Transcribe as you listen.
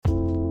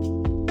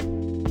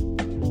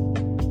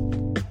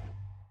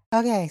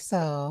Okay,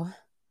 so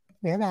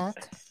we're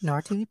back,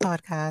 Nor TV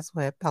podcast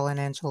with Bella and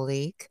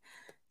Angelique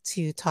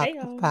to talk Hey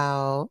y'all.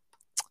 about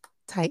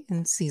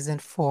Titan season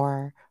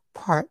 4,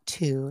 part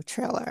 2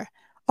 trailer.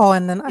 Oh,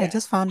 and then I Yes.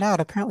 just found out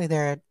apparently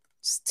there are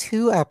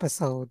two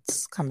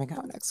episodes coming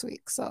out next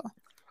week. So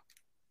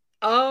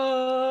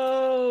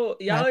Oh,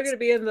 y'all are that's, gonna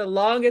be in the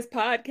longest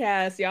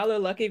podcast. Y'all are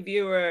lucky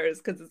viewers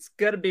because it's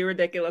gonna be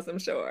ridiculous, I'm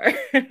sure.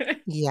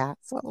 yeah,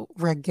 so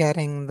we're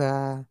getting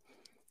the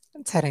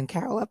Ted and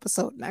Carol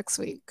episode next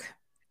week.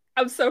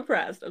 I'm so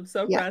pressed. I'm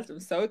so Yeah. pressed. I'm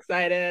so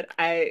excited.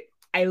 I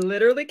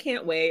literally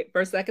can't wait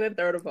for second and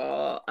third of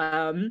all.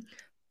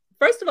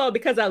 First of all,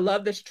 because I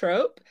love this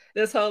trope,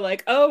 this whole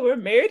like, oh, we're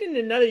married in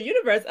another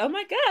universe. Oh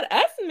my God,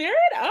 us married?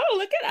 Oh,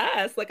 look at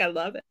us. Like I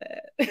love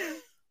it.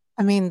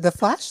 I mean, The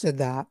Flash did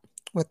that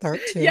with Art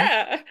too.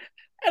 Yeah.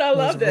 And I It was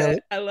loved it. really,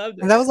 I loved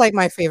and that was it. like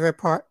my favorite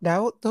part.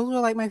 Those were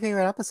like my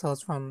favorite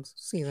episodes from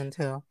season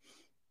 2.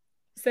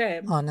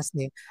 Same.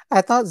 Honestly,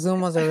 I thought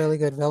Zoom was a really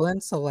good villain,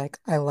 so like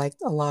I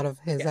liked a lot of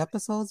his Yeah.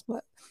 episodes,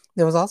 but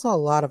there was also a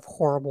lot of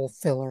horrible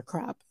filler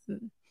crap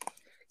in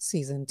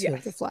season 2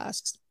 of The Yes.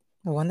 Flash.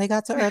 But when they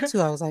got to Earth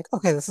 2, I was like,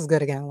 okay, this is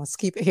good again. Let's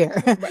keep it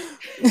here.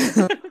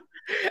 Right.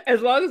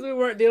 As long as we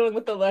weren't dealing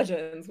with the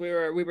legends, we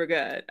were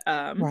good.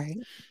 Right.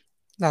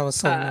 That was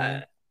so Uh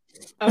annoying.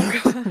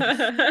 oh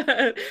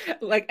god.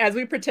 Like as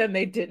we pretend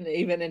they didn't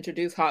even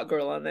introduce Hot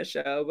Girl on this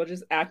show, we're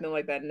just acting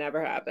like that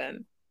never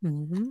happened.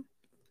 Hmm.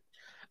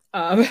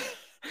 Um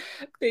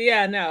but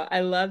yeah, no, I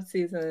love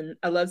season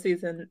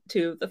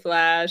 2 of The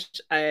Flash.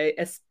 I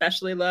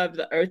especially love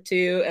the Earth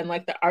 2 and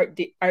like the art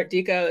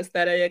deco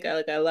aesthetic.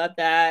 I love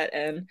that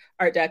and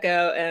art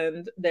deco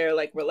and their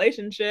like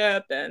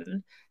relationship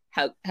and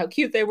how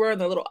cute they were in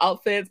their little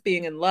outfits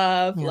being in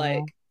love. Yeah,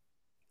 Like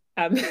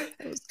um it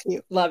was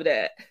cute. loved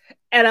it.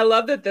 And I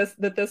love that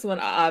this one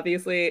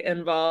obviously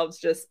involves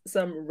just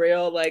some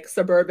real like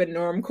suburban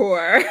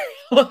normcore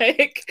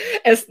like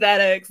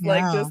aesthetics,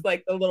 like Yeah. just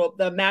like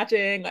the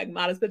matching like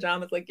modest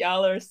pajamas. Like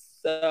y'all are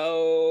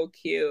so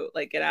cute.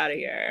 Like get out of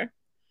here.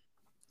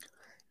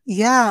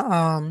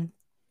 Yeah,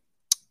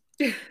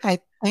 I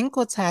think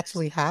what's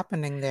actually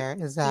happening there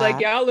is Like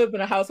that y'all live in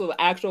a house with an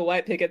actual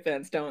white picket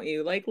fence, don't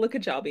you? Like look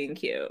at y'all being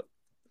cute.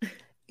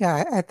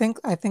 yeah, I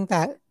think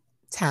that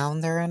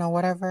town they're in or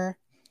whatever,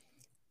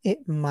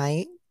 it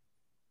might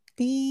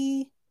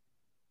be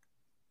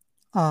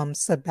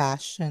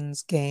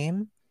Sebastian's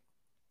game,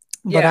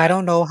 but I Yeah.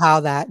 don't know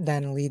how that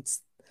then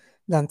leads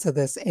them to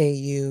this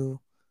AU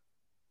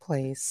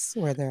place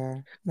where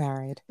they're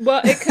married.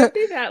 Well, it could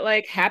be that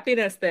like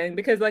happiness thing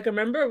because like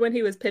remember when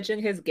he was pitching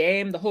his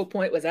game, the whole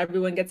point was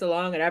everyone gets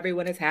along and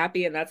everyone is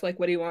happy and that's like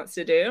what he wants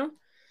to do.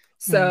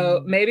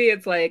 So Mm, maybe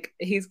it's like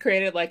he's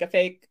created like a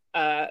fake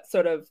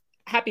sort of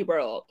happy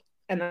world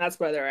and that's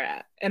where they're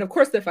at. And of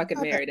course they're fucking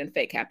okay. married in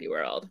fake happy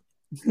world.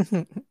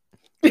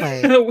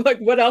 Right. Like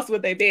what else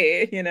would they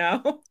be, you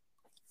know?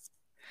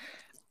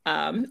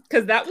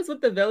 Because that was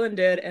what the villain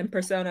did in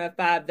Persona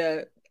 5,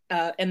 the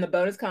in the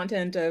bonus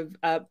content of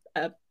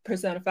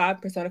Persona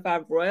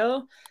 5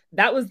 Royal.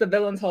 That was the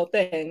villain's whole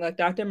thing. Like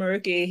Dr.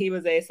 Maruki, he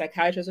was a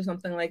psychiatrist or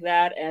something like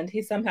that, and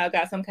he somehow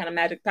got some kind of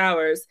magic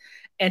powers,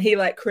 and he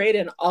like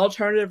created an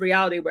alternative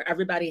reality where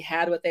everybody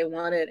had what they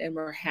wanted and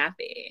were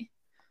happy.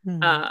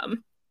 Mm.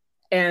 Um,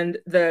 and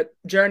the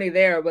journey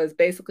there was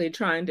basically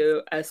trying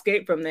to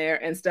escape from there.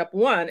 And step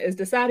one is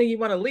deciding you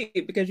want to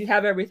leave because you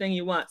have everything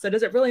you want. So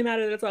does it really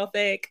matter that it's all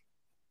fake?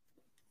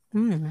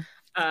 Mm.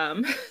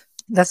 Um,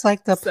 That's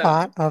like the so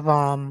plot of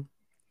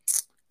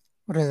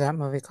what is that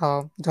movie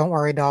called? Don't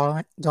worry,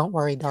 darling. Don't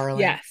worry, darling.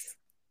 yes,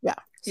 Yeah,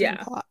 same yeah,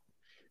 plot.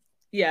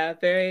 yeah,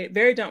 very,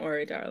 very. Don't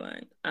worry,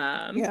 darling.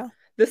 Yeah.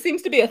 This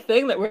seems to be a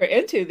thing that we're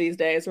into these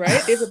days,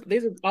 right?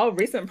 These are all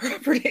recent Yeah.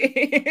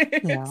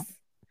 properties.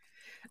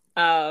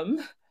 um,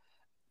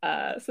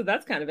 so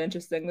that's kind of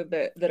interesting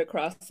that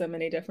across so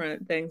many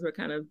different things we're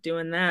kind of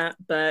doing that.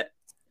 But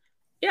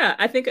yeah,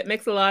 I think it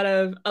makes a lot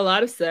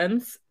of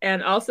sense.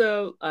 And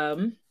also,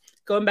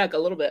 going back a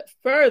little bit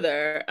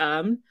further,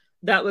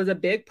 that was a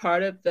big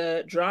part of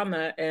the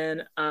drama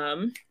in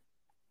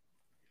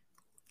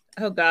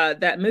oh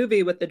god, that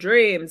movie with the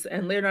dreams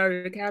and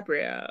Leonardo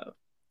DiCaprio.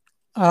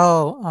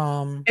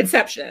 Oh,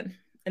 Inception.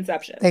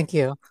 Inception. thank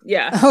you.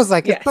 Yeah. I was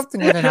like, it's Yes.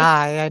 something with an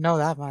I. I know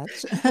that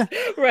much.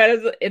 Right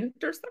as an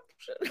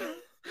interception.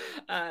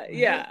 Right.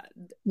 Yeah,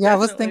 Yeah, I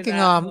was definitely thinking,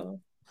 that whole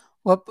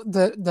what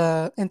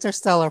the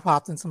Interstellar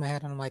popped into my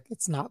head, and I'm like,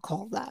 it's not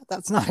called that.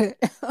 That's not it.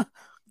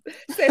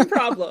 same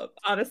problem,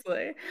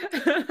 honestly.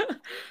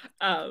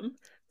 um,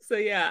 so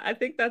yeah, I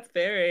think that's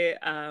very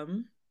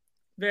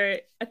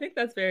I think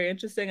that's very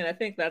interesting and I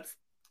think that's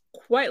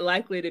quite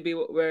likely to be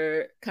what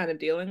we're kind of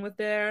dealing with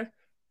there.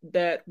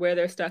 That where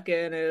they're stuck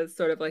in is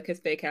sort of like his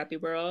fake happy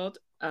world.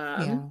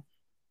 Yeah.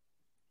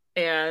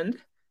 And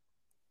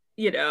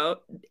you know,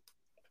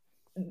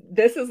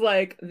 this is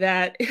like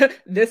that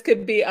this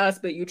could be us,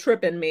 but you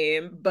tripping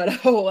meme, but a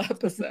whole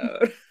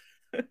episode.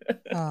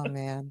 Oh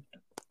man,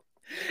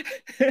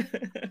 I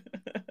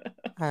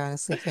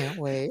honestly can't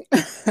wait.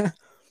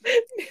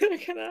 Neither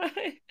can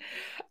I.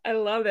 I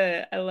love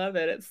it. I love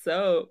it. It's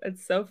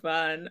so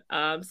fun.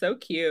 So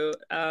cute.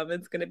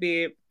 It's gonna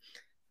be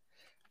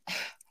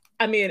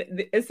I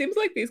mean, it seems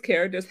like these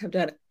characters have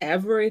done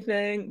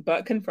everything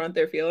but confront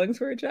their feelings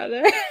for each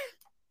other.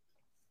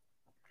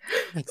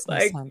 Makes no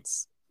Like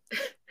sense.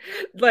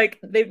 like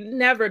they've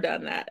never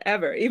done that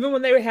ever. Even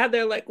when they had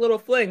their like little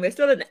fling, they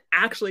still didn't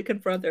actually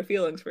confront their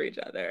feelings for each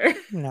other.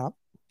 No.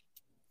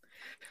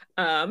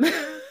 Um,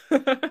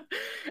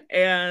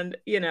 and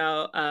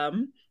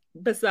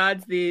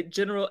besides the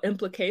general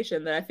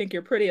implication that I think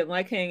you're pretty and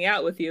like hanging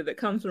out with you that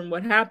comes from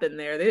what happened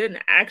there, they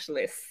didn't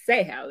actually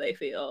say how they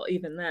feel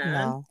even then.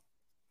 No.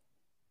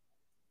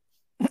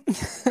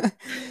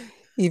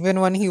 Even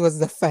when he was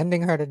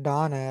defending her to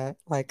Donna,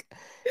 like,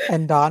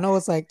 and Donna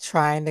was like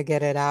trying to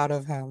get it out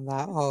of him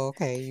that, oh,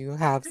 okay,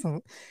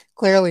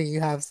 clearly you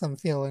have some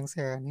feelings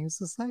here. And he was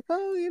just like,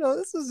 oh,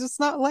 this is just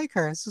not like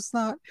her. It's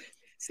not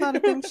a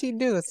thing she'd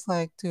do. It's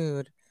like,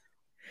 dude,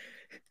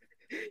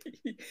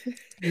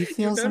 you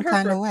feel You've known some her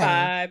kind of for way.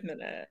 5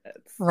 minutes.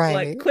 Like,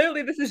 Right.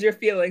 clearly, this is your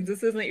feelings.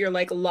 This isn't your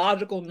like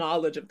logical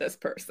knowledge of this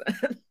person.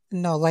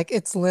 No, like,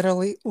 it's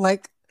literally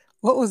like,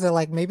 what was it,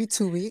 like maybe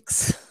 2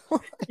 weeks?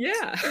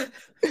 Yeah.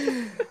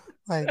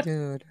 Like,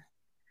 dude.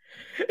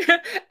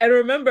 And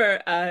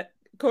remember,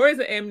 Corey's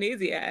an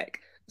amnesiac,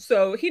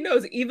 so he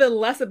knows even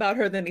less about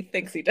her than he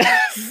thinks he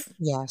does.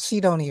 Yeah, she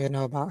don't even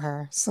know about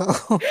her. So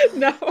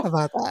No.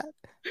 about that.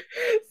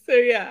 So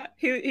yeah,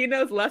 he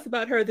knows less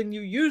about her than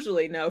you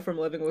usually know from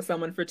living with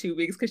someone for 2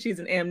 weeks because she's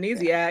an Yeah.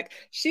 amnesiac.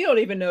 She don't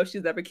even know if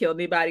she's ever killed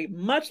anybody,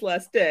 much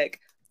less Dick.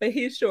 But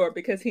he's sure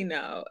because he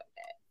know.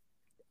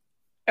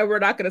 And we're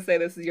not gonna say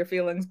this is your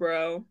feelings,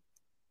 bro.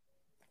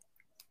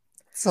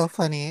 So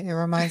funny. It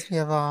reminds me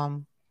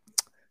of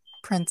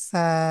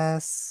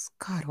Princess.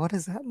 God, what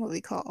is that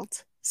movie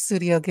called?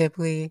 Studio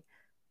Ghibli.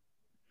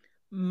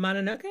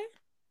 Mononoke?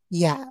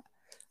 Yeah.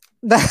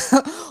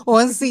 That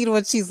one scene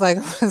when she's like,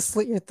 I'm gonna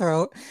slit your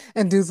throat,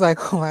 and dude's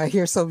like, oh my,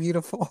 you're so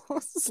beautiful.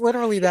 It's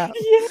literally that.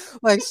 Yeah,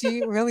 Like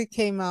she really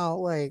came out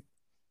like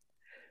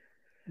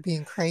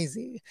being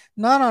crazy.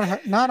 Not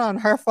on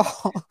her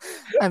fault.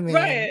 I mean,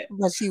 right.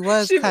 but she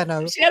was She kind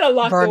of she had a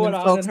lot burning going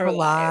on in folks her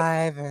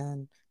life. alive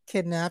and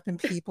kidnapping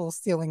people,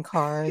 stealing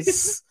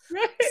cars,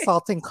 Right.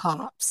 assaulting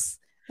cops.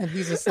 And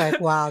he's just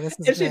like, wow, this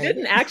is And she great.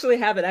 didn't actually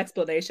have an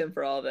explanation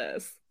for all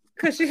this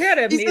because she had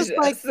amnesia.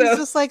 He's So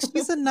just like,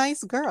 she's a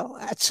nice girl,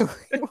 actually.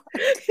 Like,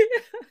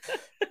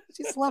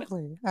 she's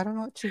lovely. I don't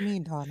know what you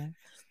mean, Donna.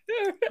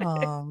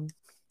 Um,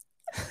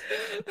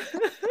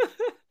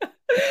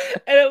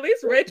 And at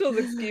least Rachel's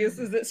excuse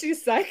is that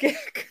she's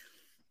psychic.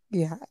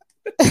 yeah.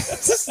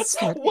 It's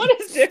What funny.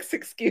 is Dick's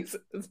excuse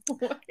at this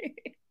point?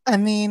 I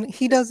mean,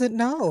 he doesn't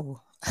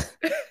know.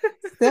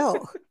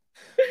 Still,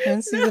 we're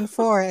in No, season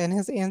 4, and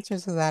his answer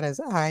to that is,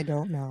 I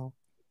don't know.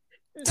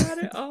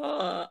 not at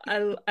all.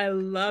 I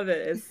love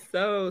it. It's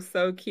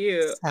so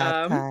cute.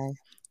 Sad guy.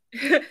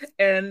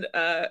 And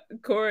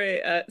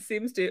Corey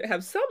seems to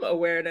have some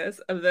awareness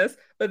of this,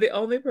 but the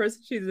only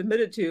person she's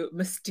admitted to,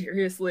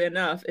 mysteriously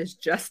enough, is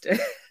Justin.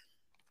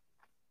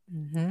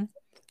 Hmm.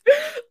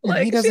 And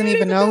he Like she doesn't didn't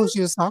even even know know. who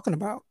she was talking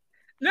about.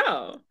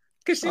 No,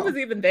 because she was So,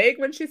 even vague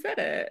when she said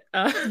it.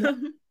 yeah.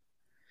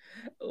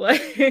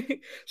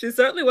 Like she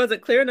certainly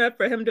wasn't clear enough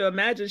for him to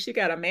imagine she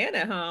got a man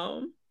at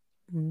home.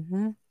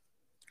 Hmm.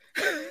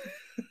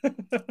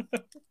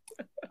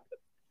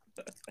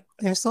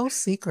 They're so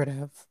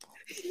secretive.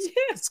 Yeah.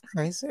 It's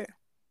crazy.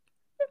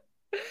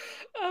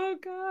 Oh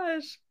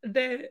gosh.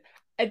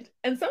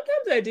 And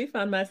sometimes I do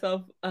find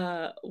myself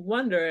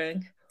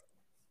wondering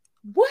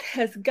what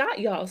has got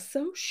y'all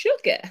so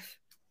shooketh?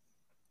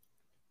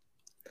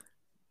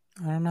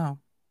 I don't know.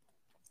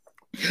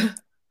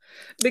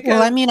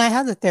 Well, I Because mean, I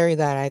have the theory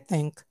that I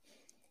think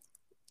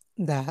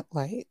that,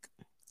 like,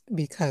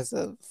 because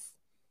of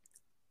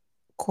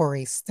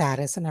Corey's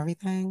status and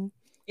everything,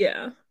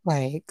 yeah,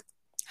 like,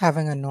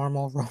 having a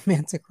normal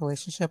romantic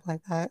relationship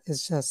like that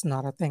is just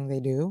not a thing they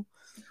do.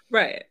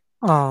 right.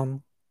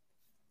 Um,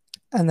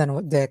 and then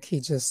with Dick, he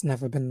just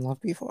never been in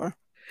love before.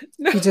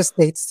 No, He just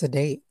dates to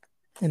date,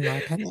 in my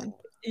opinion.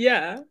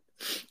 yeah.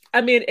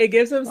 I mean, it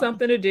gives him So,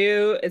 something to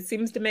do. It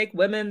seems to make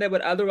women that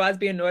would otherwise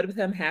be annoyed with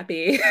him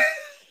happy.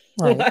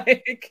 right.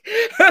 Like,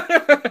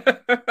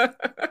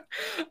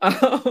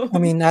 I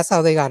um, mean, that's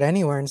how they got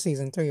anywhere in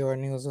season 3, where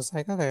he was just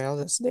like, okay, I'll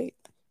just date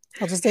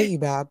you,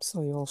 Bab,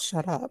 so you'll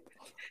shut up.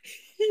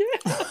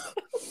 yeah,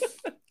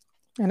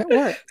 And it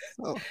worked.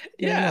 So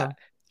there you yeah. go.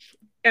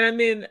 And I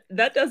mean,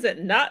 that doesn't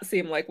not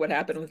seem like what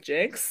happened with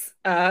Jinx.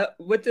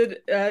 What did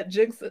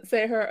Jinx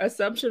say her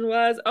assumption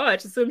was? Oh, I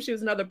just assumed she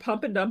was another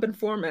pump and dump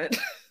informant.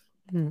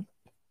 Mm.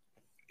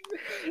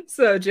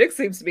 So Jinx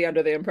seems to be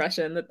under the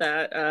impression that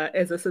that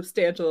is a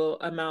substantial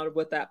amount of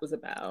what that was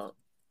about.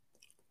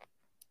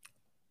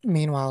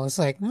 Meanwhile, it's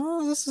like,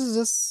 no, this is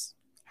just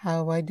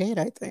how I date,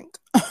 I think.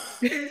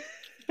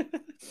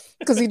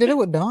 Because he did it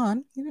with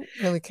Dawn. He didn't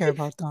really care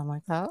about Dawn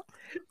like that.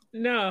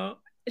 No,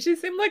 she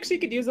seemed like she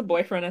could use a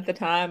boyfriend at the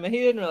time, and he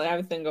didn't really have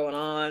anything going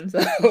on.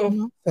 So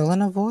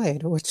Filling a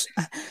void, which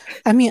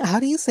I mean, how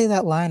do you say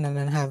that line and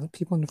then have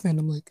people in the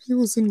fandom like, he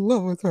was in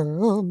love with her?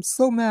 Oh, I'm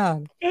so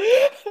mad.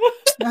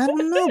 I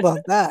don't know about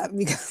that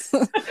because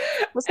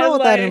that's not and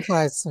what that like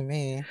implies to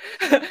me.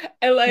 and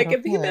But like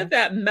if he okay. meant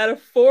that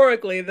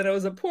metaphorically, then it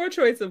was a poor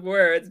choice of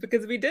words.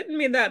 Because if he didn't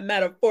mean that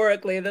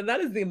metaphorically, then that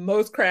is the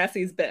most crass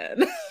he's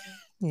been.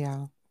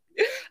 Yeah,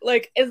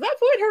 Like, is that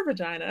void her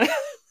vagina?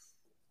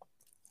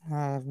 I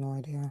have no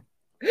idea.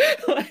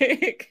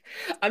 Like,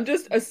 I'm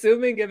just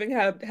assuming, given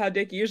how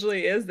Dick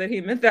usually is, that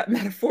he meant that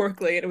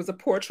metaphorically, and it was a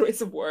poor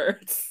choice of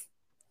words.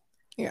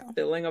 Yeah.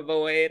 Filling a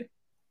void.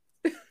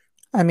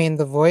 I mean,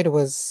 the void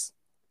was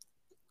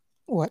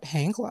what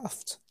Hank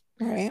left,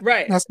 right?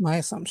 Right. That's my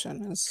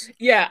assumption is.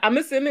 Yeah, I'm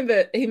assuming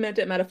that he meant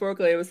it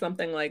metaphorically. It was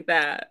something like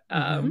that.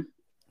 Mhm.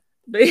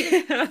 But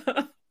yeah,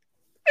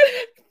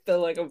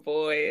 filling a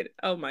void.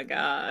 Oh my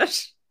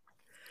gosh.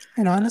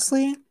 And Uh,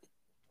 honestly,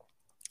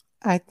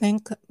 I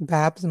think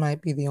Babs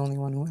might be the only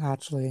one who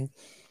actually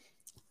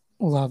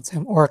loved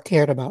him or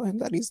cared about him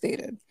that he's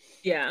dated.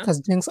 yeah. Because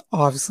Jinx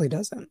obviously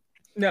doesn't.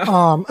 No.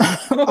 Um,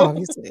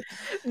 obviously.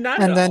 Not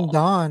at And then all.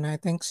 Dawn, I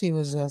think she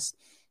was just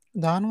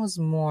Dawn was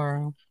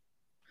more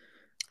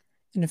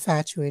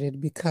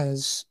infatuated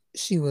because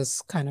she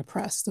was kind of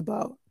pressed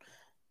about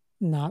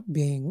not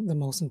being the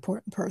most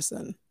important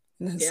person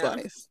in his Yeah.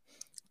 life.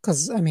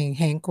 Because I mean,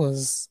 Hank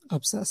was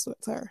obsessed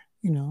with her,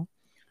 you know.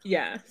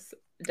 Yes,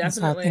 And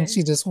so I think definitely.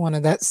 she just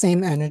wanted that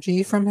same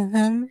energy from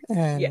him,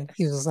 and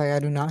he Yes. was like, "I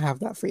do not have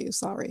that for you.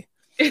 Sorry,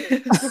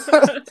 that's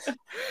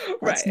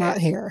not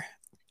Right. here."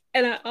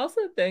 And I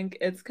also think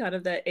it's kind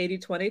of that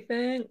 80-20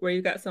 thing where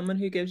you got someone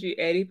who gives you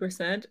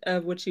 80%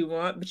 of what you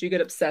want, but you get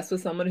obsessed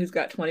with someone who's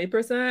got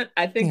 20%.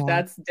 I think Yeah,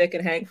 that's Dick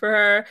and Hank for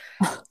her.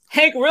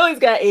 Hank really's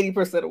got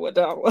 80% of what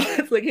Dawn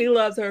wants. Like he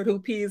loves her to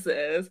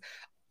pieces.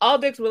 All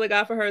Dick's really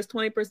got for her is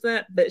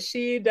 20%, but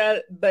she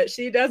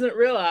doesn't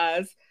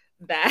realize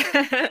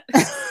that.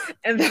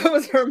 And that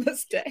was her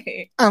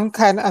mistake. I'm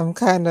kind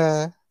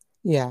of,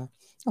 yeah.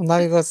 I'm not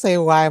even gonna say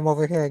why I'm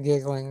over here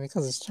giggling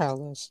because it's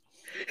childish.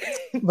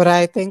 But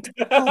I think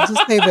I'll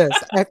just say this.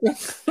 I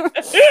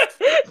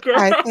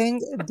Girl,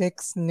 think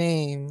Dick's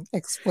name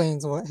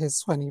explains what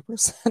his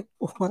 20% that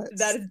was.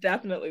 is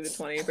definitely the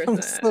I'm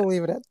just 20%. gonna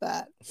leave it at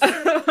that.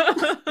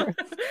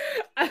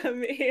 I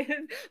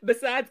mean,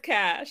 besides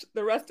cash,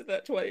 the rest of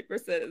that 20%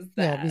 is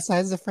Yeah, that.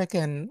 besides the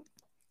freaking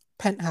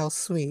penthouse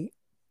suite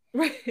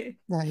Right.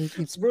 that he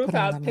keeps Roof putting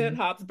house, them in.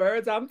 penthouse,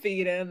 birds I'm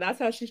feeding. That's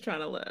how she's trying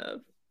to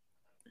live.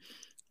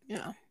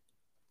 Yeah.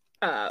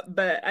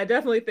 But I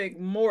definitely think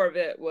more of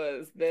it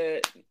was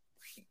that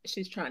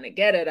she's trying to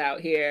get it out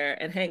here,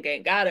 and Hank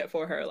ain't got it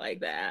for her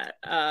like that.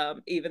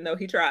 Even though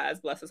he tries,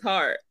 bless his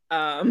heart.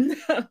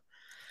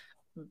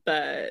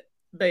 But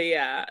but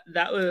yeah,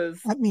 that was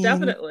I mean,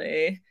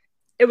 definitely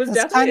it was it's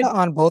kind of definitely.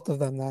 on both of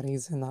them that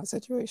he's in that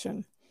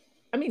situation.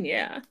 I mean,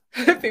 yeah,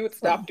 if he would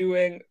So,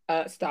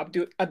 stop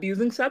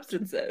abusing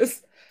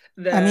substances,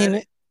 I then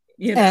mean,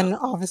 you know. and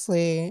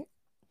obviously,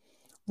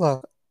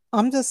 look,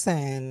 I'm just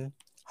saying,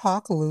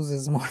 Hawk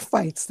loses more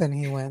fights than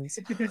he wins.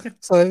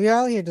 So if you're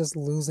out here just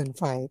losing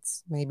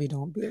fights, maybe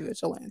don't be a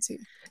vigilante.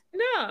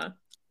 No,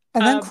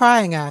 And then um,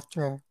 crying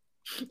after.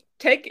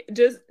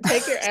 just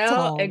take your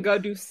L and So go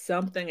do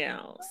something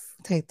else.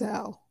 take the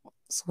L.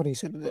 That's what he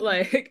should have done.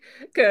 Like,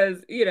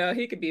 because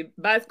he could be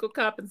bicycle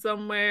copping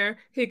somewhere,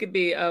 he could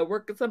be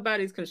working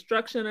somebody's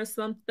construction or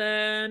something.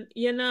 There's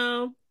And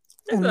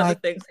other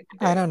like, things he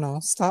could I do. don't know,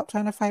 stop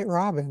trying to fight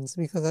Robins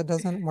because it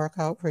doesn't work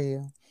out for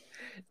you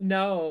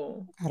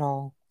No. at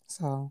all.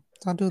 So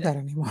don't do that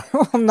anymore.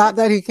 Not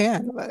that he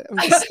can, but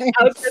I'm just saying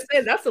I was gonna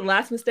say that's the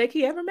last mistake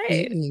he ever he,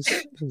 made. he,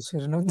 he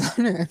shouldn't have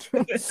done it.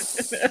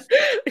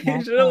 He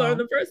Not should have learned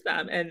now. the first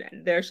time, and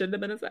there shouldn't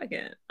have been a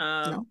second.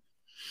 No.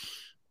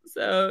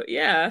 So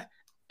yeah.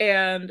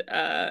 And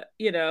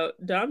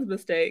Dom's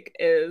mistake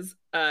is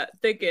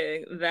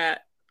thinking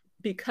that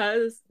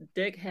because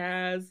Dick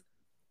has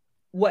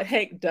what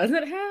Hank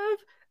doesn't have,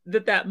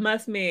 that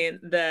must mean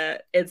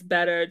that it's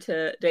better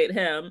to date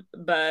him.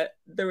 But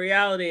the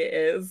reality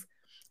is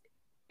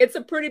it's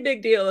a pretty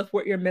big deal if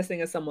what you're missing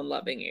is someone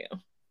loving you.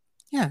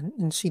 Yeah,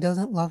 and she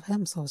doesn't love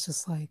him, so it's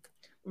just like,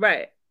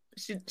 Right.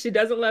 She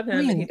doesn't love I him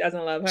and he mean,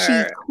 doesn't love she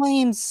her.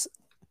 claims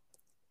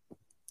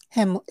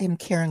him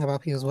caring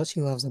about people is what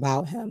she loves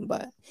about him,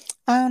 but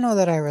I don't know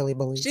that I really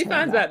believe She her on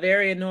finds that. that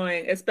very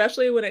annoying,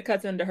 especially when it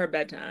cuts into her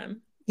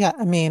bedtime. Yeah,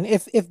 I mean,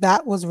 if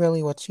that was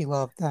really what she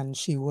loved, then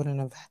she wouldn't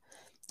have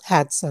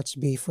had such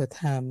beef with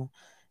him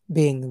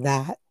being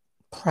that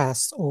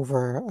pressed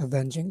over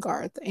avenging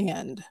Garth.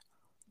 And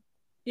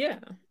Yeah.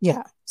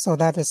 yeah, so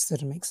that just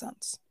didn't make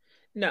sense.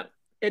 No,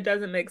 it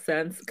doesn't make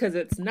sense because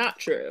it's not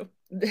true.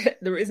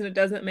 The reason it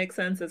doesn't make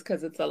sense is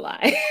because it's a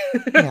lie.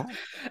 Yeah,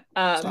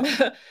 um,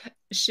 so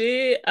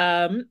she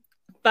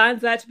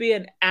finds that to be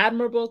an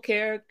admirable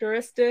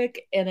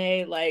characteristic in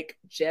a like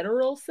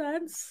general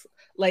sense.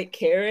 Like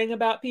caring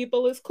about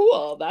people is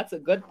cool. That's a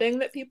good thing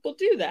that people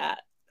do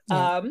that.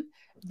 yeah,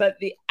 But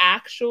the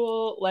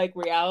actual like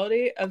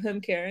reality of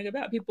him caring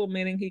about people,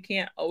 meaning he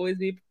can't always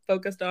be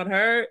focused on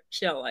her,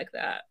 she don't like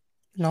that.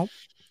 Nope.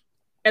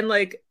 And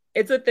like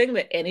it's a thing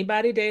that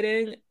anybody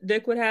dating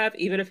Dick would have,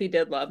 even if he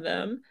did love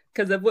them.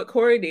 Because if what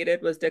Corey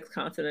needed was Dick's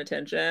constant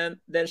attention,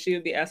 then she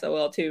would be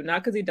SOL too.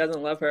 Not because he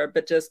doesn't love her,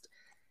 but just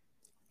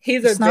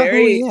he's a It's not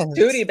who he very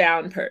duty is.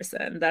 bound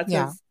person.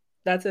 Yeah.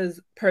 That's his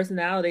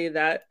personality.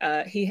 That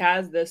he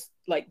has this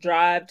like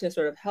drive to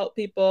sort of help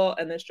people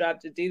and this drive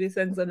to do these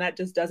things, and that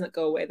just doesn't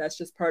go away. That's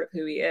just part of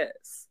who he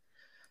is.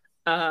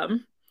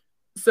 Um,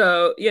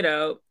 so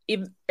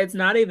it's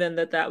not even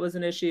that that was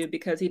an issue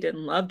because he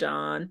didn't love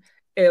Don.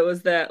 It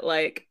was that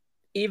like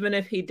even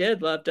if he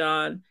did love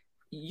Don,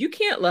 you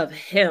can't love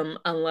him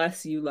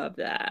unless you love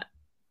that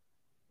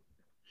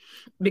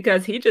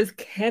because he just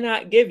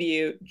cannot give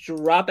you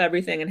drop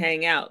everything and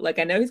hang out. Like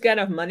I know he's got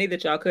enough money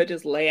that y'all could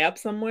just lay up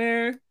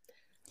somewhere,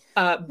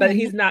 but And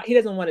he's not. He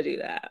doesn't want to do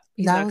that.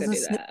 He's that not was going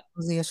to do that.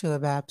 the issue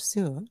of Babs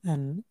too.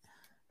 And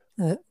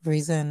the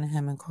reason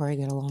him and Corey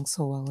get along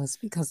so well is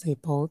because they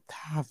both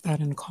have that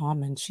in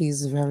common.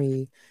 She's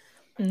very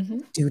Mm-hmm.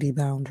 duty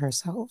bound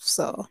herself.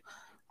 So,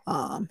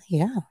 yeah,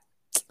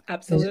 there's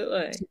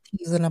Absolutely. two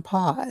peas in a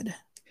pod.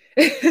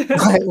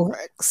 It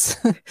works.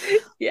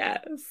 Yes.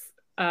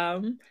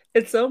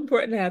 It's so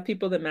important to have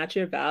people that match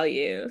your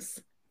values.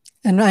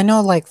 And I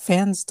know like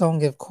fans don't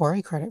give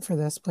Corey credit for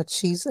this, but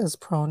she's as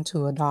prone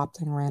to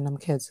adopting random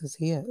kids as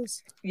he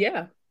is.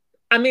 Yeah.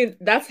 I mean,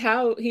 that's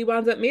how he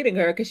winds up meeting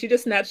her because she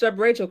just snatched up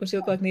Rachel because she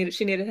looked like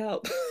she needed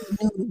help.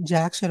 Knew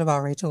jack shit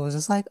about Rachel was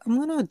just like, I'm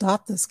gonna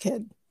adopt this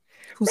kid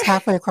who's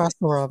halfway across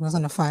the world. I'm just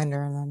gonna find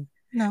her and then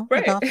no,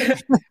 Right. adopt her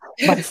by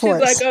She's like,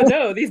 force. oh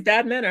no, these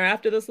bad men are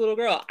after this little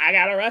girl. I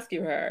gotta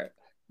rescue her.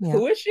 Yeah,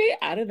 Who is she?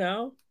 I don't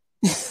know.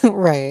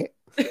 right.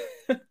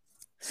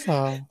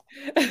 So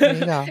there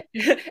you go.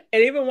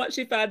 And even once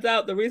she finds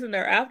out the reason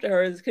they're after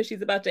her is because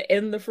she's about to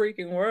end the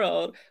freaking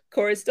world,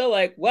 Corey's still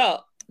like,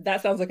 well,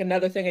 that sounds like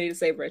another thing I need to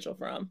save Rachel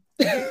from.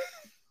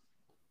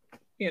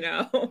 you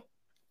know?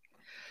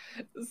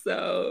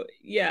 So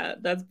yeah,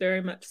 that's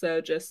very much so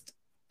just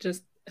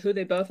who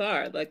they both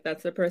are. Like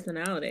that's their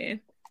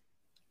personality.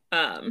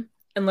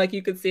 And like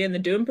you could see in the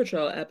Doom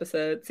Patrol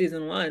episode,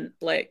 season one,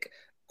 like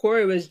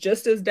Corey was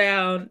just as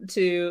down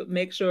to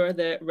make sure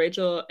that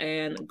Rachel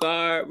and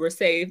Gar were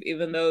safe,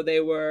 even though they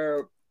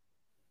were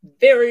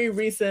very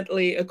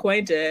recently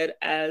acquainted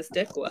as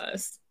Dick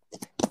was.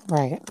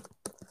 Right.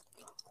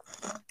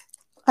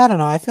 I don't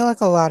know. I feel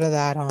like a lot of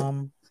that,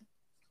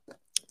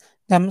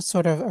 them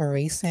sort of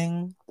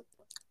erasing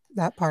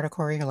that part of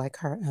Corey, like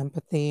her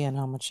empathy and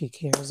how much she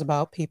cares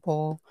about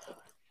people,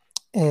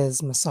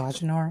 is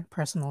misogynoir,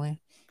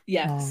 personally.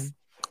 Yes.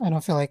 Um, I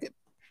don't feel like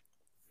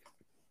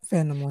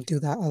fandom would do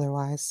that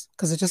otherwise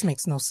because it just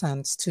makes no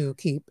sense to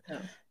keep No.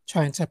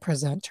 trying to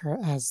present her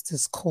as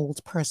this cold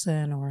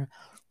person or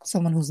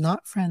someone who's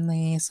not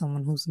friendly,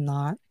 someone who's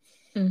not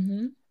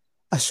Mm-hmm.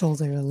 a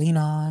shoulder to lean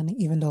on,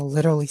 even though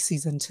literally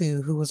season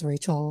two, who was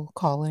Rachel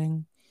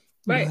calling?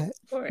 Right. But this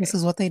Corey.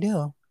 is what they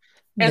do.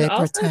 And They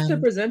also to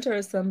pretend. present her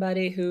as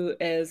somebody who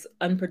is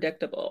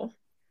unpredictable.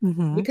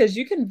 Hmm. Because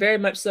you can very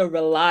much so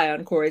rely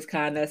on Corey's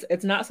kindness.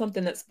 It's not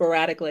something that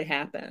sporadically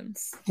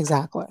happens.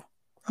 Exactly.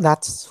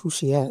 That's who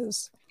she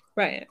is.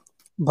 Right.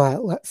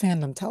 But let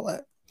fandom tell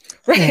it.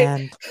 Right.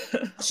 And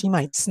she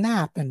might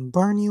snap and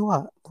burn you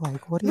up.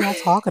 Like, what are y'all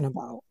talking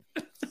about?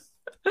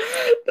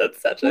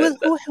 That's such a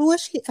Who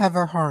has she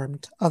ever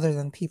harmed other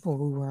than people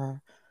who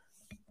were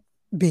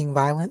being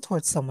violent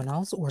towards someone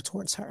else or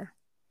towards her?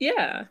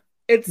 yeah.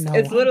 No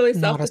It's one, literally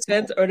not a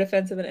self-defense soul. or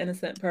defense of an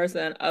innocent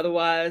person.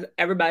 Otherwise,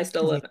 everybody's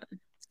still Every, living.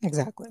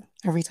 exactly.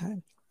 Every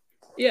time.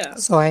 Yeah.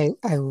 So I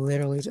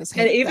literally just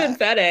And hate even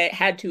that. Fede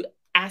had to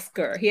ask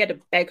her. He had to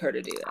beg her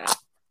to do that.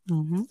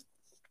 Hmm.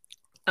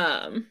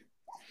 Um,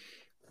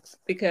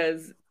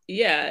 because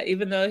yeah,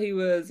 even though he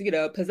was,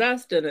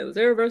 possessed and it was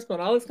irreversible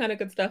and all this kind of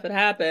good stuff had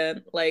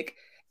happened, like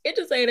it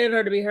just ain't in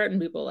her to be hurting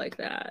people like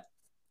that.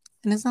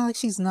 And it's not like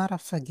she's not a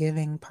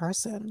forgiving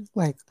person.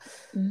 Like,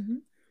 Hmm.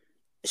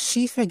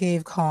 she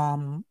forgave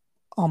Calm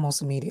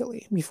almost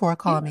immediately before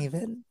Calm Yeah.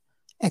 even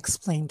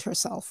explained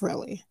herself,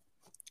 really.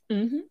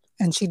 Hmm.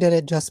 And she did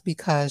it just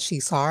because she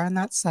saw her in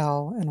that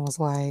cell and was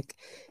like,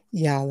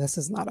 yeah, this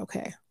is not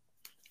okay.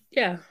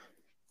 Yeah.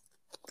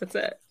 That's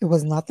it. It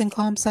was nothing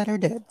Calm said or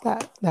did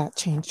that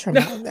changed her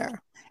No. mind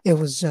there. It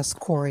was just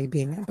Corey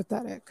being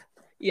empathetic.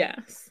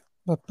 Yes.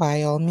 But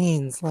by all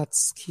means,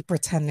 let's keep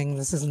pretending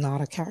this is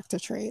not a character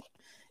trait.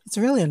 It's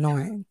really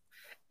annoying.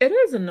 It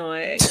is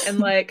annoying.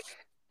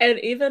 And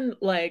even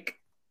like,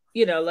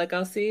 like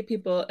I'll see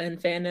people in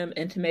fandom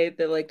intimate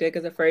that like Dick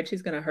is afraid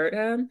she's gonna hurt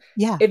him.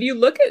 Yeah, If you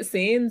look at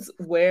scenes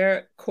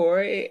where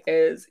Corey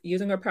is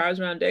using her powers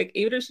around Dick,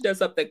 even if she does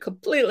something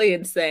completely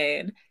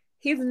insane,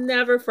 he's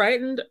never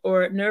frightened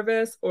or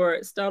nervous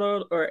or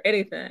startled or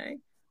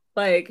anything.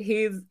 Like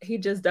he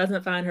just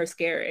doesn't find her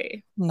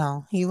scary.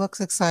 no, he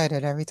looks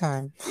excited every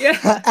time. Yeah.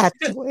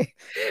 Actually,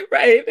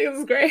 Right. I think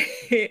it's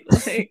great.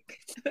 Like,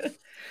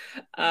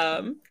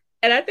 um,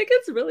 and I think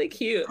it's really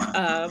cute.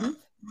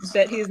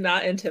 that he's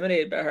not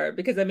intimidated by her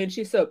because I mean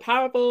she's so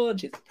powerful and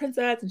she's a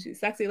princess and she's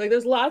sexy. Like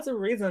there's lots of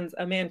reasons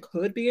a man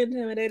could be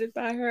intimidated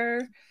by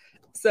her.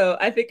 So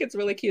I think it's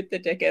really cute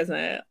that Dick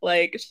isn't.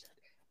 Like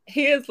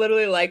he is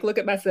literally like, look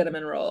at my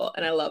cinnamon roll,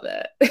 and I love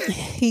it.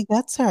 He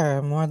gets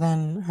her more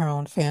than her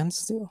own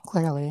fans do,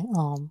 clearly.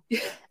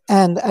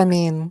 And I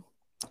mean,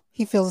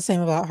 he feels the same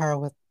about her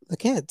with the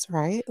kids,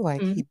 right? Like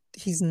Mhm.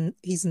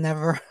 he's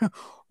never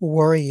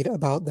worried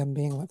about them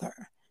being with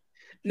her.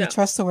 He No.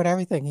 trusts her with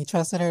everything. He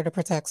trusted her to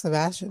protect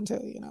Sebastian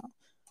too, you know.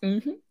 Hmm.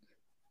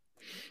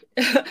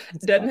 So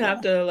Doesn't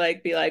have yeah. to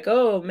like be like,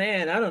 oh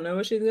man, I don't know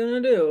what she's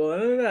gonna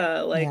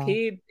do. Like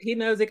Yeah. he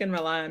knows he can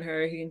rely on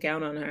her. He can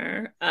count on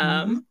her.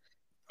 Hmm.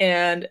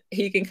 And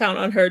he can count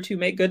on her to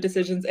make good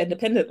decisions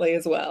independently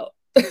as well.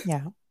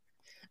 Yeah.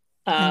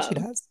 And she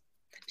Um, does.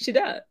 she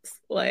does.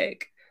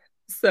 Like,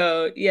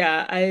 so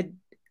yeah,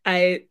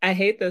 I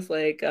hate this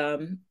like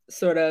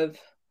sort of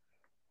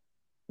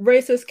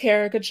racist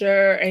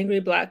caricature, angry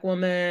black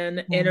woman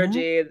Hmm.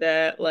 energy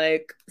that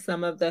like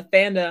some of the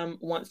fandom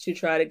wants to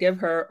try to give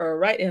her or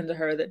write into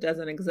her that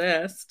doesn't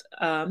exist.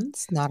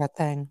 It's not a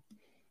thing.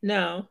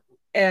 No.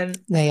 And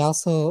They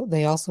also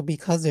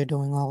because they're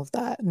doing all of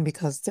that and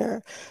because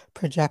they're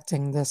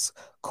projecting this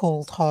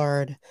cold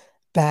hard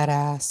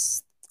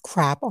badass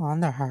crap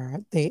onto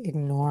her, they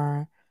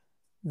ignore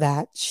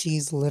that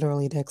she's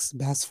literally Dick's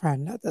best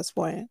friend at this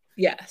point.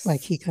 Like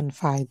yes. he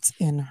confides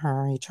in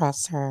her, he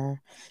trusts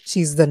her.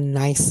 She's the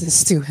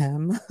nicest to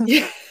him.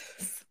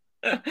 Yes.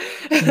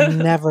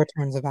 Never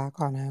turns her back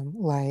on him.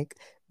 Like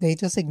they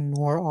just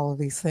ignore all of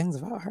these things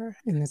about her,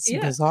 and it's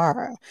Yeah.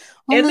 bizarre.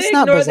 Well, And it's they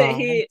not ignore that bizarre.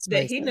 It's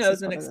he racist. knows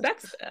It's and what it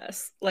expects is.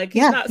 this. Like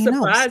he's Yeah, not he knows.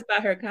 surprised by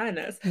her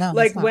kindness. No, he's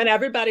Like not. when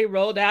everybody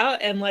rolled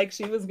out and like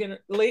she was gonna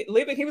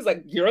leaving, he was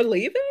like, "You're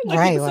leaving?" Like he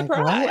Right, was like what?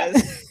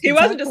 surprised. He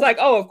wasn't just Exactly. like,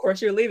 "Oh, of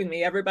course you're leaving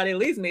me. Everybody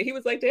leaves me." He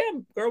was like,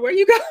 "Damn, girl, where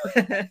you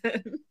going?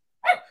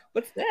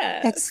 What's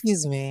this?"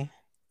 Excuse me.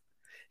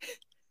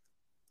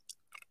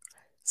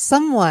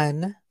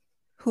 Someone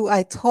who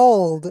I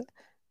told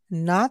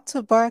not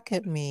to bark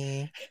at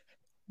me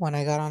when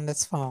I got on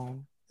this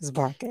phone is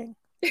barking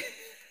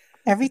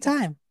every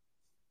time.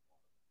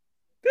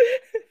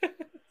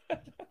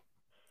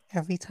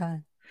 Every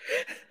time.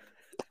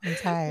 I'm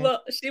tired.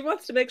 Well, she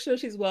wants to make sure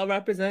she's well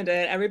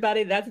represented.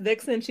 Everybody, that's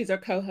Vixen. She's our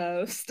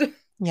co-host.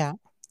 Yeah,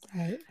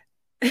 right.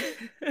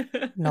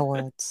 No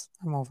words.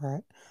 I'm over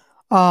it.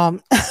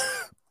 Um,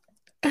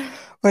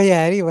 but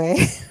yeah,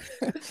 anyway.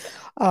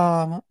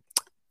 Um,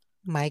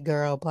 my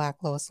girl, Black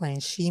Lois Lane,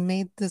 she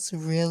made this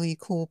really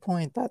cool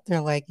point that they're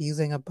like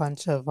using a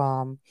bunch of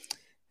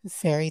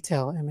fairy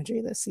tale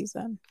imagery this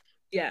season.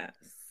 Yes.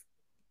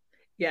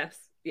 Yes.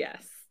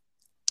 Yes.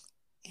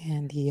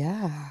 And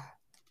yeah,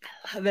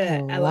 I love I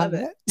it. I love love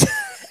it.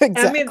 it.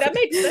 I mean, that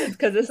Exactly. makes sense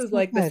because this It's is so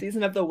like the good.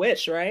 season of the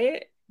witch,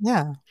 right?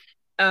 Yeah.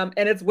 And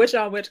it's witch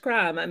on witch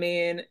crime. I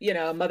mean,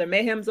 Mother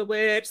Mayhem's a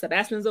witch,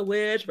 Sebastian's a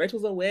witch,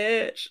 Rachel's a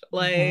witch. Hmm.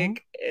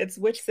 Like, it's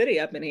witch city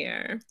up in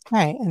here.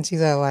 Right. And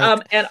she's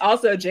like, And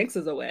also Jinx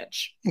is a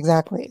witch.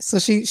 exactly. So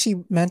she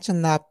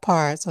mentioned that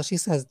part. So she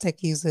says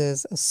Dick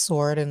uses a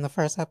sword in the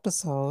first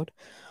episode.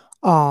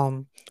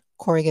 Um,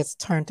 Corey gets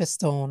turned to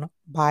stone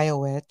by a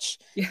witch,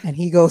 Yeah. and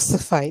he goes to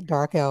fight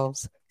dark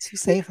elves to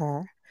save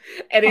her.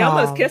 And he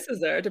almost Um,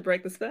 kisses her to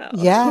break the spell.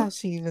 yeah,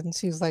 she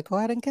was like, go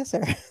ahead and kiss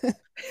her.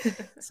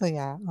 So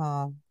yeah,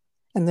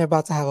 and they're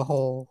about to have a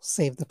whole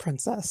save the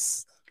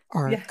princess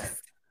arc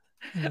Yes.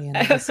 in the end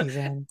of the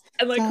season.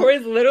 And like So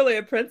Corey's literally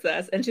a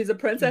princess, and she's a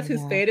princess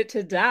who's yeah. fated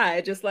to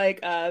die, just like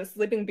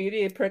Sleeping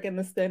Beauty pricking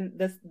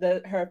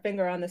the her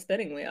finger on the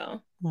spinning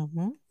wheel.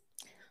 Hmm.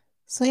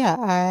 So yeah,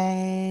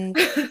 I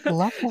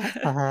love that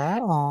for her.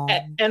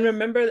 And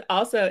remember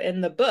also in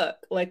the book,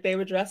 like they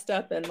were dressed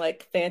up in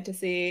like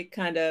fantasy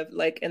kind of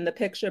like in the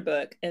picture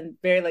book and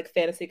very like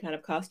fantasy kind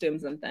of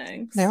costumes and There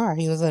things. are.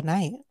 He was a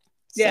knight.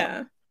 So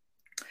Yeah.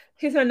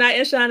 He's a knight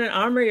in shining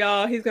armor,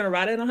 y'all. He's gonna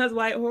ride in on his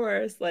white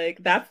horse. Like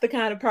that's the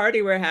kind of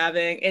party we're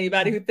having.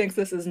 Anybody who right. thinks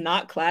this is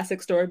not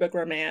classic storybook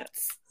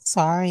romance.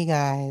 Sorry,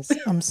 guys.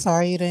 I'm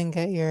sorry you didn't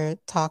get your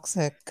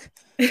toxic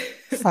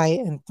fight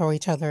and throw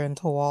each other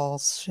into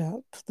walls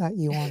ship that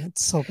you wanted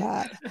so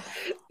bad.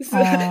 So,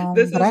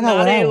 this But is I got not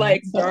what I a want,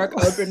 like so dark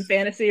open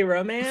fantasy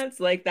romance.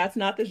 Like that's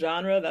not the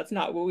genre. That's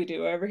not what we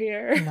do over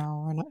here.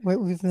 no, we're not,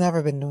 we've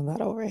never been doing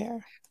that over here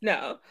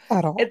No.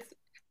 at all. It's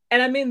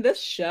and I mean this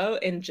show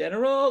in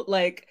general,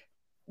 like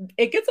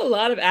it gets a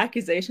lot of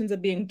accusations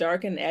of being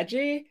dark and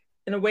edgy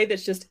in a way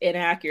that's just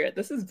inaccurate.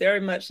 This is very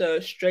much so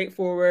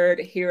straightforward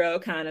hero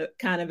kind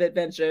of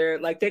adventure.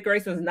 Like Dick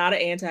Grayson's not an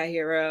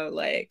anti-hero,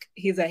 like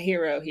he's a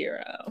hero.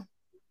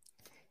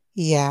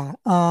 Yeah.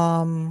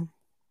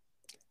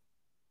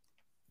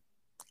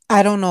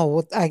 I don't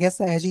know. I guess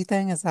the edgy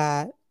thing is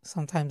that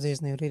sometimes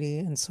there's nudity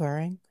and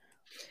swearing.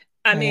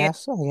 I I mean,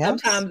 guess. I guess.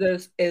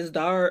 sometimes is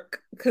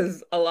dark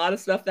because a lot of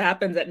stuff that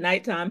happens at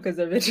nighttime because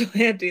they're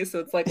vigilantes, so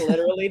it's like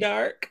literally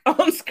dark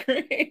on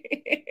screen.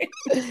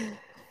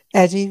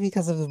 Edgy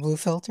because of the blue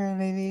filter,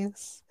 maybe.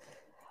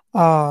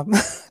 I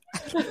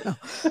don't know.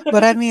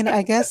 But I mean,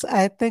 I guess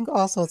I think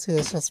also too,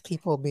 it's just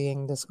people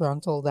being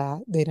disgruntled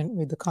that they didn't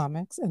read the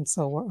comics and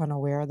so were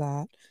unaware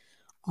that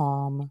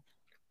um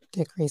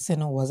Dick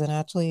Grayson wasn't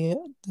actually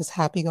this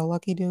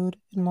happy-go-lucky dude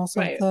in most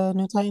of Right. the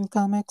New Titan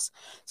comics.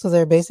 So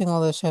they're basing all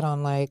this shit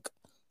on like,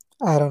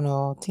 I don't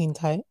know, Teen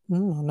Titan. No,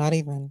 not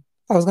even.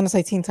 I was gonna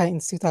say Teen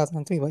Titans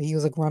 2003, but he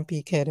was a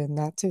grumpy kid in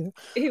that too.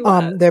 He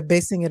was. They're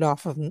basing it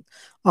off of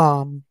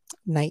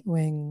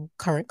Nightwing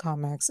current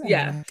comics and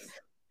Yes. like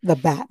the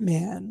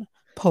Batman Right.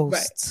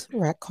 post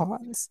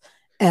retcons.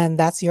 And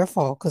that's your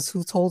fault because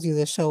who told you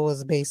the show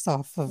was based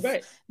off of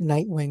Right.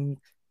 Nightwing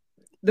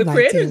The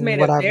creators 19 made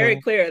it very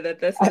whatever? clear that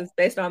this I, is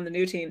based on the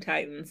new Teen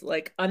Titans,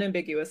 like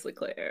unambiguously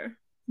clear.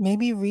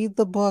 maybe read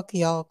the book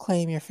y'all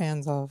claim you're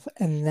fans of,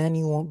 and then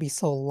you won't be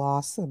so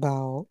lost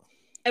about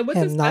And what's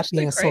him not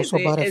being especially a social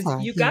crazy is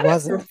butterfly. you He got it for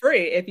wasn't.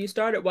 free if you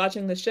started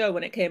watching the show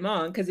when it came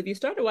on. Because if you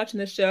started watching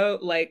the show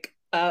like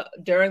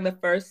during the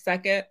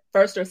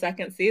first or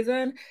second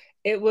season,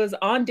 it was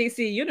on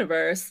DC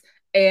Universe,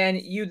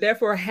 and you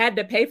therefore had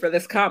to pay for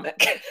this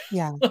comic.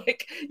 Yeah,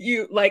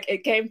 Like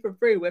it came for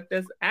free with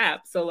this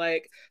app. So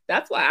like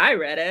that's why I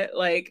read it.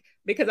 Like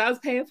because I was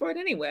paying for it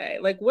anyway.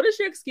 Like what is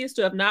your excuse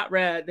to have not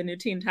read the new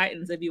Teen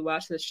Titans if you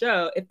watch the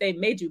show if they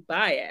made you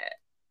buy it?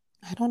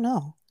 I don't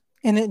know.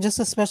 And it just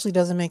especially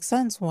doesn't make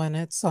sense when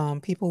it's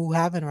people who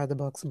haven't read the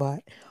books but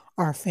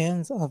are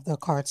fans of the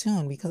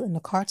cartoon because in the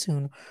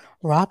cartoon,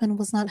 Robin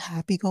was not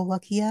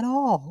happy-go-lucky at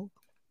all.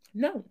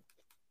 No.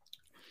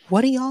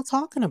 What are y'all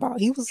talking about?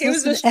 He was He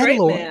was just a an straight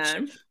edgelord.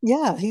 man.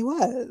 Yeah, he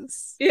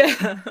was.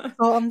 Yeah.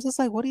 So I'm just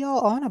like, what are y'all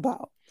on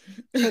about?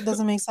 Shit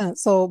doesn't make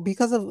sense. So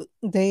because of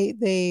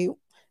they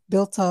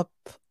built up,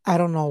 I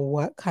don't know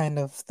what kind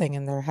of thing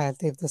in their head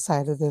they've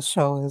decided this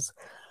show is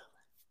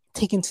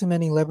taking too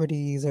many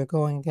liberties or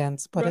going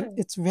against, but Right.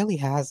 it's really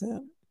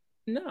hasn't.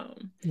 No.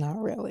 Not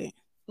really.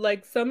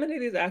 Like so many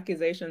of these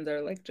accusations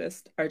are like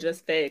just are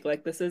just fake.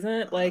 Like this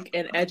isn't like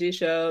an edgy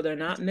show. They're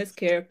not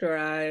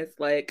mischaracterized.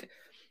 Like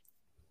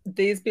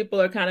these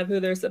people are kind of who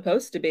they're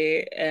supposed to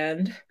be.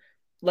 And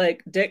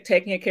like Dick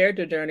taking a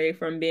character journey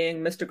from being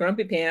Mr.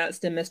 Grumpy Pants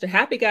to Mr.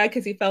 Happy Guy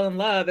because he fell in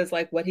love is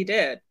like what he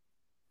did.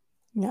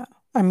 Yeah.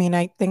 I mean,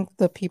 I think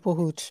the people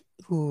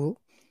who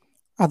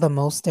are the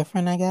most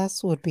different, I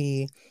guess, would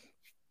be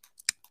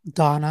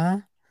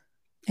Donna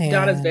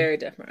Donna's and very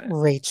different.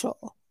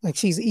 Rachel. Like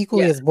she's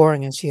equally Yeah. as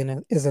boring as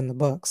is in the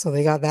book, so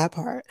they got that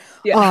part.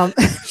 Yeah. Um,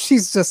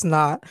 she's just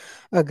not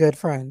a good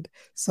friend. No.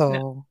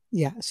 So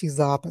yeah, she's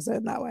the opposite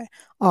in that way.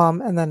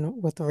 And then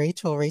with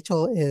Rachel,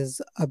 Rachel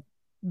is a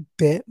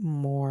bit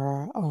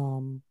more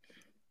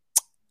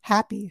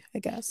happy, I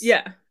guess.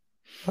 Yeah.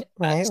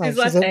 Right? She's Like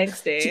less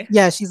angsty.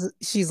 yeah,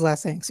 she's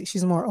less angsty.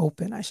 She's more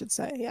open, I should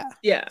say. Yeah.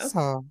 Yeah.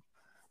 So,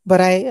 but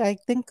I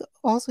think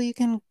also you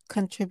can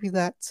contribute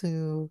that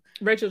to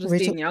Rachel just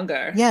Rachel. being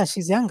younger. Yeah,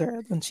 she's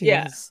younger than she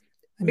Yeah. was.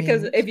 I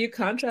Because mean, if you she's a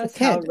contrast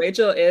how kid.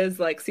 Rachel is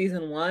like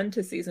season one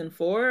to season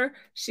four,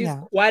 she's Yeah.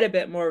 quite a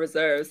bit more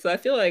reserved. So I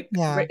feel like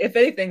Yeah. if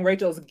anything,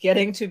 Rachel's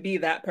getting to be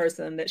that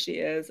person that she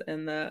is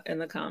in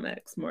the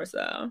comics more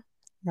so.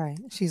 Right.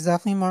 She's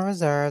definitely more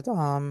reserved.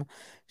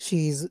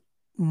 She's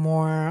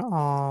more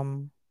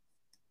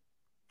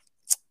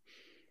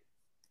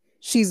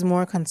she's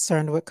more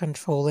concerned with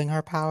controlling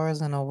her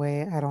powers in a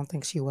way I don't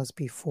think she was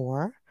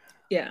before.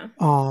 Yeah.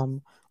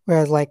 Um,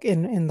 whereas like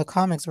in the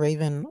comics,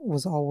 Raven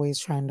was always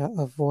trying to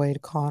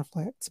avoid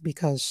conflict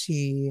because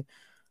she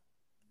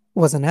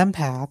was an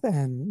empath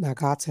and that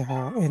got to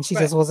her, and she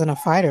Right. just wasn't a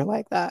fighter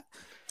like that.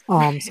 So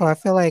Right. I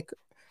feel like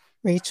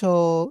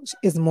Rachel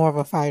is more of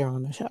a fighter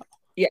on the show.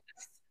 Yeah.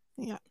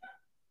 Yeah.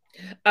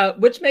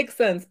 Which makes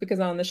sense because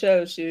on the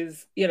show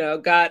she's,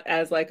 got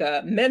as like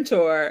a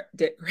mentor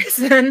Dick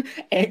Grayson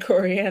and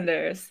Corey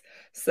Anders.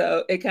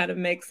 So it kind of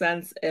makes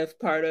sense if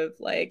part of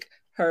like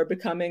her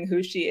becoming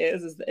who she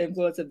is the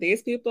influence of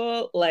these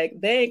people. Like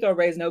they ain't gonna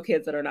raise no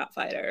kids that are not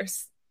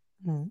fighters,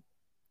 Mm.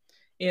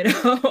 you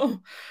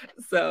know?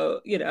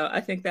 So, I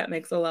think that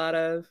makes a lot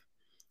of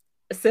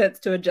sense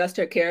to adjust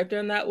her character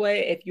in that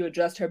way if you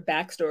adjust her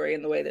backstory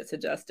in the way that's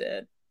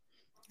adjusted.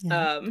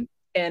 Yeah. Um,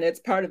 and it's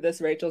part of this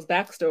Rachel's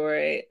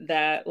backstory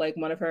that like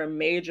one of her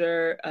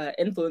major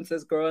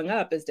influences growing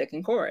up is Dick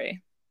and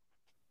Corey.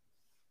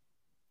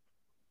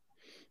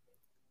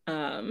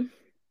 Um,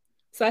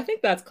 so I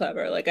think that's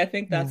clever. Like Yeah.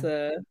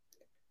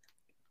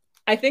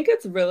 I think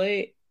it's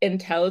really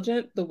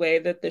intelligent the way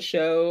that the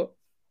show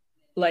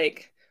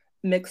like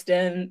mixed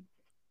in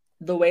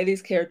the way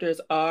these characters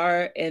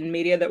are in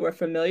media that we're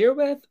familiar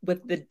with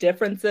the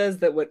differences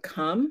that would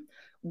come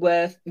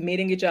with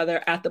meeting each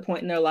other at the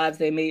point in their lives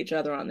they meet each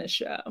other on this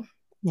show.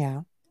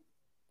 Yeah.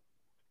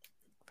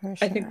 For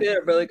I think sure. they did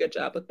a really good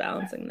job with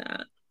balancing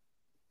that.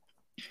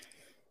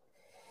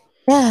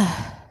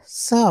 Yeah.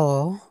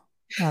 So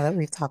now that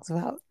we've talked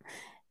about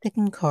Dick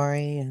and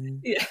Corey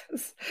and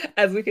Yes,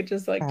 as we could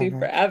just like do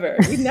whatever, forever.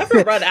 We never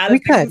run out we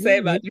of things could. to say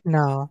about you.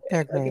 No,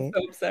 they're Like it's great.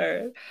 so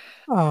absurd.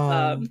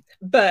 Um,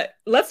 But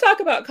let's talk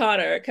about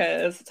Connor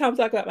because time to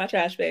talk about my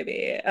trash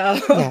baby.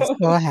 yes,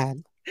 go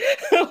ahead.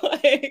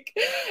 Like,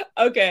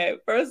 okay,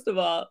 first of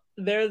all,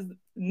 there's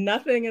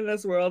nothing in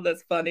this world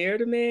that's funnier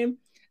to me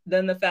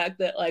than the fact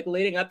that, like,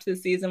 leading up to the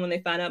season when they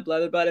find out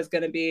Blood is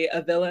going to be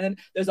a villain,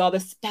 there's all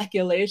this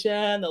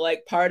speculation that,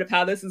 like, part of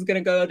how this is going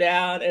to go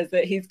down is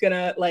that he's going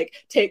to, like,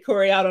 take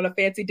Corey out on a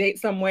fancy date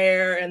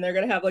somewhere and they're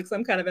going to have, like,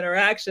 some kind of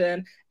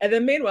interaction. And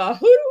then meanwhile,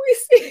 who do we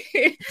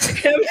see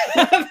him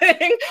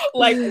having,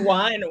 like,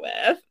 wine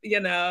with,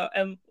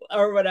 and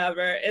or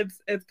whatever?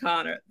 It's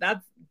Connor.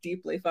 That's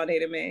deeply funny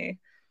to me.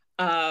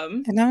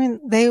 And I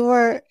mean, they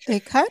were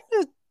kind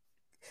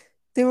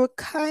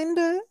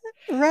of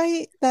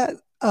right that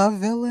a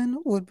villain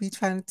would be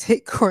trying to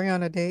take Corey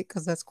on a date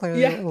because that's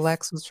clearly what Yes.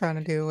 Lex was trying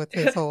to do with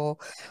his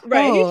whole,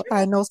 Right. oh,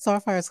 I know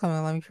Starfire's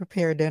coming. Let me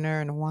prepare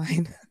dinner and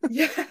wine.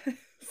 Yes.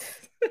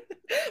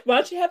 Why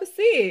don't you have a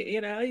seat?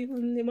 You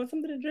want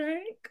something to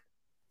drink?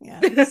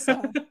 Yeah,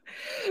 so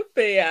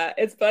But yeah,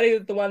 it's funny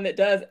that the one that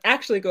does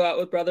actually go out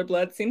with Brother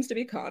Blood seems to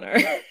be Connor.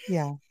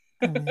 yeah,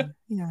 I mean,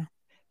 yeah.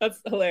 That's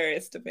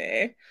hilarious to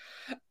me.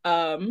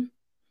 Um,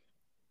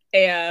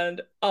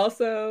 and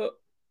also,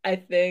 I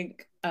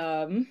think,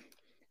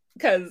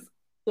 because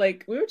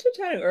like we were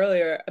chatting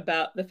earlier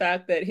about the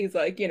fact that he's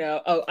like,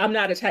 oh, I'm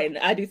not a Titan.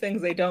 I do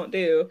things they don't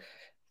do.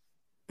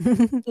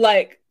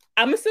 Like,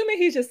 I'm assuming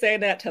he's just saying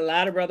that to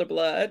lie to Brother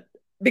Blood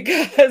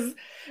because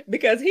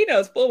he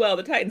knows full well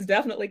the Titans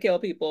definitely kill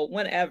people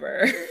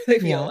whenever they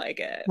feel Yeah, like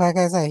it. like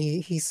I said,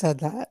 he said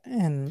that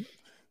in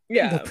the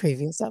Yeah.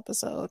 previous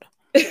episode.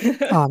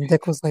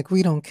 Dick was like,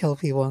 we don't kill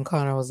people, and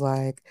Connor was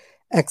like,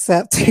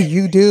 except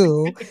you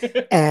do,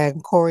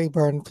 and Corey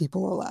burned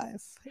people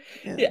alive.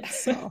 Yeah. And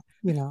so,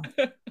 except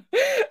for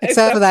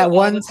Except for that all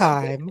one the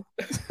time.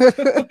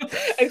 time.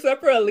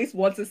 Except for at least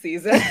once a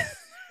season.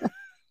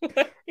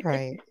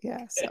 Right.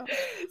 Yeah. So,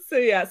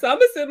 So I'm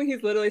assuming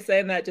he's literally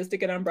saying that just to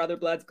get on Brother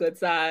Blood's good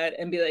side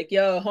and be like,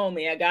 yo,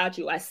 homie, I got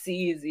you. I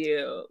sees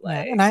you.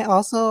 yeah. And I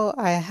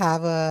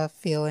have a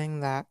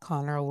feeling that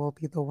Connor will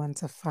be the one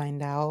to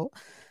find out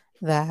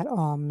that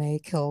May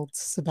killed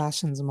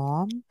Sebastian's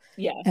mom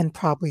Yeah, and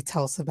probably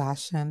tell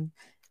Sebastian.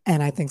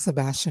 And I think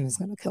Sebastian is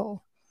gonna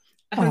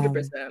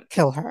 100%.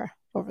 kill her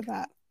over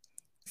that.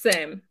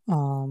 Same.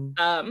 Um,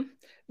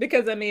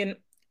 Because I mean,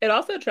 it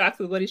also tracks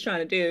with what he's trying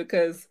to do.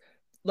 Because,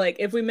 like,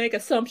 if we make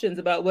assumptions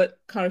about what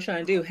Connor's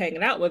trying to do,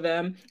 hanging out with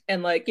him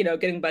and, like,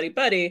 getting buddy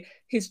buddy,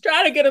 he's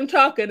trying to get him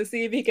talking to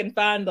see if he can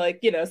find,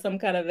 like, some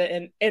kind of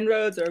an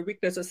inroads or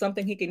weakness or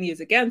something he can use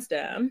against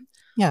him.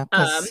 yeah,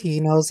 because Um, he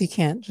knows he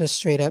can't just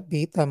straight up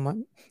beat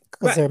them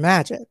because right, they're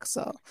magic.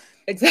 So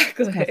he's gonna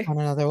exactly. find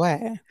another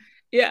way.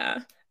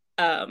 Yeah.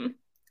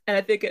 And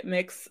I think it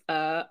makes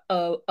a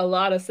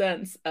lot of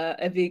sense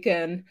if he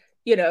can,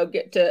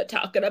 get to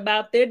talking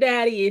about their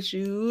daddy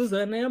issues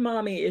and their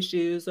mommy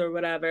issues or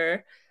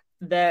whatever,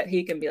 that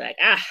he can be like,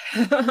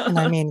 And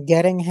I ah. mean,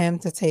 getting him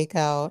to take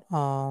out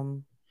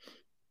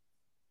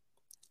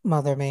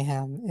Mother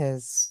Mayhem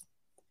is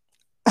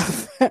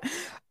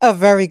a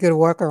very good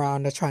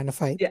workaround to trying to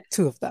fight Yeah,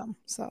 two of them.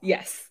 So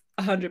yes,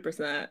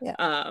 100%.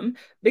 yeah,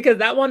 Because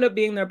that wound up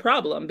being their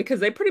problem because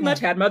they pretty yeah, much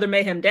had Mother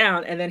Mayhem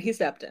down and then he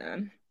stepped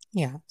in.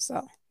 yeah.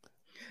 So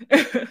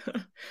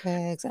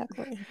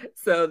exactly.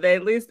 So they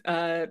at least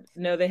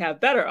know they have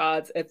better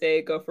odds if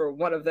they go for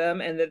one of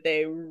them and that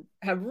they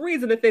have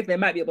reason to think they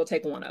might be able to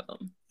take one of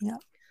them.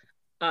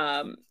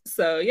 Yeah.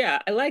 So yeah,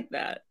 I like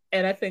that.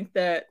 And I think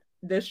that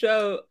this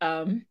show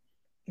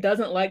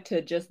doesn't like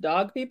to just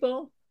dog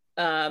people.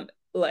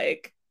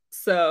 Like,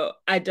 so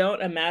I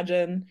don't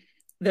imagine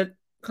that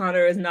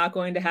Connor is not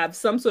going to have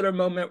some sort of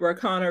moment where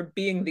Connor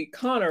being the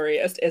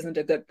Connoriest isn't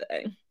a good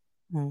thing.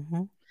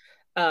 Mm-hmm.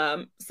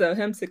 So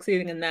him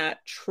succeeding in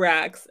that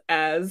tracks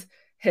as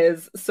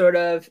his sort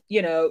of,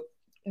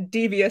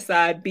 devious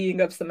side being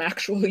of some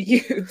actual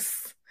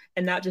use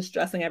and not just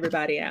stressing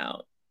everybody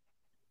out.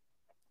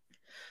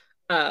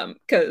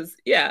 Because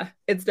yeah,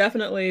 it's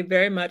definitely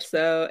very much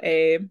so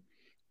a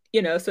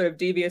sort of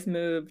devious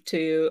move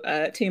to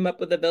team up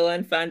with the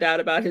villain, find out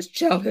about his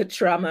childhood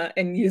trauma,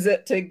 and use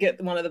it to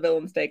get one of the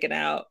villains taken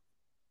out.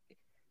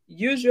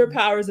 Use your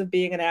powers of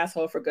being an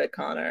asshole for good,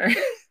 Connor.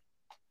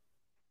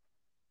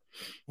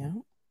 Yeah.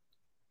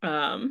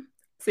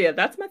 So yeah,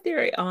 that's my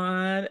theory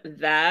on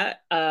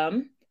that.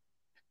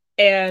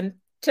 And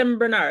Tim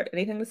Bernard,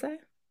 anything to say?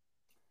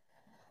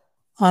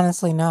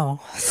 Honestly, no.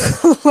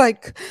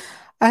 Like,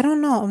 I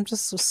don't know. I'm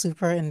just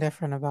super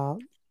indifferent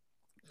about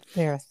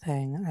their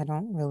thing. I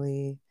don't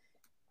really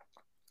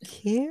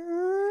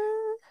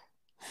care.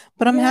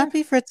 But I'm Yeah,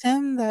 happy for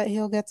Tim that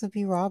he'll get to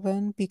be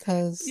Robin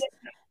because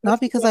yeah, not that's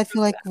because what I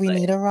feel like we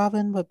exactly. need a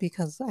Robin, but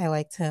because I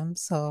liked him.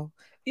 So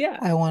Yeah.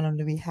 I want him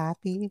to be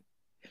happy.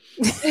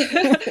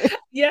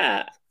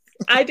 Yeah,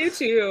 I do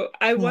too.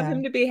 I want Yeah.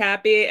 him to be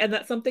happy, and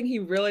that's something he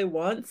really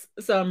wants.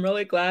 So I'm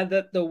really glad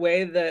that the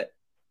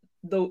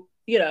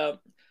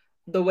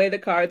the way the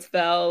cards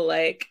fell,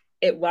 like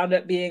it wound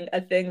up being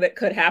a thing that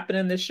could happen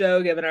in the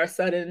show, given our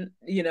sudden,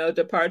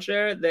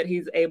 departure, that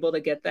he's able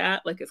to get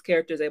that, like his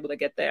character is able to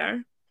get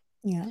there.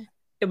 Yeah.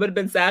 It would have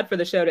been sad for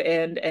the show to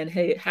end and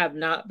have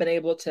not been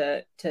able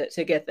to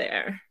get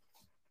there.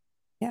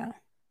 Yeah.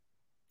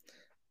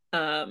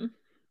 Um,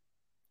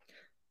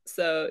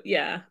 so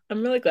yeah,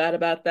 I'm really glad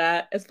about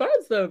that. As far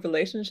as the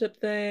relationship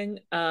thing,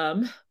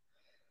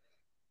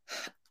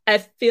 I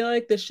feel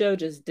like the show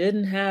just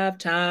didn't have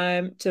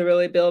time to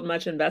really build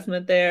much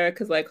investment there.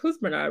 Cause like, who's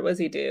Bernard? What does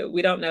he do?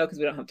 We don't know because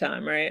we don't have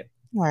time, right?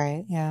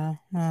 Right. Yeah.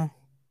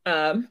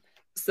 Um,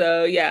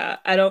 so yeah,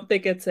 I don't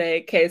think it's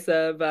a case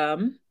of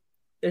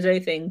there's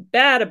anything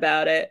bad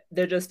about it.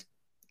 There just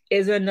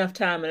isn't enough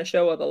time in a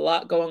show with a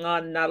lot going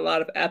on and not a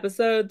lot of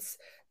episodes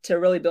to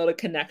really build a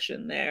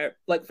connection there,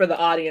 like for the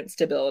audience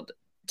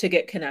to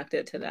get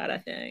connected to that, I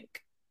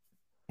think.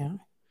 Yeah.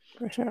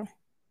 For sure.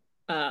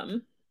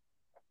 Um,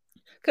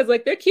 because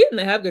like they're cute and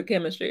they have good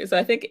chemistry. So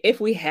I think if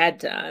we had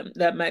time,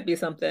 that might be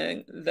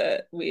something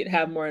that we'd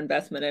have more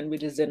investment in. We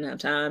just didn't have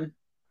time.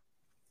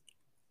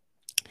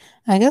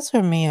 I guess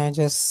for me, I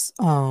just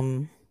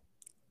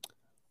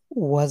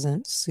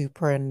wasn't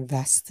super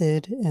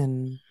invested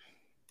in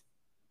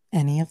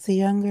any of the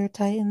younger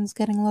Titans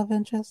getting love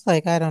interest.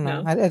 Like, I don't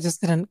know. No. I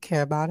just didn't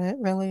care about it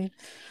really.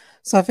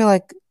 So I feel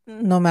like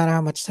no matter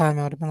how much time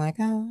I would have been like,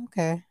 oh,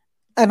 okay.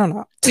 I don't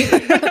know.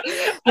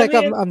 I Like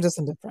mean, I'm just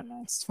indifferent.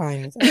 It's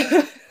fine either way.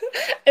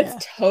 it's Yeah.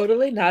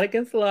 totally not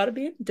against a lot of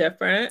being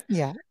different.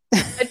 Yeah.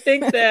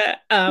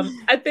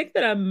 I think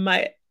that I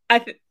might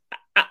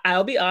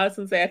I'll be honest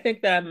and say I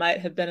think that I might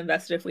have been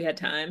invested if we had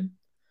time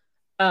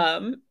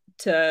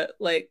to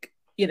like,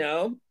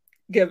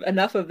 give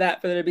enough of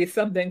that for there to be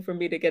something for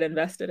me to get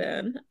invested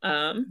in.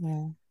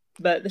 Yeah.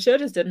 But the show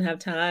just didn't have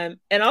time.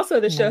 And also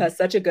the show No. has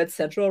such a good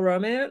central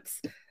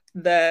romance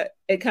that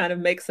it kind of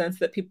makes sense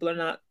that people are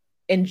not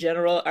in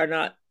general are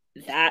not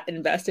that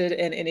invested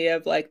in any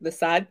of like the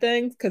side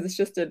things because it's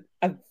just a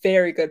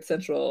very good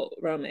central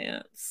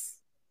romance.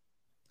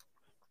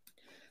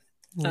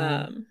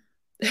 Yeah. Um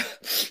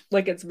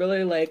like it's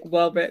really like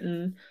well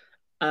written.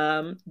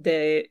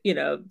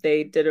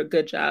 They did a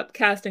good job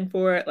casting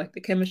for it. Like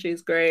the chemistry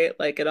is great.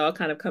 Like it all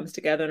kind of comes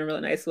together in a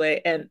really nice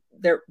way. And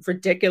they're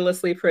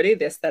ridiculously pretty.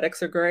 The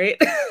aesthetics are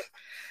great.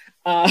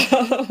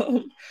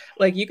 um,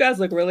 like you guys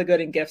look really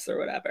good in gifts or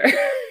whatever.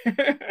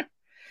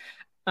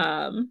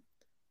 um,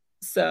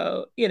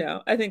 so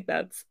I think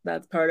that's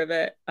part of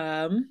it.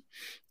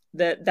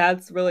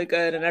 That's really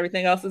good, and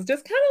everything else is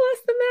just kind of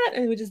less than that,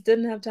 and we just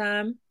didn't have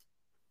time.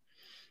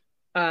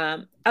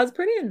 I was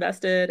pretty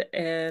invested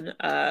in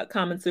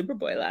Common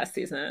Superboy last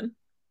season.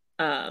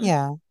 Um,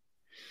 Yeah.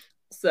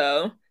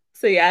 so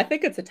so yeah, I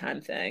think it's a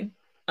time thing.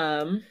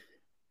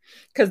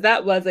 Because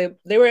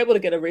they were able to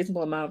get a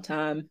reasonable amount of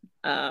time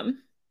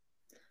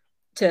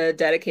to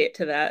dedicate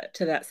to that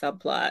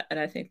subplot, and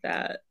I think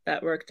that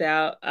worked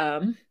out.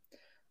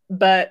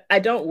 But I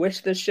don't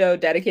wish the show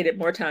dedicated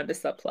more time to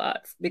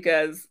subplots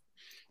because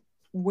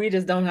we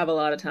just don't have a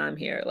lot of time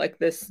here. Like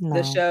this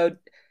No. show,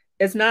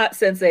 it's not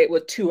Sense8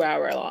 with 2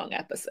 hour long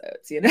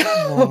episodes, you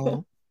Right.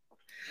 know. um,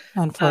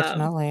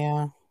 Unfortunately,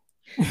 yeah.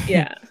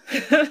 yeah,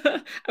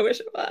 I wish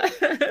it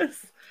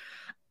was.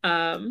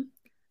 Um,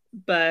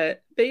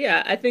 but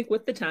yeah, I think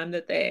with the time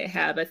that they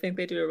have, I think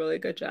they do a really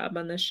good job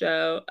on this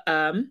show.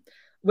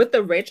 With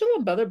the Rachel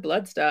and Brother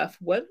Blood stuff,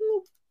 what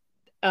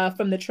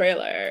from the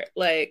trailer,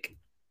 like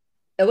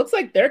it looks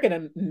like they're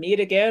gonna meet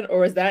again,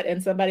 or is that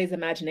in somebody's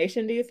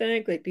imagination, do you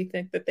think? Like, do you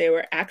think that they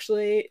were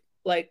actually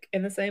like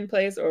in the same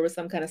place or was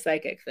some kind of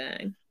psychic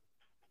thing?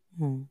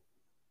 Hmm.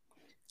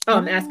 Oh, I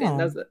I'm don't asking. That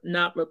know. was a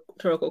not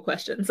rhetorical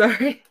question.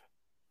 Sorry.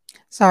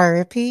 Sorry,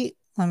 repeat.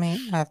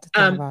 I have to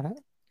think Um, about it.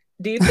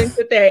 do you think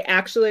that they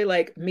actually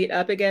like meet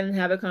up again and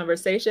have a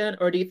conversation,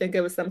 or do you think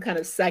it was some kind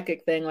of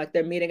psychic thing, like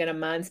they're meeting in a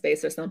mind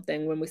space or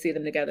something when we see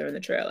them together in the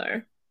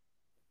trailer?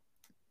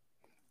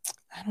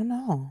 I don't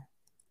know.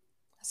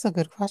 That's a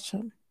good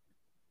question.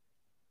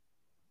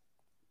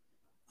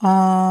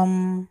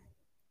 Um,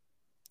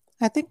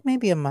 I think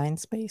maybe a mind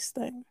space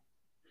thing.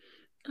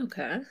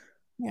 Okay.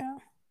 Yeah.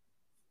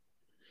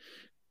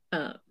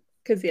 Um,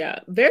 because yeah,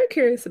 very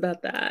curious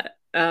about that.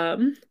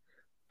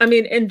 I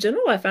mean, in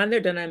general, I find their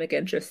dynamic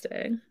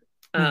interesting.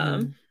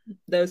 Um, Hmm.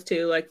 those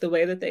two, like the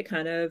way that they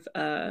kind of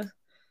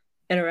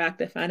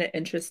interact, I find it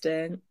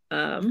interesting.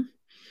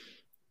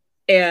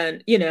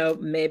 And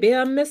maybe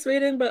I'm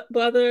misreading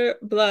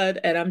blood,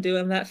 and I'm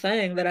doing that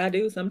thing that I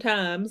do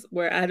sometimes,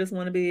 where I just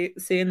want to be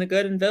seeing the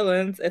good in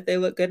villains if they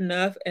look good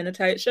enough in a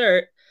tight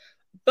shirt.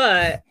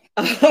 But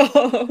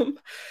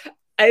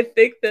I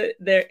think that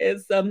there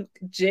is some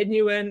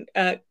genuine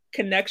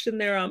connection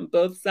there on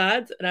both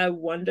sides, and I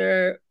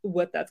wonder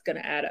what that's going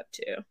to add up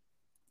to.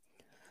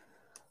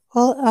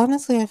 Well,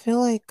 honestly, I feel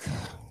like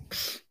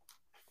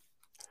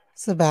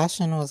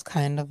Sebastian was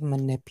kind of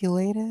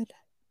manipulated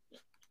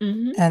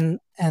Hmm.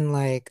 and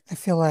like I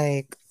feel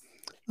like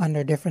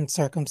under different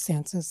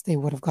circumstances they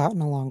would have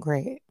gotten along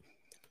great.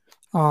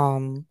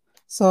 Um,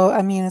 so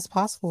I mean it's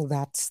possible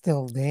that's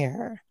still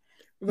there.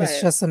 It's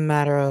Right, just a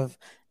matter of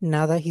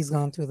now that he's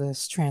gone through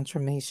this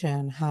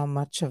transformation, how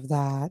much of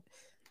that,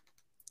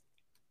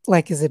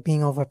 like, is it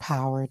being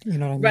overpowered? You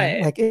know what I mean? right,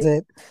 Like, is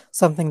it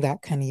something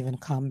that can even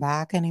come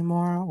back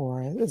anymore,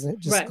 or is it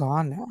just right.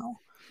 gone now?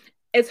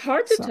 it's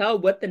hard to So tell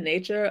what the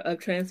nature of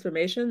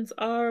transformations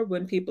are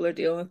when people are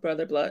dealing with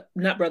brother blood,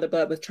 not brother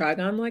blood, with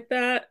Trigon like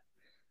that.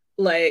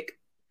 Like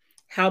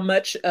how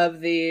much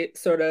of the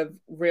sort of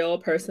real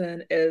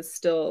person is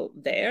still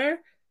there.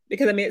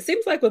 Because I mean, it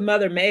seems like with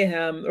Mother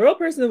Mayhem, the real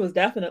person was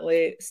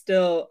definitely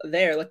still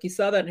there. Like you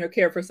saw that in her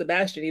care for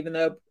Sebastian, even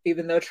though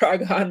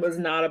Trigon was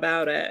not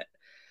about it.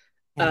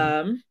 yeah.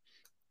 Um,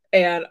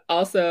 and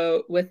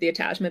also with the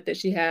attachment that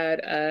she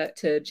had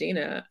to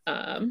Gina,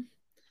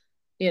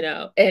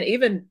 and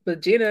even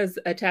with Gina's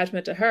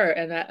attachment to her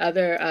and that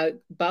other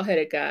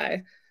bald-headed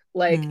guy,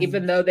 like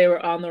even Mm, though they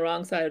were on the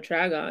wrong side of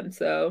Tragon,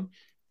 so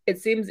it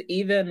seems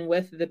even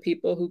with the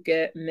people who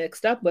get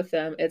mixed up with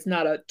them, it's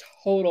not a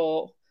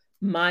total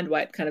mind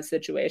wipe kind of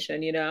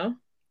situation.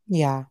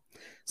 yeah.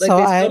 Like So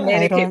they still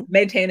I don't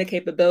maintain a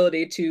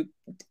capability to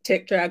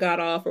take Tragon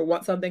off or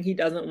want something he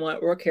doesn't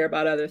want or care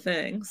about other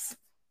things.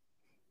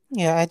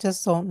 yeah, I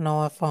just don't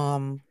know if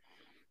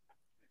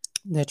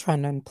they're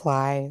trying to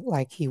imply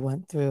like he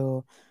went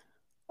through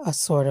a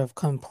sort of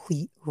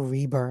complete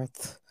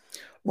rebirth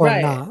or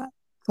Right. not.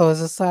 So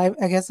it's just I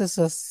guess it's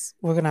just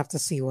we're gonna have to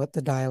see what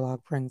the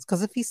dialogue brings.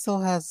 Because if he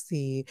still has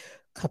the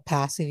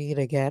capacity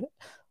to get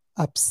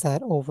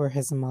upset over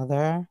his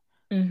mother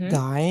Mm-hmm.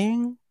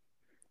 dying,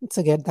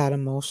 to get that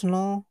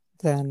emotional,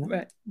 then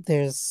Right.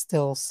 there's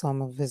still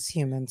some of his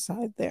human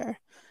side there,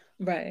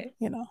 Right.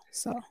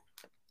 So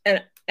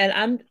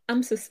And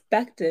I'm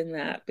suspecting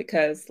that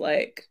because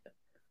like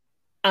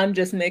I'm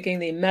just making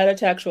the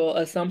metatextual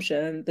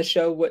assumption the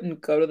show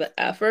wouldn't go to the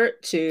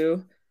effort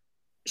to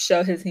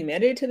show his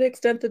humanity to the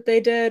extent that they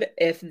did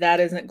if that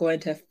isn't going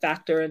to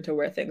factor into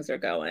where things are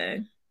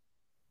going.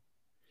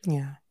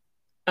 yeah,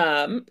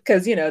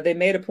 Because they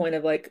made a point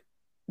of like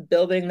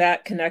building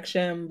that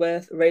connection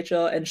with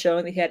Rachel and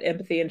showing that he had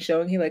empathy and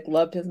showing he like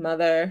loved his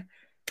mother,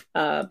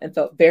 and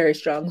felt very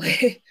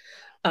strongly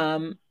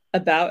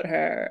about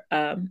her.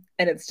 And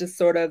it's just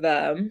sort of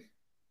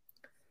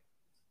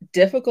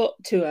difficult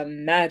to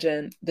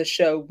imagine the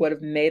show would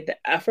have made the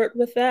effort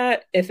with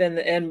that if in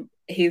the end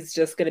he's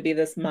just going to be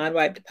this mind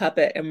wiped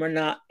puppet and we're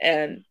not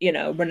going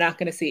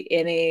to see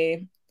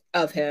any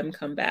of him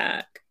come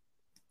back.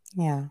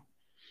 yeah.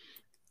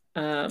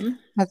 um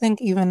I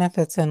think even if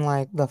it's in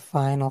like the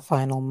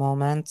final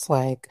moments,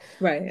 like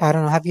right. I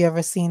don't know, have you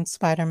ever seen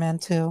Spider-Man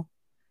 2?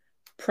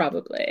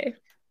 Probably.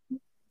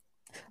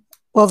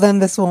 Well, then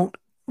this won't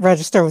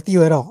register with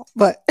you at all.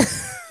 But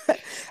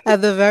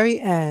at the very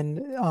end,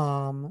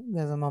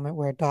 there's a moment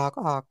where Doc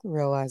Ock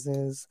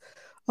realizes,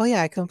 oh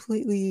yeah, I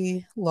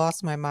completely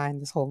lost my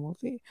mind this whole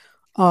movie.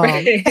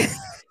 Um, Right.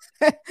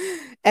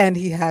 and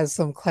he has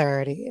some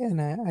clarity,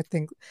 and I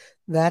think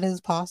that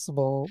is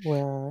possible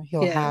where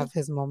he'll Yeah. have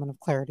his moment of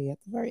clarity at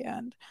the very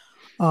end.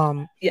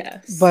 Um,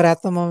 Yes. but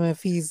at the moment,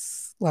 if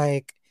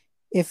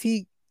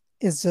he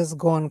is just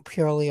going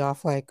purely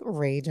off like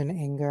rage and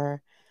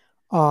anger,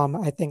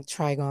 I think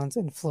Trigon's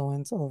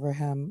influence over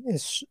him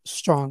is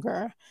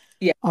stronger,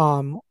 Yeah.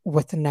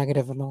 with the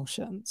negative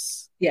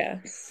emotions.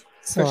 Yes,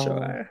 for So,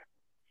 sure.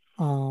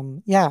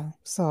 yeah,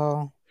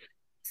 so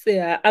So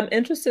yeah, I'm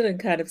interested in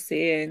kind of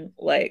seeing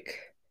like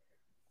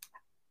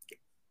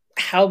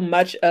how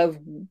much of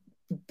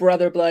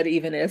Brother Blood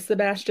even is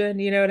Sebastian,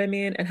 you know what I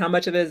mean? And how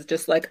much of it is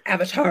just like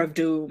Avatar of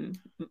Doom,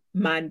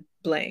 mind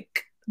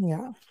blank.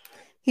 yeah,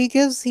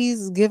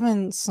 he's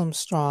given some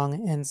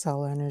strong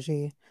incel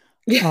energy,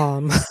 Yeah.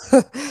 um,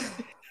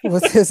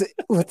 with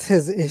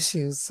his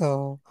issues.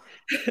 So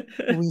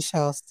we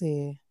shall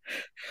see.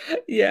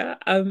 Yeah,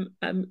 I'm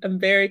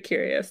very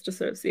curious to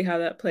sort of see how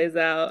that plays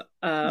out.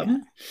 Yeah,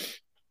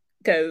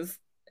 Because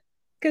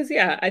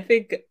yeah, I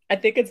think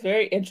it's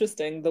very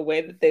interesting the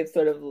way that they've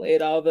sort of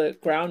laid all the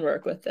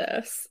groundwork with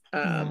this.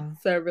 yeah,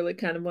 So I really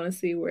kind of want to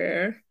see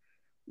where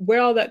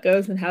all that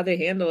goes and how they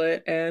handle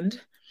it and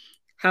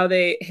how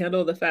they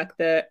handle the fact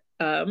that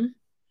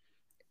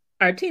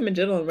our team in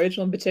general and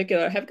Rachel in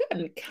particular have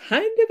gotten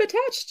kind of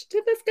attached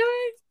to this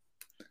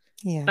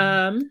yeah,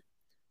 guy.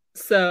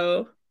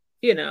 So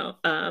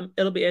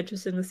it'll be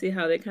interesting to see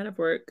how they kind of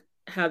work,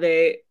 how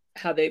they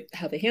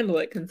handle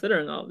it,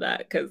 considering all of that.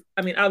 Because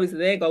I mean, obviously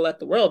they ain't gonna let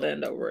the world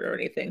end over it or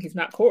anything. He's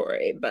not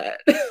Corey, but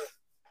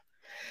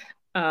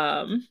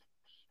um,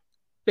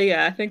 but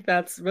yeah, I think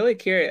that's really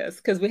curious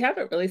because we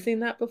haven't really seen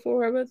that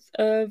before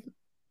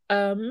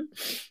um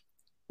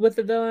with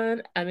the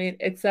villain. I mean,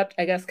 except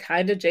I guess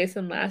kind of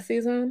Jason last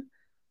season,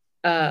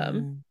 um,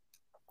 mm,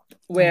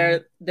 yeah,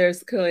 where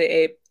there's clearly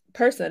a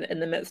person in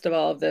the midst of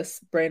all of this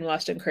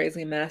brainwashed and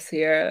crazy mess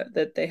here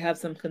that they have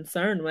some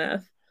concern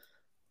with.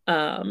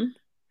 Um,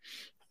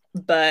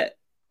 but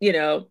you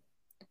know,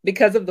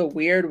 because of the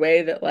weird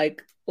way that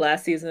like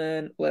last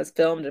season was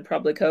filmed and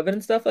probably COVID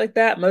and stuff like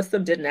that, most of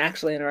them didn't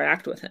actually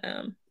interact with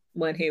him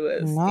when he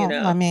was,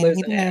 no, I mean he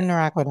losing didn't it.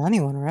 interact with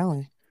anyone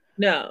really.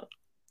 No.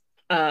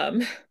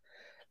 Um,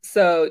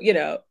 so,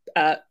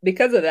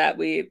 because of that,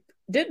 we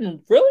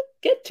didn't really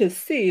get to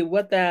see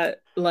what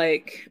that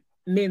like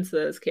means to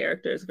those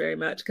characters very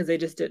much because they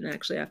just didn't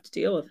actually have to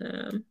deal with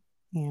him.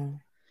 Yeah,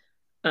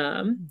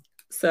 Um,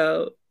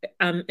 So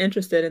I'm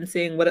interested in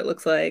seeing what it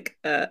looks like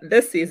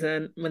this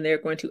season when they're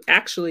going to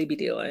actually be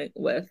dealing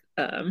with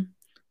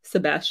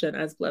Sebastian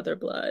as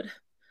Leatherblood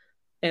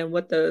and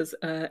what those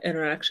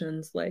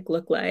interactions like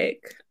look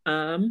like.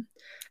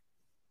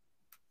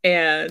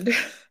 And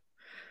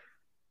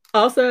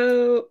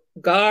also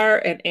Gar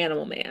and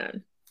Animal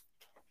Man.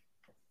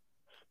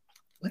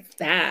 What's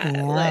that?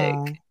 Yeah.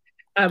 Like,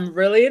 I'm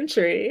really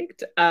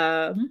intrigued.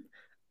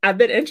 I've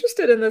been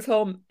interested in this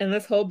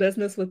whole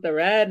business with the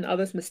red and all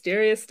this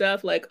mysterious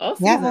stuff like all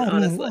Yeah, season, I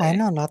mean, I honestly.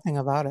 know nothing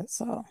about it,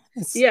 so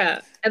it's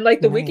Yeah, and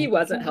like the very wiki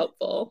wasn't interesting.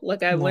 helpful.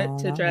 Like I went No,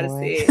 to not try to really.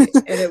 see,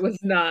 and it was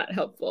not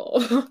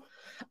helpful.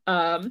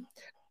 um,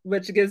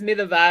 which gives me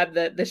the vibe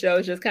that the show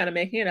is just kind of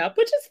making it up,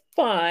 which is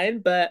fine,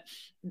 but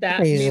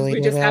They that means usually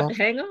we do. just have to They'll,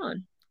 hang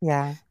on.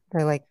 yeah,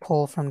 they like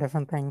pull from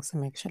different things to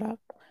make shit up.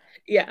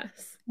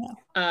 Yes. Yeah.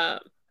 Um,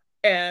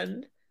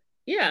 and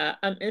yeah,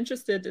 I'm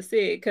interested to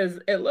see because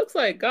it looks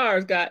like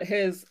Gar's got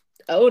his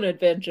own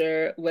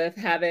adventure with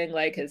having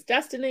like his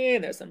destiny,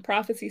 and there's some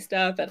prophecy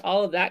stuff and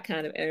all of that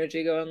kind of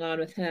energy going on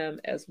with him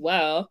as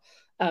well.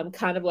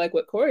 Kind of like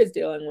what Corey's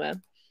dealing with.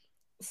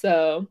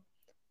 So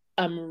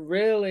I'm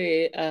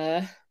really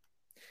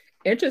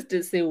interested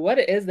to see what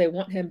it is they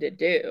want him to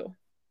do.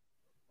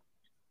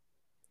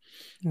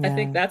 I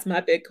think Yeah. that's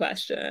my big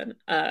question.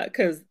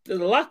 Because there's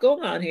a lot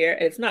going on here.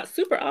 It's not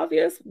super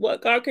obvious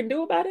what Gar can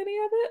do about any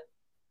of it.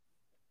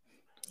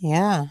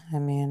 Yeah, I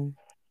mean,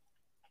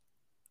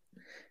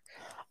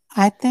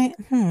 I think,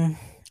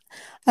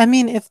 I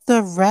mean, if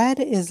the red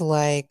is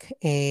like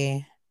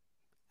a,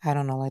 I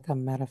don't know, like a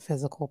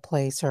metaphysical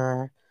place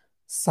or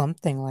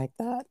something like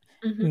that,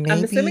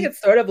 I'm assuming maybe, it's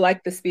sort of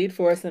like the Speed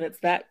Force, and it's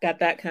that got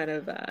that kind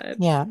of vibe.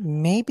 yeah,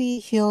 maybe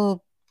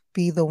he'll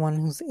be the one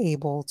who's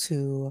able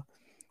to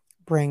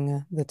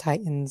bring the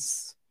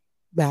Titans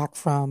back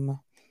from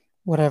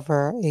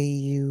whatever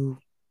AU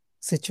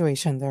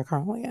situation they're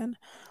currently in.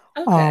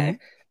 Okay,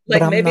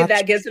 But like I'm maybe not,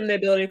 that gives him the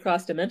ability to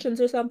cross dimensions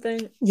or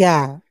something.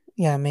 yeah,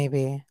 yeah,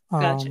 maybe.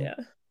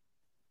 Gotcha.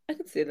 I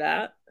can see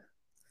that.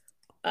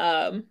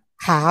 Um,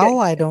 How? get,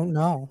 I don't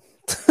know.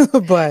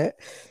 But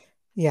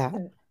yeah,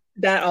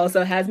 that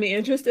also has me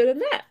interested in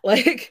that.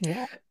 Like,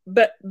 yeah,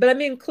 but I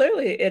mean,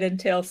 clearly it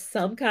entails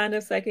some kind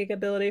of psychic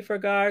ability for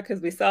Gar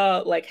because we saw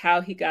like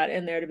how he got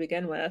in there to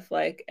begin with,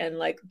 like, and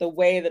like the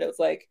way that it was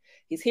like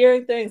he's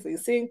hearing things,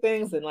 he's seeing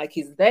things, and like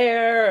he's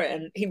there,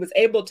 and he was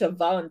able to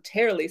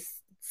voluntarily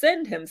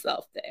send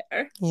himself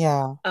there.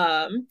 yeah,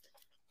 Um,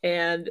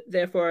 and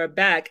therefore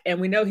back.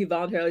 And we know he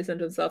voluntarily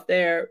sent himself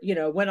there, you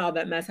know, when all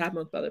that mess happened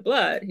with Brother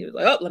Blood. He was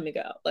like, oh, let me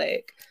go.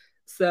 Like,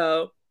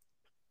 so,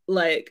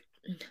 like,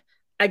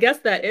 I guess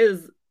that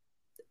is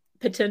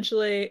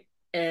potentially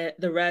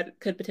the red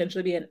could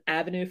potentially be an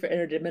avenue for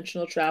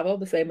interdimensional travel,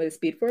 the same way the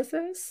Speed Force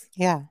is.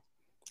 yeah.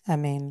 I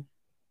mean,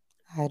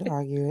 I'd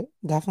argue it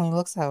definitely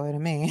looks that way to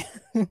me.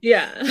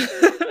 Yeah.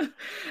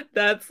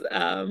 That's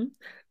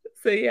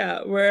so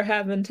yeah, we're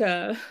having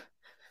to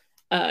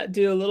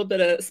do a little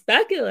bit of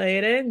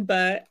speculating,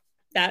 but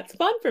that's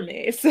fun for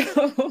me.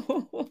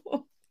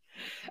 So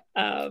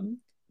um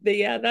but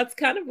yeah, that's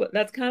kind of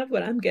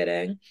what I'm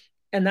getting.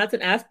 And that's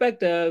an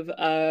aspect of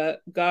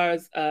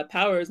Gar's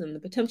powers and the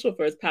potential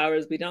for his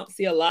powers we don't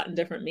see a lot in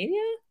different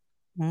media.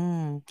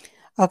 Mm.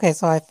 Okay,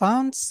 so I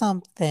found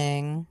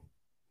something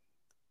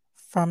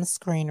from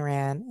Screen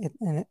Rant,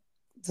 and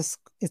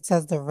it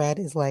says the red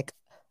is like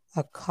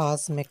a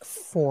cosmic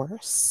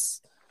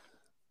force,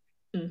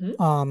 Hmm.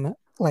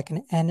 like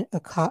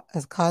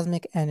a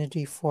cosmic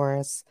energy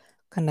force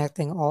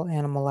connecting all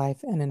animal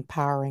life and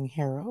empowering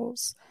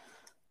heroes.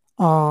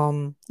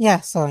 Yeah,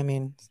 so I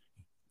mean,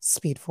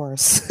 Speed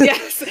Force.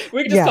 Yes,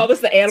 we could just Yeah. call this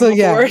the So animal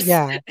yeah, force.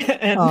 yeah.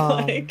 And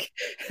Um, like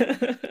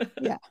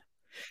yeah.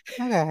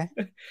 Okay.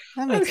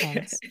 That makes okay.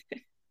 sense.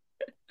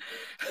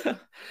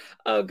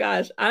 Oh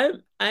gosh,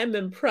 I'm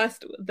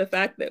impressed with the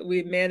fact that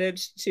we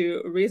managed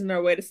to reason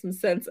our way to some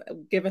sense,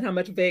 given how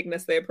much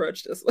vagueness they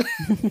approached us with.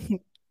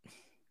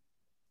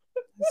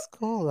 It's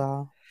cool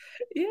though.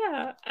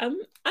 Yeah, I'm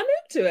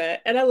into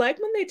it, and I like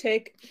when they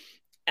take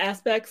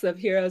aspects of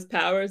heroes'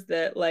 powers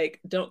that like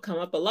don't come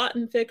up a lot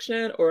in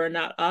fiction or are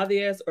not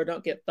obvious or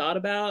don't get thought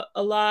about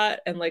a lot,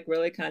 and like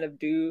really kind of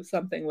do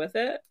something with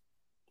it.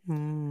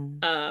 Mm,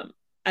 Um,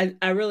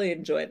 I really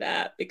enjoy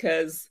that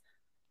because,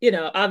 you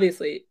know,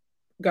 obviously,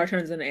 Gar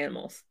turns into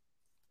animals.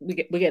 We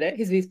get it.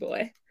 He's Beast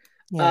Boy.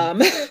 yeah.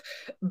 Um,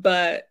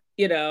 but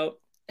you know,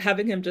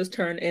 having him just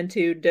turn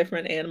into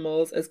different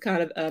animals is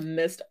kind of a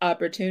missed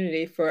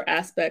opportunity for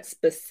aspects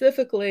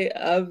specifically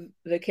of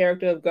the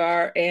character of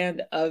Gar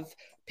and of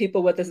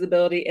people with this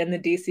ability in the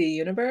DC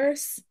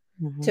universe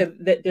Hmm. to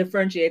that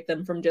differentiate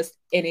them from just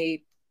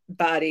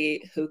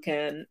anybody who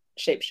can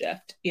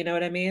shapeshift. You know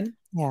what I mean?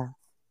 Yeah.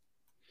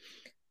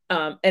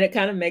 And it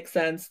kind of makes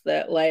sense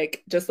that,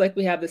 like, just like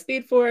we have the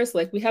Speed Force,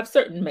 like, we have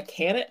certain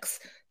mechanics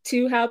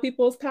to how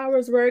people's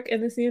powers work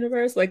in this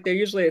universe. Like, there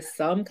usually is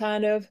some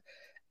kind of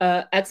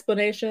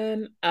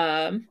explanation.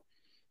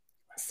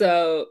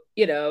 So,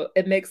 you know,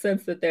 it makes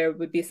sense that there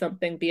would be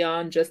something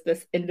beyond just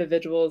this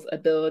individual's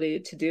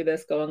ability to do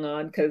this going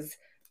on, because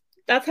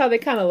that's how they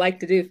kind of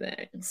like to do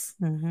things.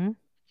 Mm-hmm.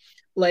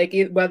 Like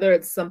whether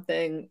it's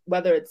something,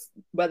 whether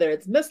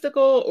it's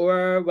mystical,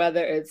 or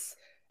whether it's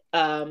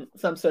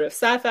some sort of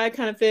sci-fi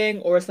kind of thing,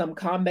 or some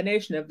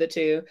combination of the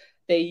two,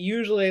 they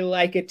usually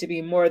like it to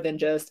be more than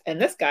just,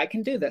 and this guy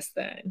can do this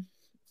thing.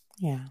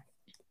 Yeah.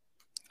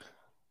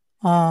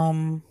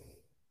 Um,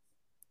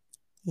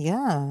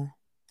 yeah.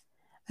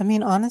 I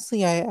mean,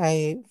 honestly,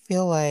 I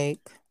feel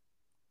like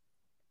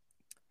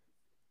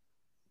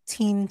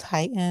Teen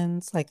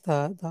Titans, like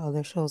the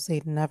other shows,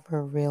 they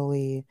never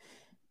really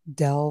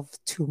delved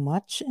too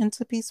much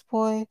into Beast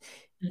Boy.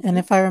 And Mm-hmm.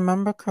 if I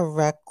remember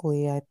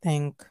correctly, I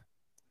think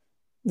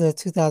the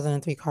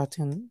 2003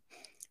 cartoon,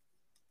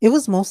 it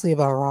was mostly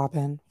about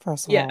Robin,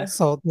 first of all. Yeah.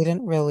 So they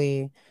didn't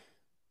really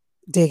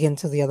dig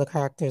into the other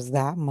characters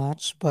that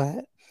much,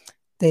 but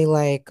they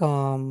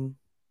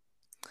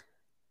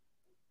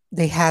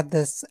they had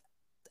this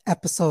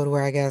episode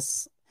where I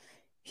guess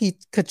he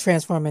could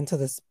transform into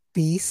this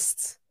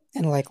beast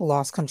and like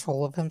lost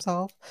control of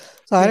himself.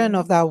 So I don't know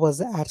Mm, if that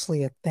was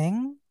actually a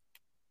thing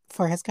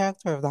for his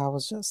character, or if that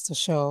was just a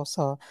show.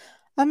 So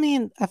I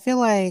mean, I feel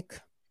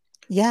like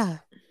yeah.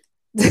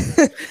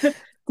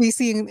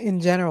 DC in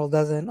general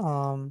doesn't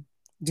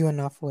do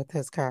enough with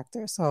his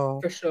character.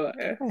 So for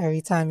sure.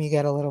 every time you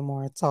get a little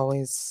more, it's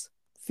always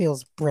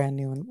feels brand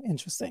new and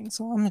interesting.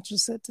 So I'm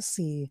interested to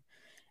see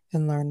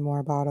and learn more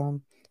about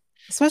him.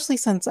 Especially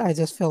since I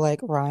just feel like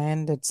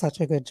Ryan did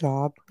such a good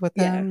job with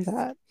him Yes.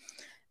 that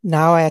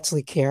now I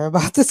actually care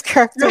about this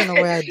character in a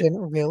way Right. I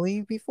didn't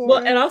really Well,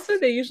 before. and also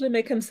they usually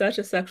make him such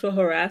a sexual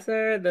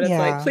harasser that it's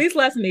like, Yeah, please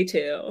less me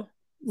too.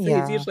 So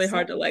he's yeah. usually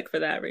hard So, to like for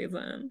that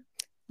reason.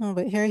 no,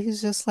 but here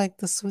he's just like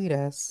the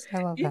sweetest. I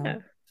love him. Yeah.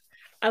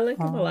 I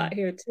like him a lot Um,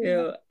 here yeah,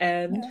 too.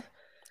 And yeah.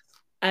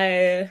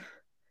 I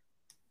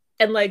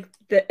and like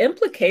the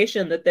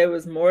implication that there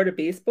was more to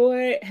Beast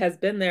Boy has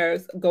been there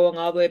going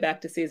all the way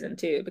back to season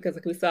two, because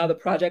like we saw the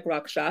Project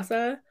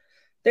Rakshasa.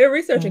 They're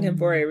researching him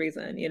for Mm. a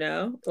reason, you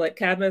know? Like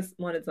Cadmus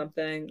wanted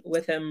something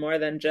with him more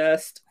than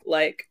just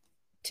like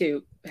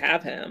to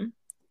have him.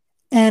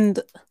 And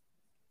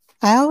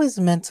I always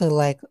meant to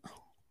like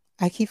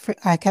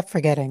I kept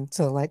forgetting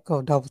to like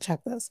go double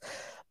check this.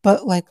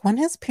 But like when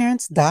his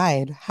parents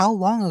died, how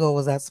long ago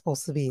was that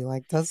supposed to be?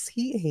 Like, does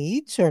he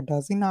age or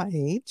does he not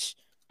age?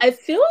 I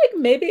feel like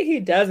maybe he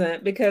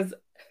doesn't, because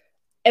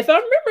if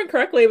I'm remembering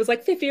correctly, it was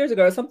like 50 years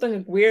ago, or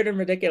something weird and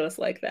ridiculous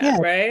like that, Yeah,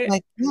 right?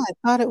 like yeah, I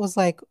thought it was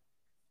like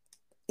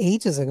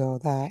ages ago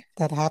that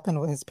that happened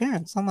with his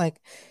parents. I'm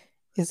like,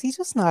 is he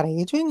just not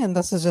aging? And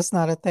this is just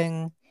not a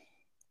thing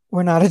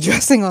we're not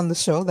addressing on the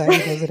show that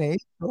he doesn't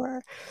age,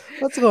 or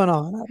what's going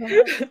on? I don't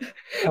know.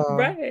 So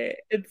Right.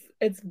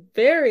 It's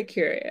very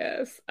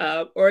curious.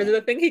 Or is yeah. it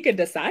a thing he can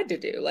decide to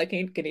do? Like,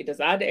 can he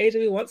decide to age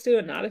if he wants to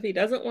and not if he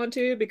doesn't want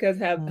to, because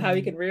have how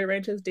he Mm, can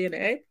rearrange his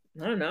DNA?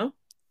 I don't know.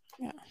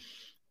 yeah.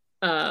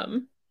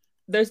 Um,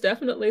 there's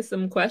definitely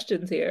some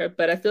questions here,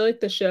 but I feel like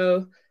the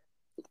show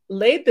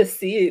laid the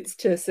seeds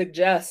to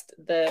suggest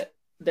that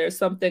there's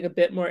something a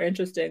bit more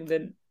interesting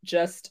than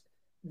just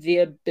the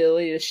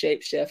ability to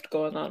shapeshift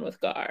going on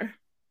with Gar.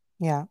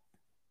 Yeah.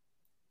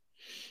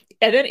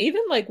 And then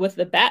even like with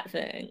the bat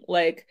thing,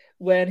 like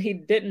when he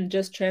didn't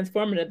just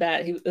transform into a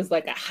bat, he was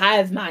like a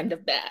hive mind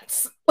of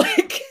bats.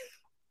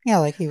 Yeah,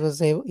 like he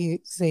was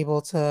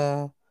able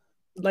to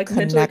Like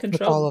mentally connect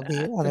with control the all of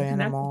the bats other and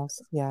connect with animals.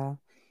 them. Yeah.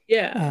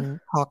 Yeah.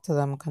 And talk to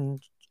them,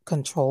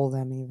 control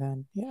them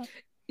even. Yeah.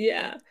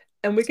 Yeah.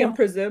 And we can So,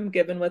 presume,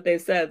 given what they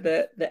said,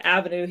 that the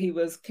avenue he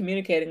was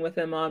communicating with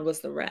him on was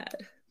the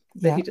red,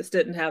 but yeah, he just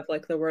didn't have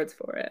like the words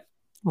for it.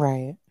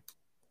 right.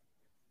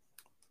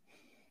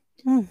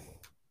 Hmm.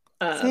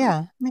 So Um,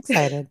 yeah, I'm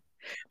excited.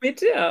 Me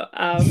too.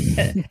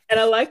 And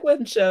I like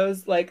when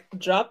shows like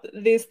drop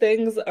these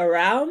things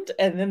around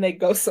and then they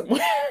go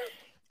somewhere.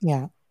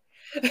 Yeah.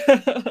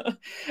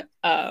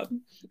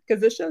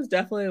 Because this show's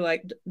definitely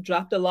like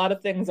dropped a lot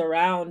of things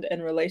around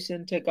in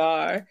relation to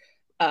Gar.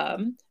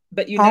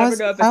 But you never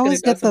know if I it's going always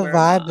to go get the somewhere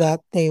or vibe not.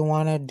 that they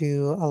want to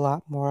do a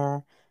lot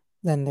more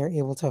than they're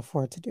able to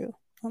afford to do,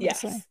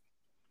 honestly. Yes.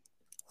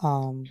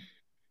 Um,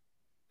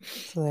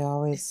 so they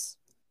always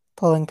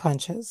pulling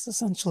punches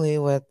essentially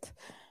with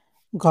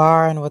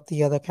Gar and with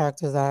the other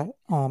characters that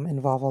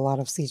involve a lot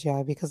of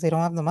CGI because they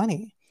don't have the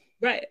money.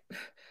 Right.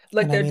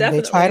 Like And I they're mean,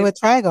 they tried definitely with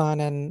Trigon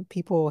and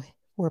people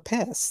were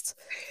pissed.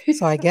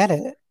 So I get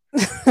it.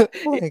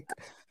 Like,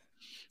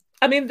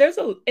 I mean, there's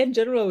a in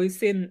general we've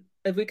seen,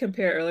 if we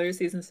compare earlier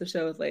seasons to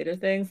show with later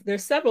things,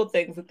 there's several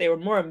things that they were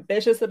more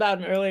ambitious about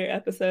in earlier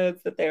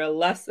episodes that they are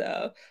less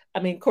so. I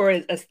mean,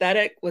 Corey's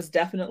aesthetic was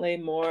definitely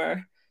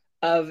more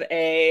of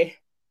a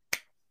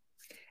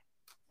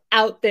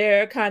out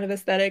there kind of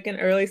aesthetic in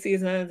early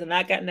seasons, and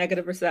that got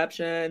negative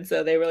reception.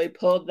 So they really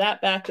pulled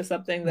that back to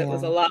something that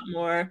was yeah,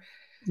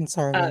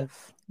 uh,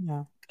 conservative.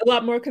 Yeah. a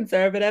lot more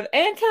conservative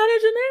and kind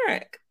of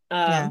generic.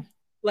 Yeah.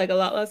 Like a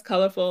lot less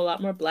colorful, a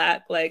lot more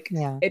black. Like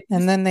Yeah. it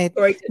And then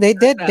Corey didn't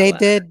dress that they well.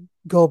 did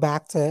go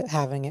back to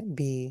having it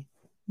be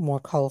more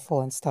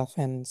colorful and stuff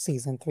in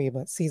season three,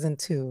 but season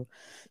two,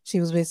 she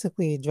was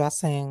basically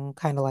dressing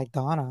kind of like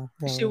Donna,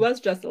 She really. was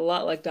just a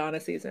lot like Donna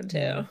season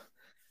Yeah, two.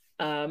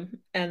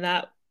 And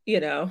that,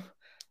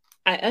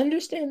 I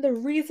understand the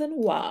reason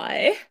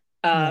why.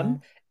 yeah,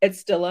 It's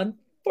still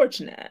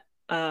unfortunate.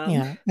 Um,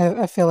 yeah.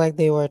 I feel like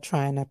they were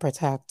trying to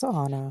protect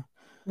Anna.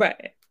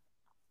 right.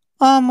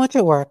 Which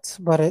it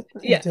worked, but it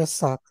Yeah, just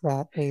sucked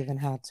that they even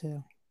had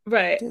to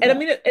right. do And I that.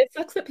 mean, it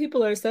sucks that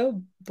people are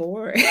so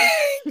boring.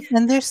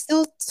 And there's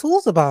still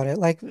tools about it.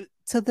 Like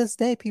to this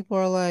day, people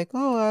are like,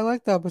 "Oh, I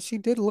like that, but she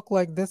did look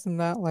like this and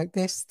that." Like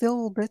they're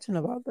still bitching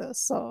about this,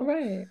 so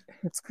Right.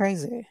 it's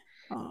crazy.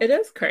 It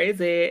is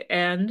crazy.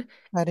 And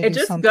Try to it do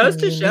just goes something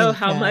to show unique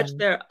how much and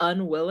they're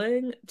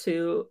unwilling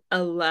to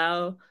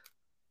allow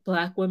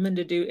Black women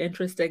to do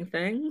interesting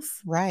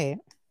things. right.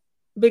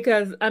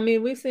 Because, I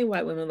mean, we've seen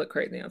white women look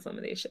crazy on some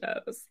of these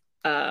shows.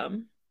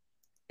 Um,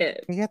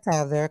 it, They get to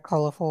have their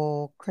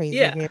colorful, crazy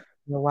yeah, hair,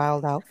 their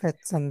wild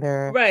outfits, and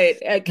their right.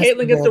 this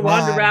Caitlyn and gets their to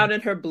wander that. around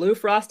in her blue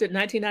frosted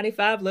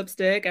 1995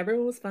 lipstick.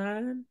 Everyone was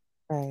fine,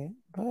 Right.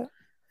 But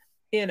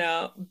you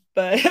know.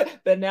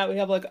 But but now we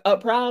have like a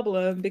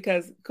problem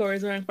because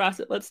Corey's wearing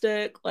frosted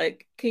lipstick.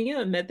 Like, can you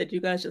admit that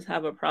you guys just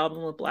have a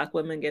problem with Black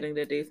women getting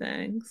to do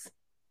things?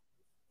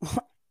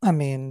 I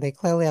mean, they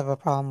clearly have a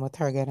problem with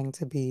her getting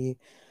to be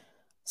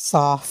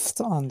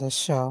soft on the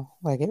show.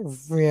 Like it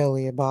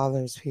really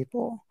bothers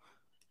people.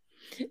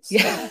 So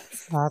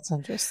Yes. that's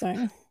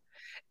interesting.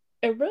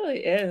 It really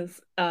is.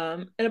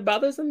 And it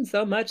bothers them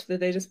so much that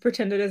they just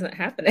pretend it isn't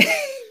happening.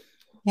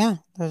 Yeah,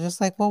 they're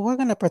just like, well, we're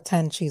gonna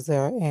pretend she's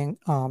a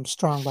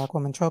strong black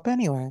woman trope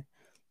anyway.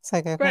 It's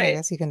like, okay, I Right.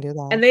 guess you can do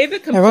that. And they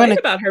even And we're complain gonna,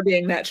 about her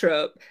being that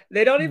trope.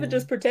 They don't even yeah.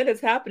 just pretend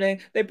it's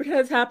happening. They pretend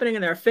it's happening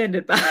and they're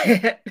offended by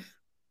it.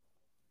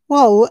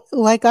 Well,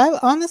 like I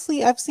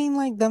honestly, I've seen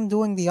like them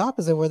doing the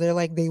opposite, where they're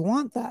like, they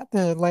want that.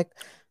 They're like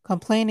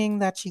complaining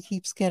that she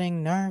keeps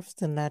getting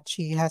nerfed and that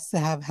she has to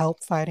have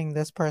help fighting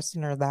this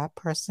person or that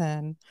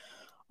person,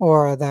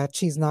 or that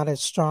she's not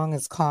as strong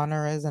as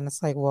Connor is. And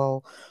it's like,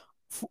 well,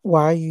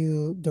 why are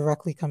you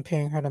directly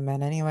comparing her to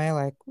men anyway?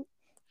 Like,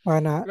 why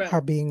not Right.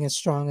 her being as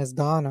strong as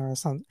Donna or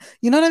something?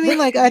 You know what I mean?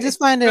 Like, I Right. just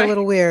find it a Right.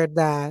 little weird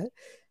that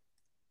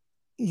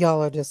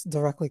y'all are just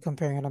directly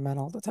comparing her to men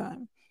all the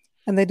time.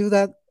 And they do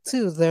that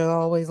too. They're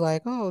always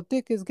like, oh,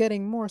 Dick is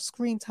getting more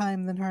screen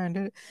time than her.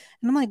 And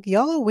I'm like,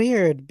 y'all are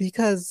weird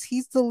because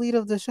he's the lead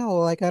of the show.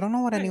 Like, I don't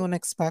know what Right. anyone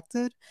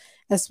expected,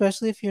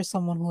 especially if you're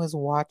someone who has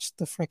watched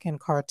the freaking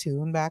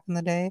cartoon back in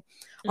the day.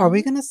 Are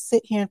we Hmm. going to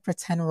sit here and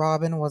pretend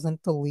Robin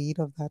wasn't the lead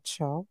of that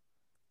show?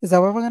 Is that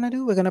what we're gonna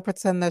do? We're gonna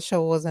pretend that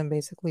show wasn't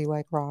basically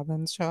like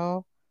Robin's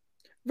show.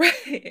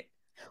 Right.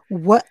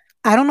 What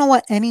I don't know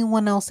what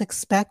anyone else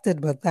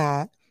expected but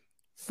that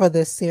for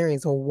this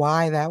series or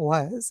why that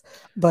was.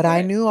 But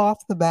I Right. knew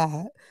off the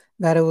bat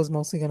that it was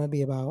mostly gonna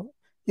be about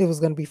it was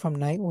gonna be from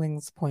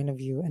Nightwing's point of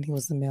view and he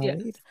was the male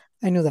lead. Yes.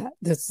 I knew that.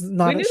 This is We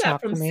not a knew that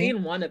shock from to me.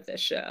 scene one of this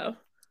show.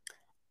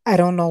 I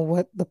don't know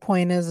what the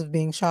point is of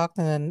being shocked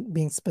and then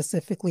being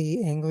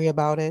specifically angry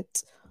about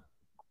it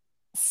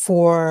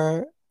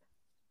for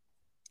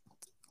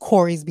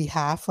Corey's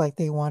behalf, like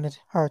they wanted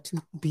her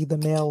to be the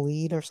male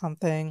lead or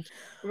something.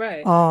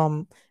 Right.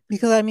 Um,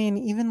 because I mean,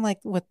 even like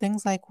with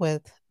things like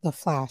with The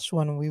Flash,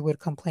 when we would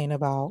complain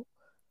about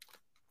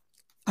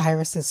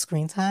Iris's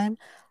screen time,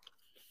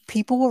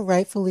 people were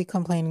rightfully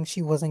complaining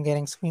she wasn't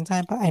getting screen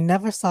time, but I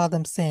never saw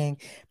them saying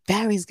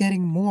Barry's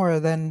getting more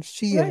than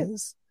she Right.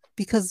 is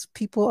because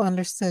people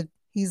understood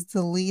he's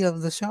the lead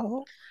of the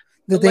show.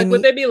 Did they Like,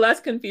 would need? they be less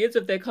confused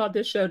if they called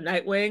this show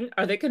Nightwing?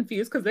 Are they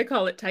confused because they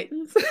call it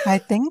Titans? I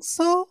think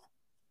so,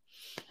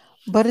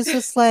 but it's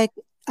just like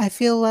I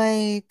feel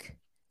like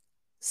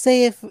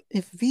say if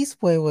Beast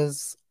Boy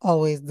was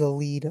always the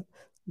leader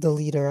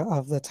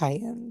of the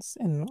Titans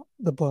in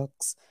the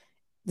books,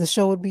 the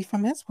show would be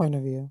from his point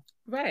of view.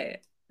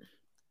 Right.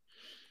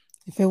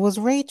 If it was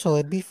Rachel,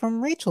 it'd be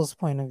from Rachel's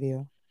point of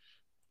view.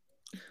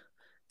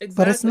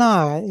 But it's Exactly.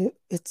 not.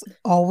 It's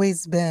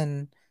always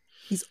been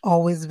he's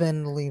always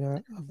been the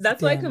leader of the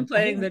That's like damn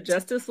complaining that Titans.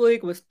 Justice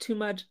League was too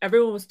much,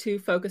 everyone was too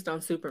focused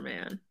on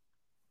Superman.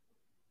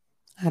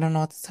 I don't know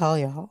what to tell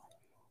y'all.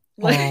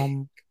 Like,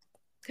 Um,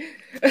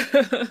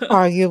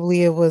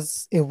 Arguably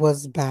it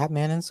was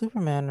Batman and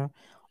Superman.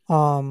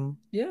 Um,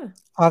 yeah,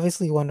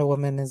 Obviously Wonder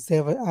Woman is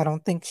there, but I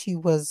don't think she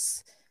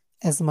was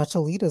as much a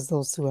lead as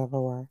those two ever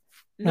were.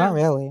 Not no,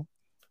 really.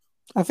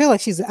 I feel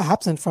like she's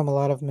absent from a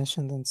lot of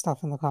missions and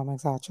stuff in the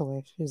comics,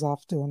 actually. She's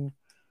off doing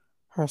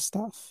her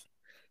stuff.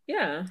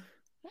 yeah.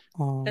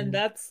 And Um,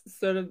 that's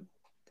sort of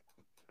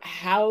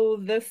how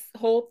this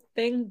whole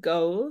thing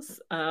goes.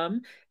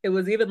 It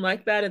was even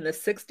like that in the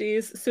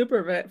 60s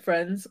Super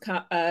Friends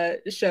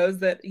shows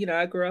that,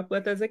 I grew up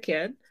with as a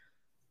kid.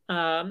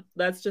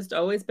 That's just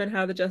always been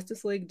how the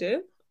Justice League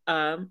do.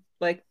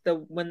 Like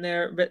when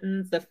they're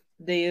written,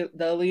 the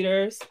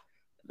leaders,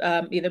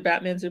 either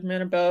Batman,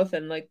 Superman, or both,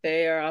 and like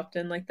they are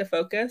often like the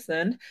focus.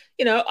 And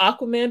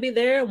Aquaman be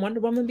there, and Wonder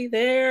Woman be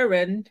there,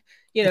 and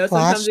You The know,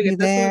 sometimes Flash we be get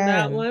this one, there,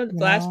 that and one,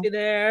 Flash be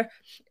there.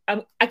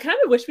 I kind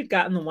of wish we'd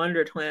gotten the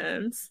Wonder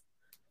Twins.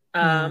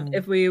 hmm.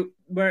 If we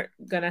weren't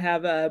gonna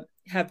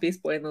have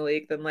Beast Boy in the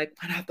league, then like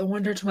why not the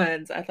Wonder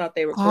Twins? I thought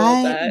they were cool,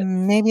 I but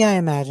maybe I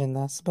imagined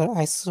this, but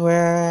I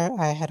swear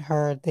I had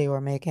heard they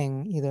were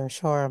making either a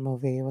show or a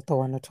movie with the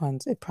Wonder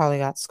Twins. It probably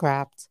got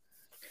scrapped,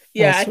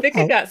 but yeah, I think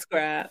it got I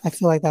scrapped.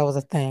 feel like that was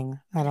a thing.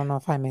 I don't know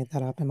if I made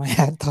that up in my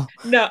head though.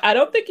 No, I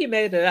don't think he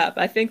made it up.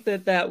 I think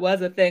that that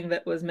was a thing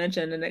that was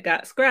mentioned and it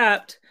got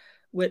scrapped,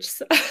 which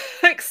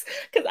sucks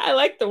because I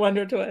like the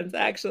Wonder Twins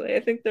actually. I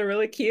think they're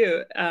really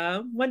cute.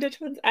 Wonder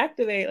Twins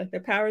activate, like their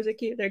powers are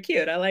cute. They're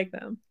cute. I like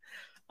them.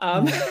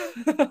 Um, Yeah.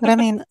 But I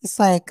mean, it's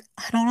like,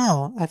 I don't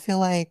know. I feel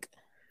like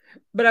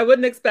but I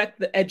wouldn't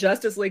expect a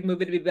Justice League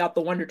movie to be about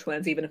the Wonder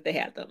Twins, even if they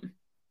had them.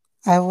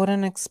 I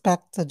wouldn't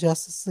expect a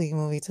Justice League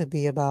movie to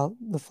be about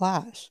the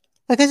Flash.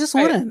 Like I just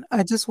Right. wouldn't.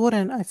 I just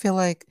wouldn't. I feel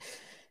like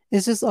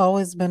it's just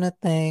always been a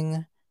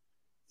thing.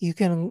 You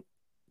can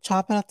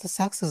chop it up to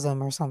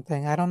sexism or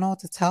something. I don't know what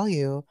to tell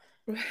you,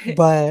 Right.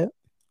 but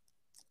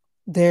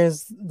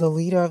there's the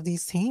leader of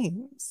these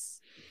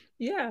teams.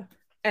 Yeah.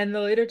 And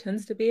the leader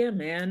tends to be a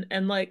man.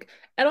 And like,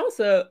 and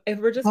also, if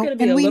we're just going Well, to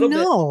be and a we little bit,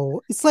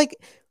 know. It's like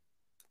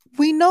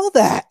we know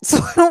that. So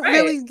I don't right,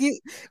 really get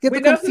we the know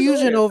who the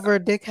confusion leaders over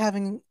Dick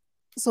having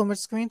so much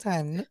screen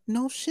time.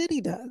 No shit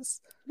he does.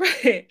 are.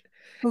 Right.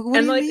 Like, what do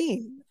And you like,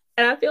 mean?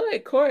 and I feel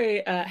like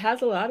Corey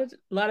has a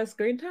lot of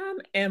screen time.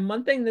 And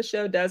one thing the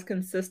show does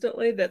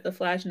consistently that the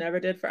Flash never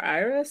did for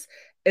Iris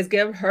is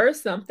give her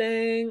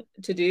something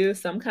to do,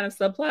 some kind of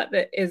subplot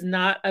that is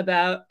not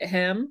about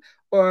him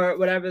or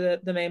whatever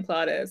the main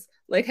plot is.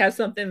 Like has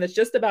something that's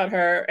just about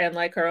her and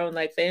like her own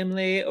like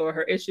family or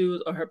her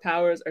issues or her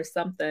powers or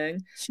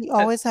something. She Uh,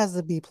 always has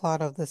the B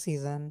plot of the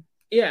season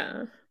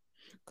yeah.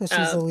 because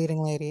she's the Um, leading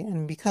lady,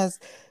 and because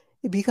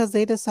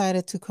they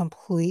decided to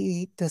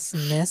completely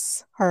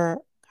dismiss her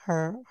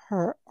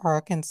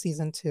arc in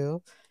season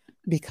two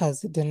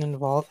because it didn't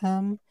involve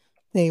him.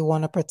 They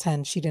want to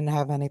pretend she didn't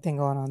have anything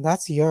going on.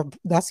 That's your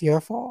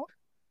fault.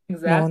 No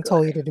one exactly.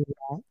 told you to do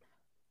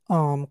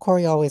that.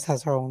 Corey always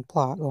has her own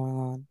plot going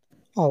on.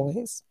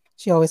 Always.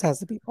 She always has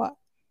the B plot.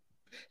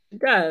 It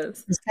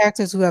does. These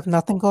characters who have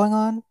nothing going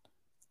on,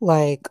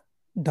 like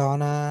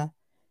Donna,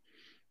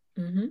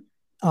 Hmm.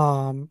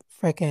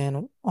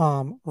 freaking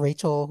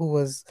Rachel, who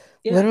was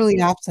Yeah. literally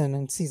absent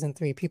in season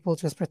three. People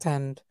just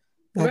pretend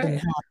that didn't Right.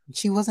 happen.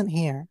 She wasn't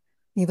here.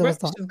 Neither Right. was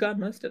Donna. She's got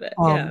most of it.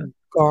 Yeah.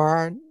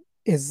 Guard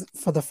is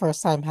for the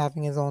first time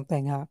having his own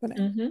thing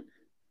happening. Hmm.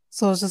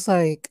 So it's just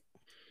like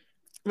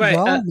Right.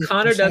 y'all are making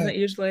Connor sure. doesn't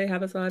usually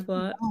have a side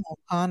plot. No,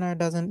 Connor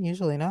doesn't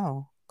usually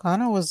know.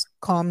 Connor was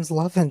Com's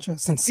love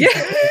interest in Yeah.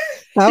 season three.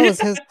 That Yeah.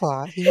 was his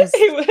plot. He was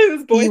his He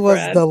was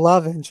boyfriend. the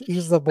love interest. He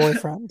was the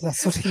boyfriend.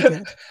 That's what he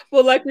did.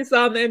 Well, like we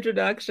saw in the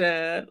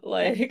introduction,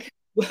 like,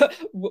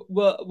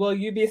 will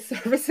you be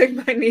servicing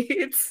my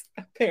needs?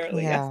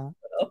 Apparently, yes. Yeah. I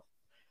will.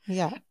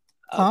 Yeah.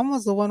 Um, Com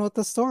was the one with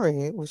the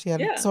story. She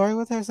had a yeah. story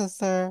with her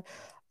sister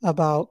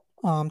about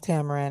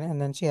Tamarin, and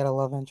then she had a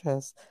love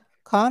interest.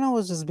 Connor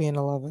was just being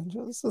a love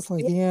interest. It's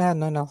like Yeah. he had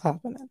nothing else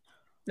happening.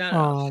 No, no.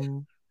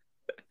 Um,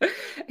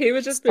 He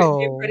was just being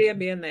so pretty and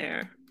being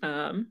there.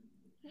 Uh,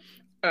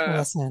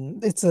 listen,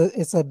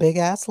 it's a big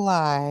ass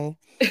lie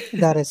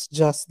that it's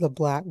just the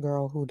black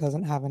girl who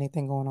doesn't have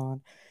anything going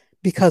on.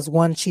 Because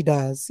one, she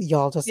does,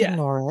 y'all just yeah.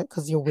 ignore it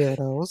because you're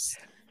weirdos.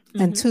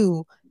 And Hmm.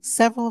 two,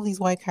 several of these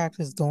white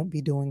characters don't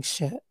be doing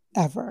shit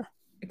ever.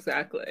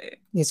 Exactly.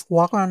 They just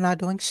walk around not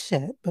doing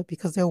shit, but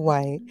because they're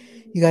white,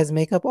 you guys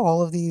make up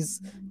all of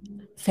these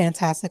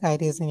fantastic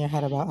ideas in your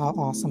head about how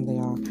awesome they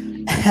are.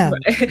 And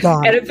Right. And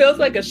Donna, it feels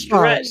like a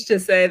sorry, stretch to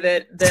say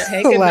that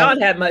Hank and like Don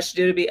had much to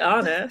do, to be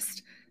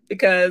honest,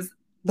 because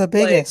the like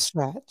biggest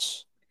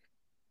stretch.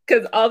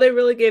 because all they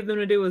really gave them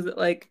to do was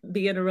like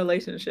be in a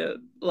relationship.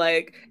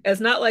 Like it's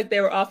not like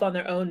they were off on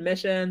their own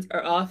missions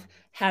or off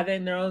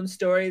having their own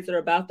stories or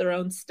about their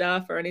own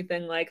stuff or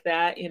anything like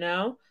that, you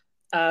know?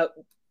 Uh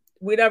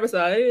we never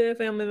saw any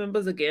family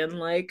members again.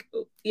 Like,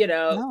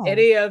 No.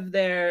 any of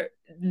their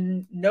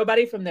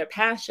nobody from their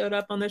past showed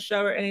up on the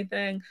show or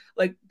anything.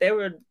 Like they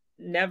were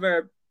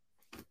never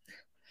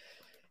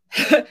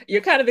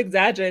you're kind of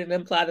exaggerating to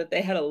imply that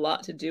they had a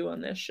lot to do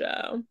on this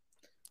show.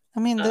 I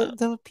mean, Um,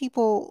 the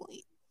people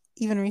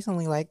even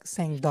recently like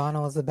saying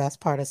Donna was the best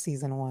part of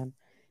season one.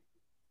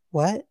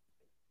 What?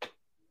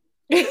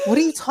 What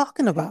are you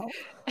talking about?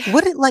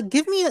 Like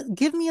give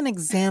me an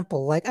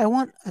example. Like I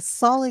want a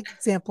solid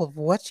example of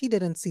what she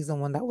did in season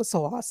one that was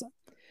so awesome.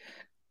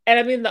 And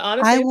I mean, the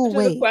honest I answer will to the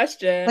wait.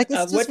 question Like it's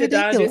of what just did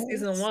Donna do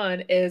season ridiculous. one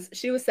is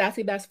she was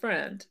sassy best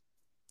friend.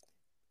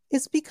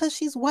 It's because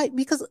she's white.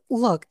 Because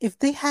look, if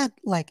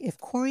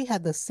Corey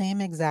had the same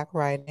exact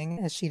writing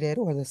as she did,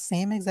 or the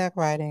same exact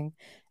writing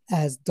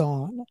as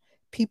Dawn,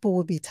 people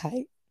would be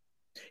tight.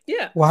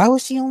 Yeah. Why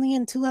was she only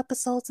in 2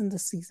 episodes in the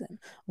season?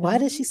 Why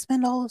did she Mhm.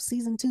 spend all of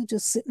season two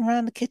just sitting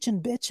around the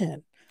kitchen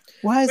bitching?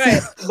 Why is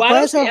Right. Why why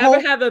don't is her she ever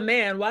whole have a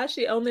man? Why does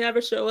she only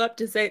ever show up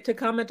to say to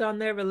comment on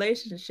their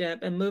relationship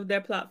and move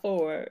their plot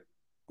forward?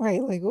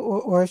 Right, like,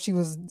 or if she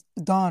was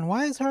Dawn,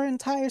 why is her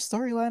entire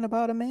storyline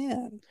about a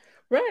man?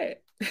 Right.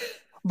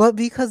 But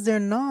because they're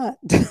not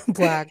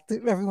black,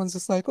 everyone's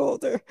just like, oh,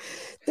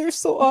 they're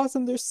so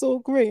awesome, they're so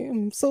great.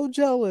 I'm so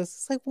jealous.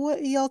 It's like, what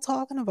are y'all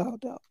talking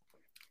about, though?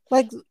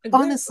 Like, Exactly.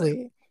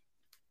 honestly,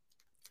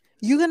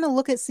 you're gonna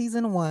look at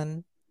season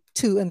one,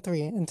 two, and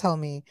three and tell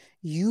me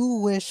you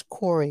wish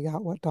Corey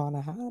got what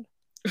Donna had.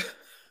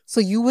 So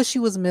you wish she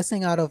was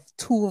missing out of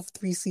two of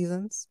three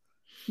seasons?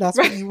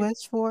 That's what Right. you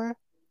wish for?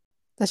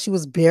 That she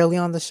was barely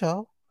on the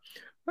show?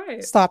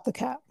 Right. Stop the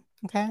cap,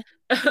 okay?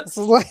 This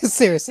is like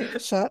seriously,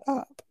 shut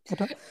up.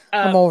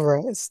 I'm uh, over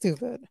it. It's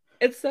stupid.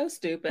 it's so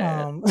stupid.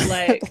 Um,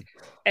 Like,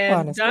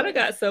 and Donna honestly,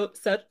 got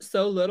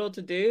so little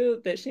to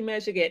do that she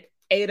managed to get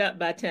ate up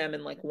by Tim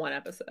in like one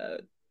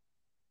episode.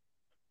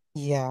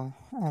 yeah.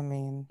 I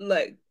mean,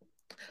 Like,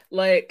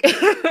 like,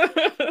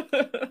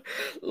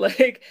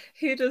 like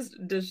he just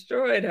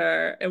destroyed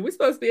her, and we're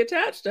supposed to be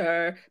attached to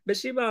her,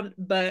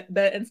 but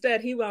but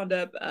instead he wound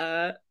up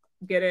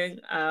getting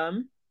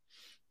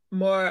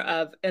more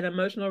of an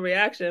emotional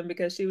reaction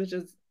because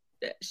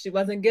she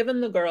wasn't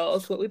giving the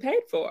girls what we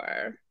paid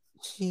for.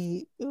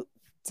 she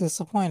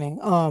disappointing.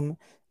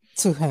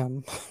 To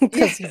him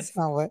because he's Yes.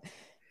 not what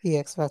he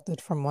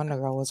expected from Wonder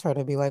Girl was her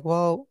to be like,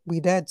 well,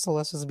 we dead, so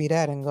let's just be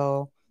dead and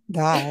go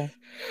die.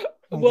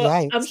 Like, Well,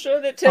 I'm yikes.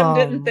 sure that Tim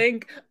didn't Um,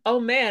 think, oh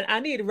man, I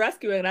need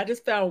rescuing. I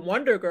just found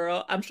Wonder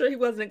Girl. I'm sure he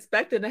wasn't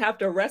expecting to have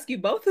to rescue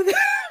both of them.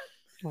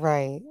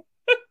 right.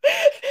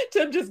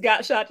 Tim just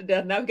got shot to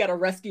death. Now we got to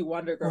rescue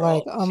Wonder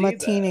Like, Girl. I'm a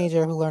Jesus.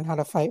 teenager who learned how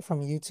to fight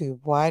from YouTube.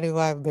 Why do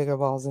I have bigger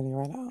balls than you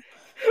right now?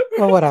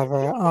 But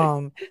whatever.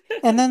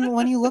 And then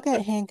when you look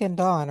at Hank and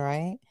Dawn,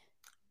 right?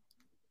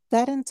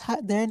 That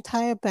entire their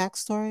entire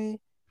backstory,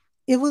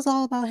 it was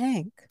all about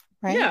Hank,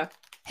 right? Yeah,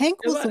 Hank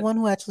it was the was. one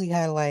who actually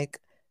had like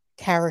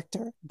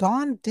character.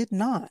 Dawn did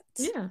not.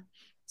 Yeah.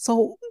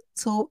 So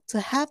to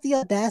have the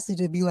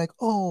audacity to be like,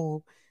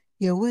 oh,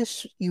 you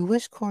wish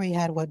Corey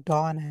had what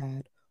Dawn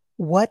had.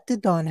 What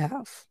did Dawn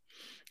have?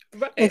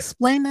 Right.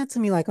 Explain that to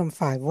me like I'm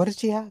five. What did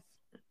she have?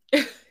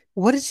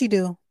 What did she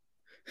do?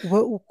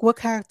 What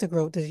character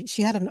growth did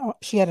she had an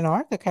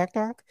arc, a character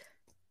arc?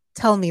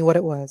 Tell me what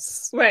it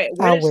was. Right.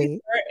 Where I'll did she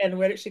wait. start and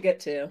where did she get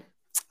to?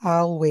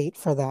 I'll wait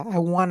for that. I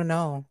want to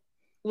know.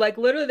 Like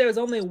literally there was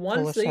only It's one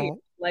full of scene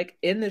shit. like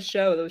in the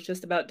show that was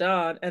just about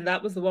Dawn, and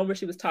that was the one where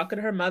she was talking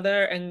to her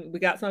mother, and we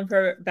got some of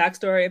her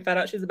backstory and found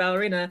out she's a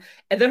ballerina,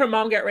 and then her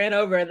mom got ran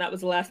over, and that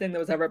was the last thing that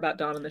was ever about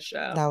Dawn in the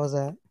show. That was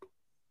it.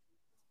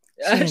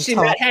 She didn't She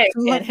met talk Hank,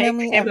 to her and Hank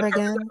family became the ever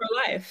purpose of again.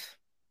 her life.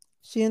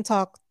 She didn't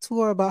talk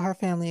to her about her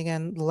family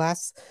again.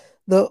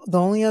 The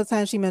only other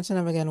time she mentioned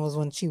him again was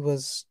when she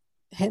was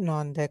hitting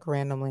on Dick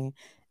randomly,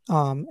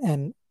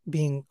 and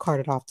being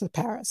carted off to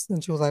Paris.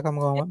 Then she was like, "I'm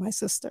going with my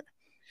sister."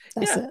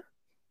 That's Yeah, it.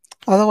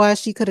 Otherwise,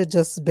 she could have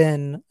just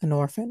been an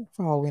orphan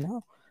for all we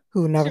know,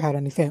 who never she, had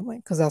any family,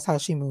 because that's how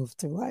she moved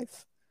through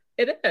life.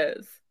 it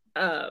is.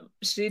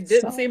 She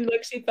didn't So seem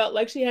like she felt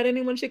like she had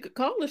anyone she could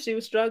call if she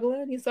was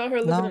struggling. You saw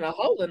her living in no, a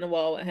hole in the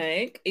wall with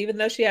Hank, even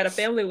though she had a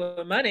family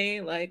with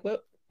money. Like,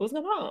 what's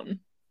going on?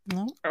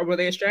 no. Or were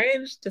they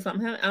estranged? Did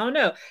something happen? I don't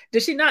know.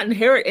 Did she not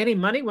inherit any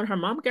money when her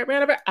mom got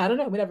ran over? I don't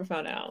know. We never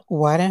found out.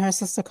 Why didn't her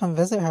sister come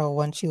visit her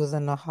when she was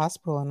in the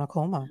hospital in a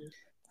coma?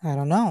 I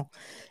don't know.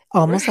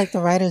 Almost like the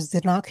writers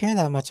did not care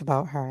that much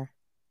about her.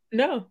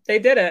 No, they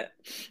didn't.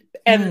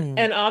 Hmm.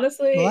 And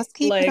honestly, Let's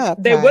keep it like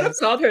up, they would have guys.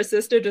 called her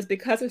sister just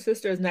because her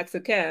sister is next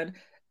of kin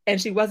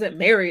and she wasn't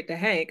married to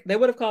Hank. They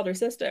would have called her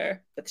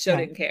sister, but the show No,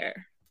 didn't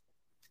care.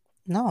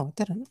 no, it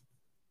didn't.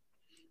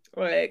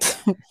 Like,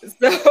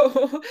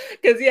 so,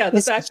 because yeah, the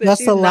It's fact that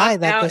just a she's lie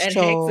knocked that the out and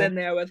Hank's in show.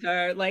 there with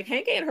her, like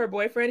Hank ain't her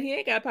boyfriend. He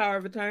ain't got power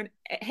of attorney.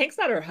 Hank's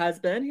not her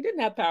husband. He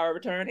didn't have power of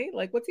attorney.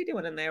 Like, what's he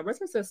doing in there? Where's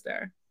her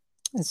sister?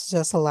 It's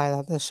just a lie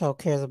that the show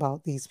cares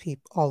about these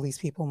people, all these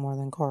people more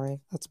than Corey.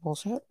 That's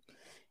bullshit.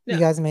 You No,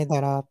 guys made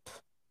that up.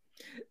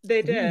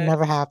 they It did.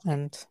 never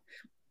happened.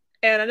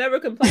 And I never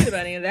complained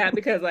about any of that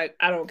because like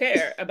I don't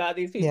care about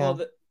these people Yeah,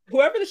 that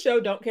whoever the show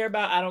don't care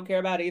about, I don't care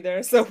about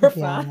either. So to we're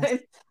be honest. fine.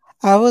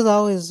 I was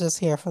always just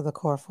here for the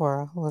core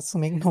four. Let's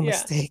make no Yeah.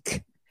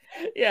 mistake.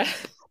 Yeah.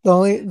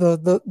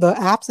 The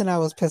absent I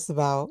was pissed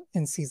about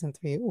in season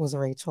three was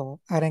Rachel.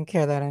 I didn't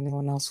care that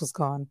anyone else was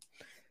gone.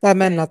 That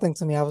meant Same. nothing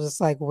to me. I was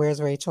just like,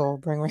 "Where's Rachel?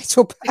 Bring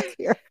Rachel back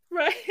here."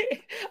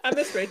 Right. I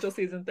miss Rachel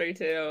season 3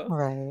 too.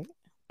 Right.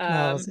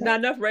 That was Not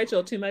it. enough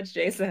Rachel, too much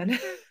Jason.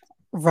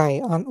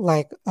 Right. On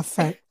like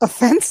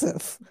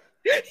offensive.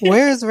 Yeah.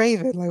 Where is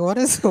Raven? Like, what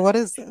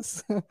is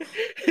this?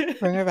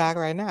 Bring her back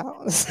right now.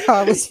 That's how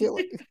I was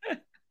feeling.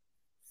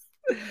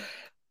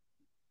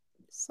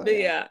 So But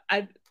yeah.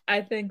 yeah,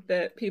 I think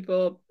that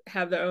people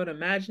have their own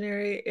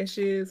imaginary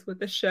issues with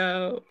the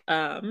show.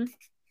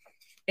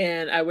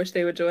 And I wish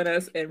they would join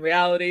us in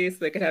reality so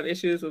they could have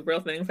issues with real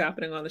things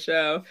happening on the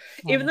show.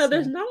 Even though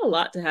there's Honestly. not a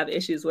lot to have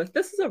issues with.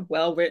 This is a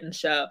well-written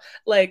show.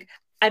 Like,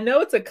 I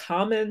know it's a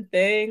common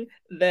thing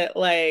that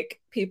like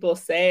people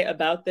say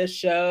about this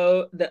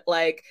show that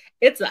like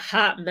it's a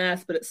hot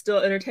mess, but it's still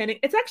entertaining.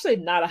 It's actually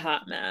not a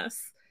hot mess.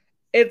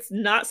 It's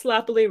not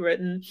sloppily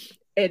written.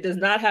 It does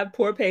not have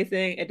poor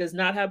pacing. It does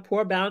not have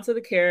poor balance of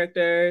the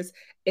characters.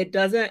 It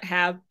doesn't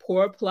have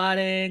poor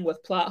plotting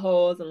with plot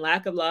holes and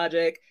lack of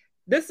logic.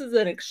 This is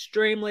an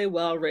extremely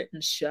well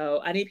written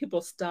show. I need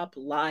people to stop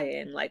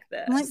lying like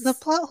Like the this.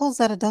 plot holes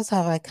that it does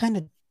have, I kind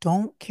of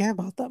don't care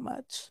about that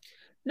much.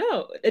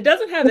 No, it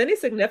doesn't have any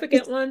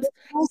significant It's ones.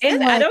 mostly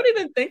And I like, don't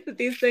even think that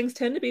these things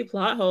tend to be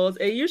plot holes.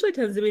 It usually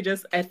tends to be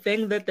just a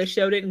thing that the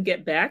show didn't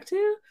get back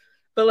to.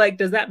 But like,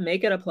 does that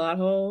make it a plot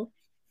hole?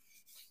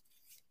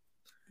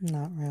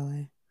 not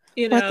really.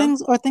 You know?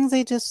 Or things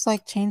they just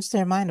like changed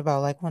their mind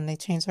about, like when they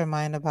changed their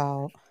mind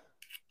about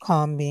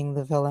Calm being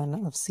the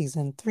villain of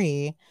season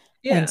three.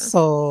 And Yeah.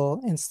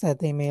 so instead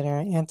they made her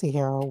an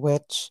anti-hero,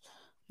 which,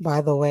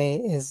 by the way,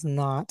 is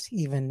not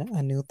even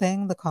a new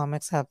thing. The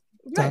comics have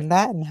Right. done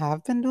that and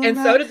have been doing And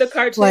so that. did the Like,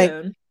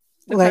 cartoon.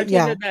 The like, cartoon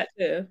yeah, did that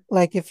too.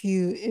 like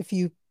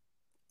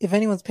if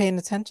anyone's paying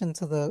attention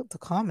to the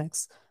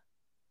comics,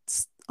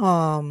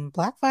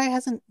 Blackfire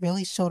hasn't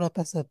really showed up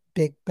as a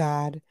big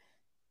bad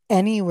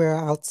anywhere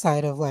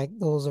outside of like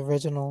those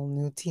original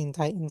New Teen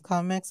Titans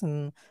comics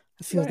and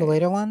a few of the Right.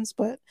 later ones,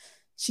 but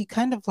she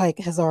kind of like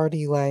has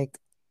already like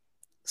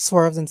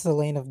swerved into the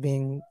lane of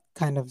being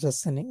kind of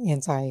just an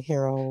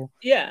anti-hero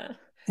Yeah.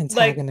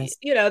 Like, antagonist.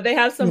 they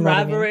have You some know what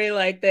I mean? rivalry,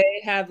 like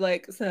they have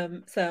like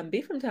some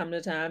beef from time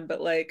to time,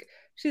 but like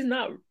she's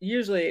not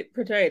usually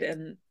portrayed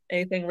in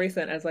anything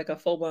recent as like a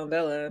full-blown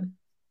villain.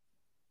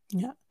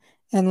 Yeah.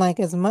 And like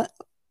as much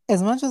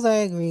as I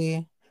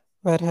agree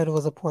Red Hood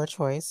was a poor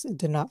choice, it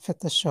did not fit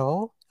the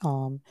show.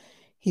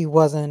 He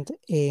wasn't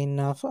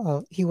a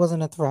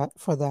threat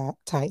for the Right.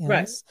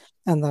 Titans,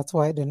 and that's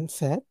why it didn't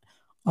fit.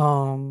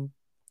 Um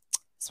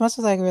as much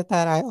as I agree with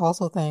that, I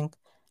also think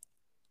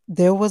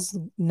there was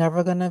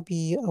never gonna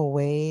be a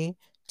way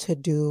to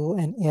do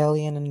an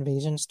alien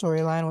invasion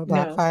storyline with No,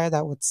 Blackfire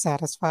that would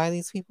satisfy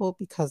these people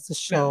because the no.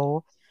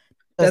 show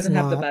does Doesn't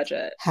have the not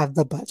budget. have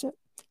the budget.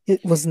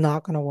 It was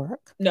not gonna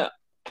work. No.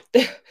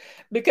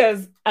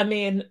 Because I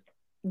mean,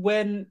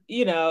 when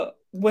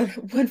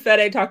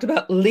Fede talked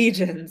about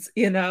legions,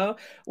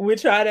 we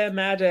try to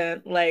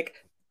imagine like,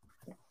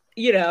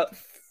 you know,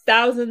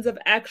 thousands of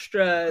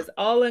extras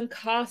all in And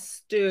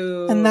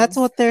that's costumes.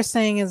 what they're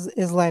saying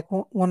is like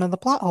one of the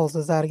plot holes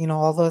is that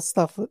all the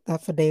stuff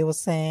that Fade was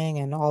saying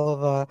and all of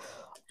the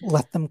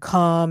let them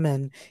come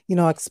and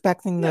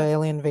expecting the Yeah.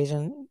 alien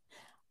invasion.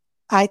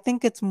 I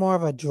think it's more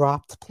of a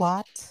dropped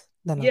plot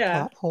than a Yeah.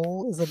 plot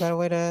hole is a better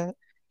way to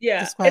Yeah.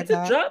 describe It's a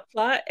that. drop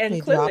plot, and They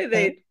clearly dropped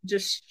it. they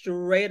just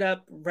straight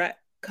up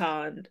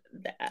retconned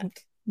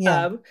that.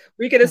 Yeah,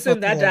 We could that's assume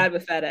what they that did. died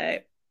with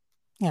Fede.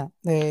 Yeah,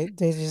 they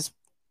just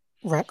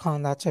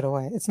retcon that shit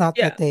away. It's not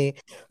that Yeah. they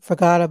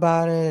forgot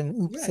about it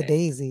and oops a Right.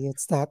 daisy.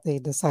 It's that they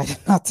decided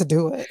not to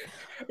do it.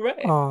 Right.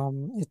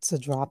 It's a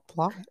drop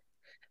plot.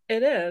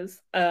 It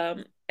is.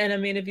 And I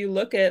mean, if you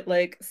look at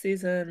like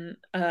season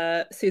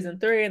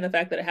three and the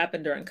fact that it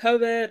happened during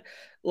COVID,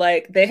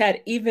 like they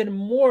had even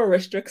more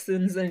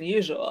restrictions than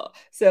usual.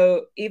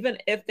 So even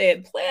if they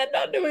had planned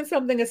on doing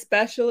something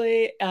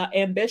especially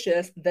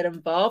ambitious that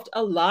involved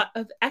a lot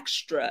of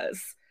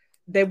extras,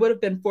 they would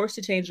have been forced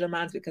to change their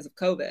minds because of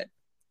COVID.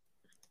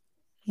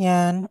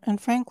 Yeah,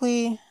 and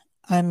frankly,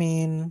 I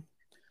mean,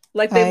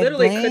 Like they I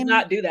literally could blame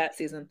not do that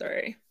season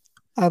three.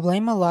 I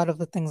blame a lot of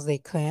the things they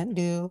can't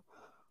do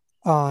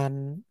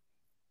on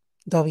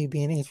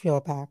WB and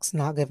HBO Max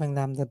not giving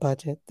them the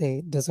budget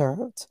they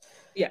deserved.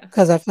 Yeah,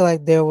 Because I feel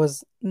like there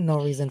was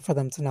no reason for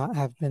them to not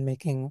have been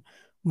making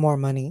more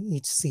money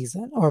each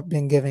season or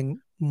been giving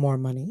more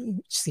money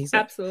each season.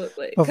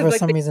 absolutely. But Because for like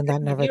some they reason that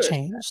needed the never viewers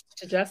changed.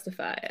 to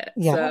justify it.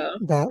 Yeah,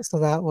 So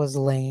that was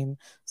lame.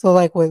 So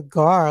like with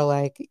Gar,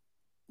 like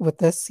with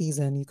this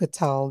season, you could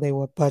tell they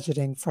were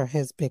budgeting for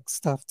his big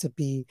stuff to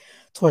be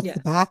towards the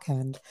yeah, back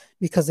end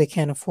because they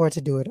can't afford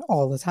to do it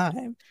all the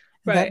time.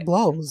 And that right.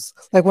 blows.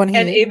 Like when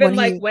And he even when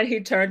like he when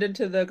he turned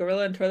into the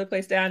gorilla and tore the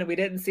place down and we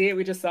didn't see it,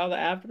 we just saw the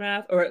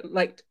aftermath, or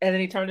like, and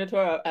then he turned into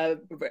a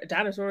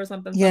dinosaur or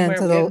something yeah, somewhere.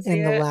 into We the didn't see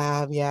in the it.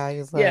 lab, yeah, he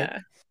was like, Yeah,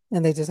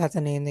 and they just have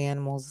to name the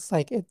animals. It's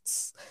like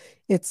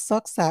it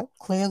sucks that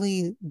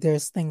clearly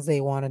there's things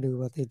they want to do,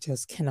 but they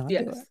just cannot do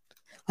it. yes,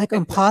 Like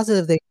I'm exactly.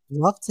 positive they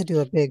love to do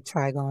a big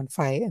Trigon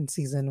fight in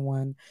season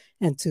one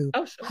and two.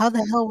 Oh, sure. How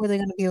the hell were they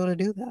going to be able to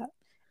do that?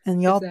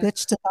 And y'all Exactly.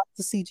 bitched about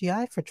the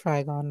CGI for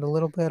Trigon, the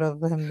little bit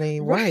of him they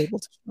were Right. able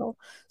to show.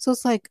 So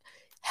it's like,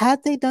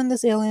 had they done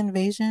this alien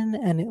invasion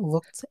and it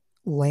looked Eh,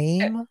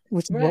 lame,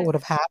 which is what right. would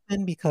have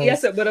happened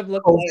Yes, because it would have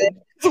looked COVID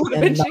lame. It would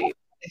have been and not cheap.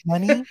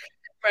 money,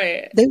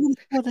 Right. they would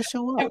have to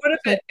show It up. would have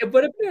been Like, it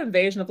would have been an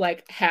invasion of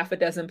like half a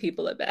dozen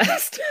people at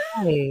best.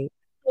 hey,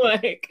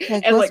 Like,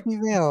 like and let's like be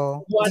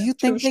real. one,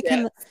 two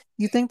ships.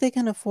 You think they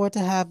can afford to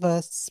have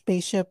a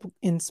spaceship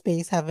in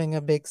space having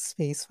a big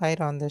space fight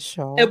on this It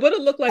show would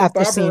have looked like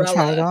after seeing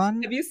Barbarella.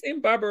 Trigon? Have you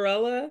seen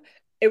Barbarella?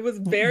 It was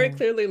very Mm-mm.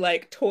 clearly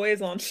like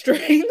toys on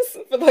strings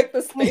for like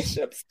the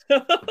spaceship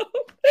stuff.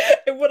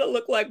 It would have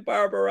looked like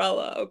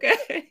Barbarella,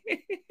 okay?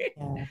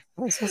 Yeah.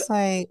 It's just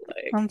like,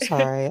 I'm Like,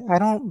 sorry. I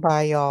don't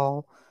buy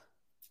y'all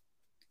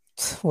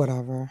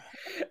Whatever.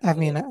 I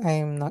mean,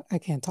 I'm not, I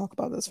can't talk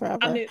about this I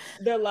forever. mean,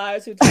 they're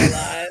liars who tell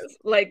lies.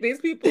 Like these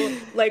people,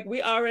 like Yeah.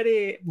 we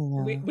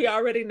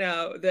already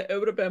know that it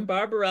would have been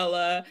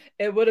Barbarella.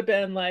 It would have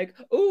been like,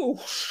 ooh,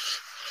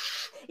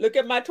 look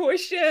at my toy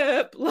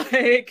ship,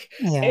 like,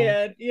 Yeah.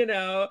 and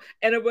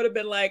and it would have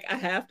been like a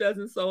half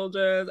dozen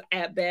soldiers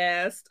at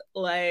best,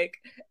 like,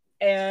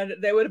 and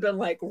they would have been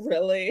like,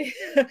 really?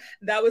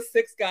 That was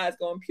six guys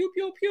going pew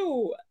pew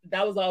pew.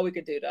 That was all we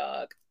could do,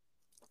 dog.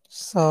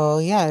 So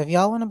yeah, if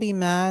y'all want to be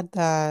mad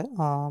that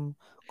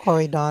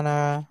Corey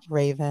Donner,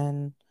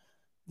 Raven,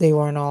 they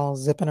weren't all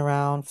zipping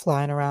around,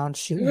 flying around,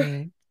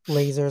 shooting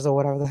lasers or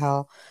whatever the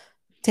hell,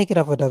 take it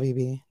up with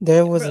WB.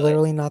 There was Really.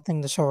 literally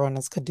nothing the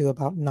showrunners could do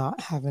about not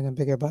having a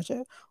bigger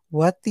budget.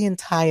 What the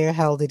entire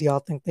hell did y'all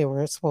think they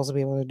were supposed to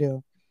be able to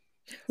do?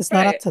 It's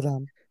not up Right. to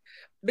them.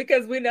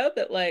 Because we know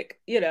that, like,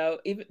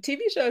 even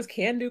TV shows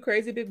can do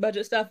crazy big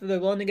budget stuff if they're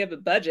willing to give a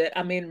budget.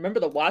 I mean, remember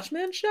the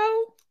Watchmen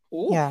show?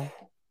 Oof. Yeah.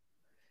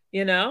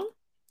 You know,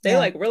 they Yeah.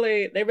 like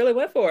they really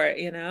went for it.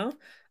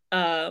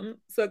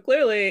 So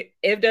clearly,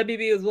 if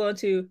WB was willing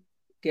to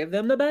give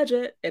them the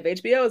budget, if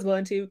HBO is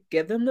willing to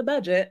give them the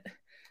budget,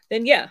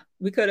 then yeah,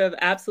 we could have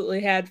absolutely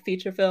had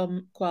feature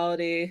film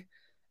quality,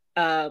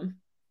 um,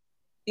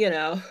 you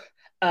know,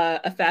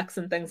 effects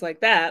and things like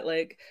that.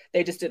 Like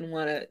they didn't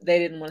want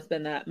to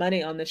spend that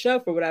money on the show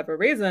for whatever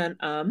reason.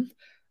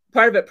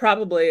 Part of it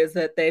probably is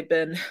that they've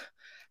been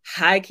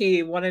high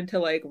key wanting to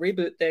like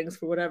reboot things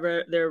for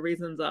whatever their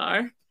reasons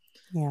are.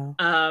 Yeah.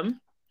 Um,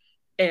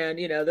 and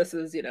this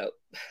is you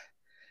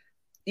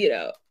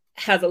know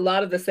has a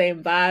lot of the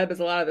same vibe as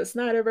a lot of the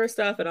Snyderverse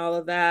stuff and all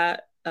of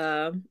that.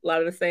 A lot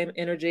of the same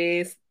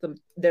energies.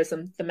 There's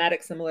some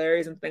thematic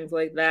similarities and things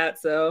like that.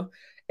 So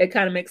it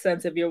kind of makes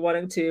sense if you're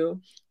wanting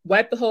to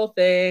wipe the whole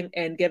thing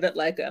and give it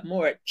like a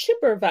more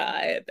chipper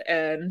vibe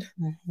and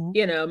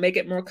Hmm. make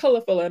it more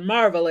colorful and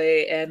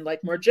marvelly and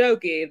like more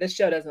jokey. This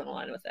show doesn't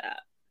align with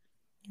that.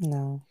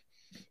 No.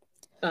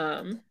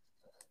 Um,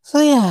 So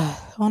yeah,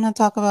 I want to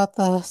talk about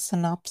the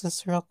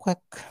synopsis real quick.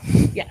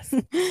 yes.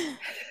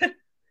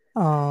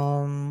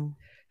 Um,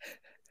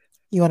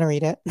 you want to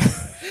read it?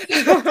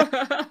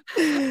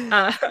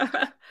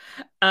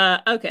 uh,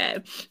 okay.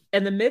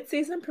 In the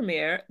mid-season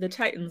premiere, the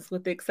Titans,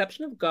 with the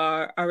exception of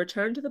Gar, are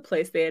returned to the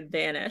place they had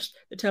vanished,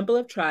 the Temple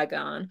of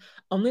Trigon,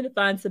 only to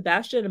find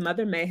Sebastian and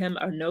Mother Mayhem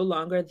are no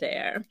longer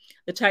there.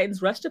 The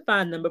Titans rush to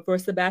find them before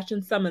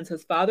Sebastian summons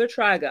his father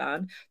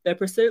Trigon, their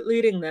pursuit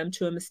leading them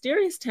to a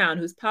mysterious town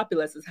whose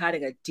populace is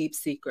hiding a deep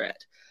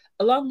secret.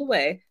 Along the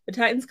way, the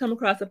Titans come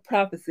across a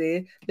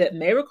prophecy that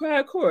may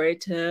require Corey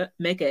to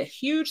make a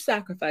huge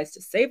sacrifice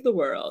to save the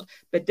world,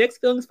 but Dick's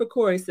feelings for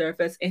Corey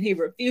surface and he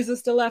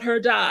refuses to let her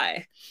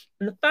die.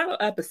 In the final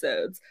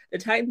episodes, the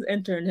Titans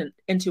enter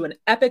into an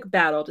epic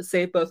battle to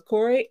save both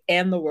Corey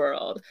and the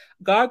world.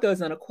 Gar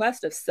goes on a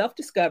quest of self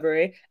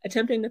discovery,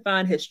 attempting to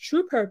find his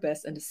true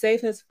purpose and to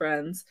save his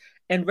friends,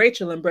 and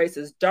Rachel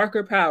embraces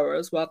darker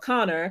powers while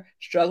Connor,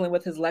 struggling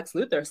with his Lex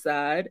Luthor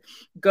side,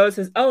 goes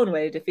his own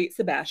way to defeat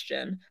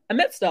Sebastian.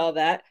 Amidst all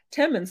that,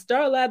 Tim and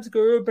Star Labs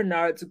guru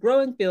Bernard's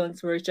growing feelings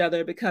for each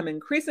other become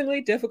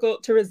increasingly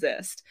difficult to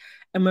resist.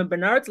 And when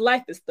Bernard's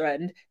life is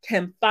threatened,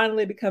 Tim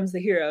finally becomes the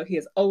hero he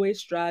has always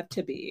strived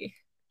to be.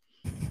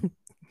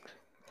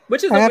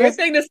 Which is I a gotta, weird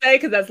thing to say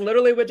because that's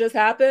literally what just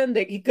happened.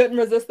 That he couldn't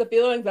resist the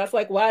feelings. That's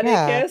like why they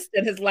yeah, kissed,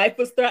 and his life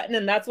was threatened,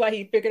 and that's why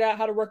he figured out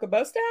how to work a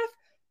bow staff.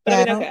 But I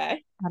yeah. mean,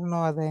 okay. I don't know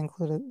why they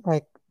included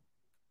like.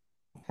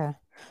 Okay.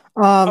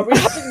 Are Um, we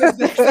having the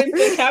exact same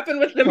thing happen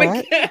with them what?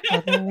 again?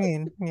 What do you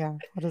mean? Yeah.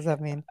 What does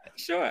that mean?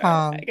 Sure,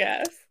 I Um.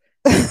 guess.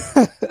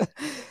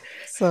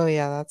 So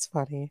yeah, that's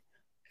funny.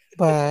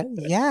 But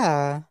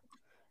yeah,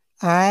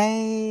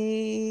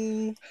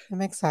 I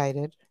am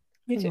excited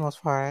Me for the too.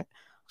 most part.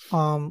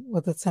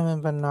 With the Tim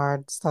and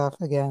Bernard stuff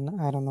again,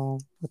 I don't know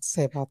what to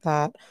say about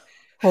that.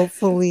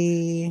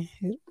 Hopefully,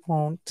 it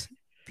won't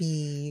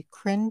be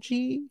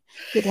cringy.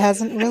 It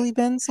hasn't really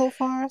been so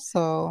far,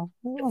 so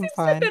It I'm seems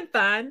to have fine. been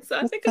fine, so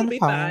I It's think it'll been be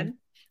fine. fine.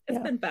 It's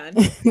Yeah. been fun.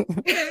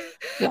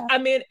 Yeah. I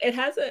mean, it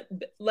hasn't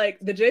like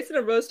the Jason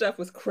and Rose stuff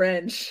was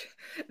cringe.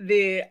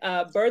 The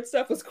Bird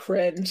stuff was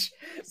cringe.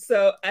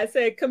 So I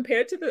say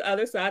compared to the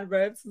other side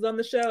verses on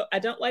the show, I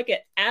don't like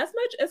it as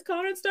much as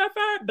Connor and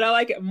Starfire, but I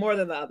like it more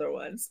than the other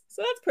ones.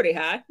 So that's pretty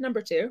high.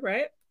 Number two,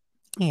 right?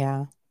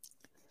 Yeah.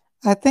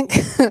 I think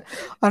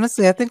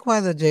honestly, I think why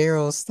the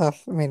J-Rose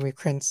stuff made me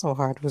cringe so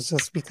hard was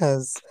just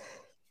because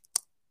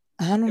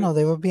I don't know,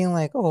 they were being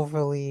like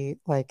overly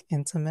like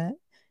intimate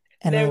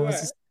and They it was were.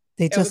 just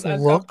they It was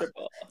just look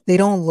uncomfortable. they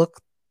don't look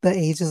the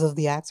ages of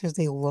the actors,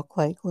 they look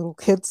like little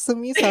kids to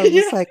me. So I was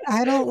just Yeah. like,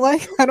 I don't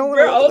want to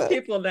We're look old at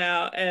people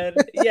now, and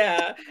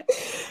yeah,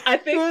 I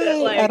that. think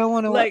that Right. I don't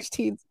want to watch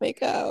teens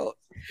make out.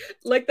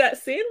 like that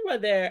scene where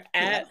they're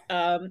Yeah.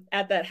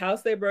 at that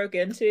house they broke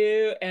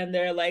into and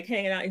they're like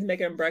hanging out, he's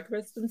making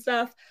breakfast and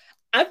stuff.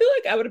 I feel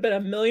like I would have been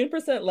a million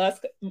percent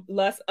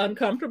less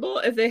uncomfortable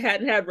if they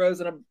hadn't had Rose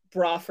in a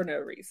bra for no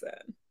reason.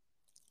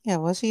 Yeah,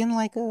 was she in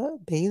like a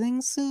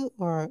bathing suit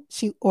or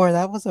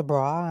that was a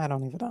bra? I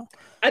don't even know.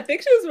 I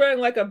think she was wearing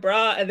like a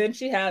bra, and then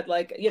she had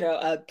like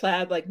a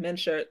plaid like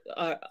men's shirt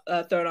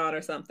thrown on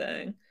or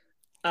something,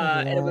 Good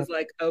and it was Lord.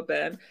 like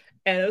open,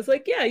 and it was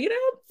like, yeah,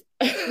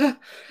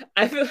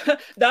 I feel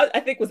that I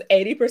think was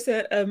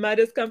 80% of my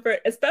discomfort,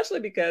 especially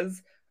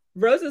because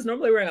Rose is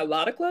normally wearing a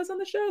lot of clothes on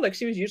the show. Like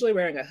she was usually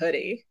wearing a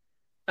hoodie.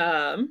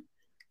 Um,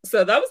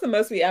 so that was the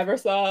most we ever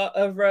saw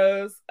of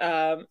Rose.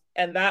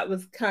 And that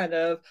was kind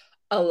of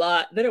a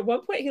lot. Then at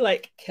one point he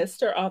like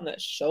kissed her on the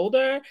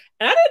shoulder.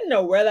 And I didn't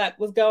know where that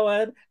was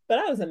going, but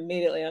I was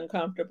immediately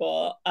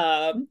uncomfortable.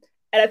 And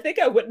I think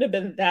I wouldn't have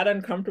been that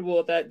uncomfortable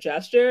with that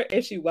gesture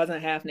if she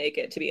wasn't half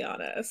naked, to be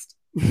honest.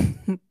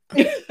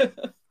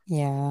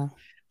 Yeah.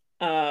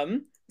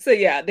 So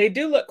yeah, they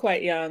do look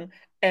quite young.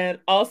 And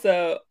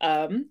also,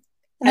 And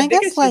I I think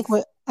guess it's like just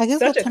with I guess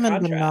such with a Tim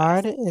and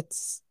Bernard,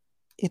 contrast.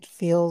 it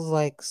feels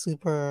like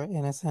super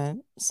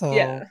innocent, so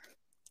Yeah.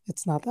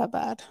 it's not that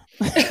bad.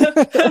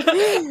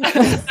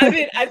 I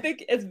mean, I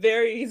think it's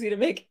very easy to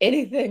make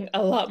anything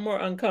a lot more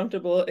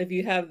uncomfortable if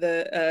you have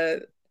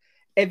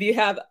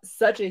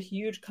such a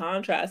huge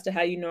contrast to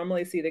how you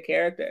normally see the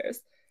characters.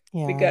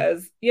 Yeah.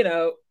 Because,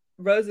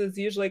 Rose is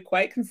usually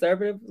quite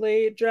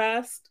conservatively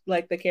dressed,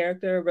 like the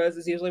character. Rose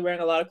is usually wearing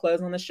a lot of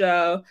clothes on the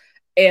show.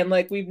 And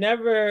like we've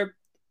never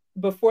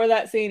before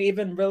that scene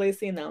even really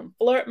seen them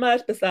flirt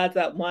much besides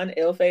that one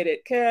ill-fated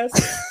kiss.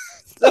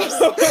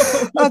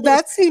 Oh, So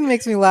that scene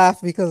makes me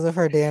laugh because of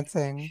her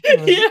dancing.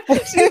 yeah,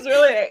 she's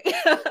really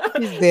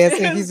He's dancing,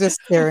 he's because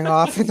just staring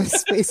off into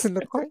space in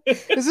the corner.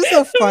 It's just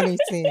a funny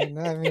scene.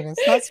 I mean,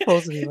 it's not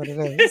supposed to be what it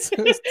is.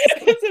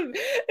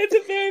 it's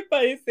a very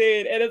funny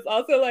scene, and it's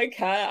also like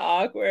kind of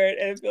awkward,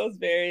 and it feels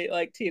very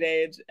like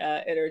teenage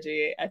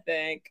energy, I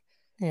think.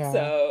 Yeah.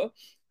 So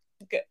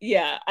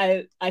yeah,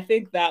 I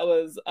think that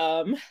was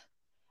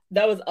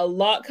a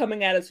lot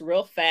coming at us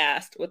real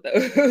fast with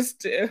those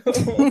two.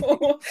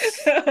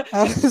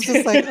 I was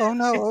just like, oh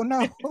no, oh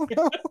no, oh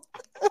no.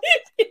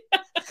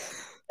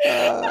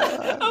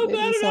 I'm Made me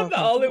glad I'm so not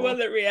the only one uncomfortable.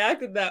 that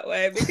reacted that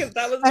way because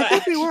that was I my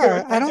think we actual were.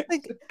 reaction.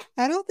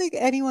 I don't think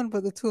anyone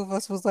but the two of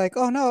us was like,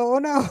 oh no, oh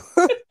no.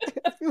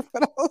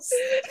 Everyone else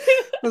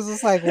was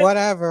just like,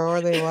 whatever,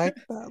 or they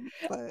liked them.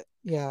 But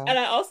yeah. And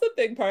I also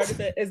think part of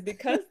it is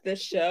because this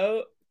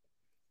show,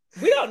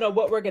 we don't know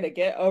what we're gonna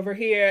get over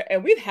here,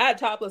 and we've had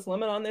topless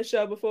women on this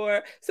show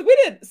before, so we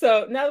didn't.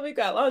 So now that we've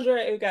got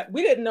lingerie,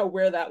 we didn't know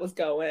where that was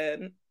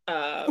going.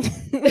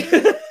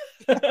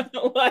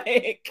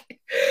 Like,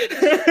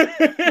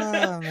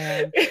 Oh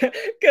man.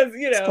 because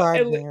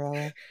Scarred me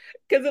really.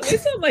 because at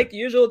least on like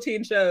usual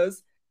teen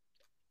shows,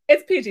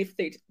 it's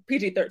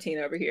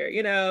PG-13 over here,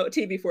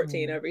 TV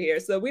 14 Mm. over here.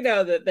 So we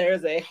know that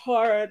there's a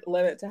hard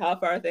limit to how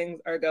far things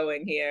are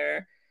going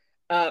here.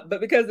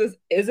 But because this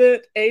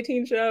isn't a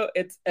teen show,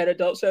 it's an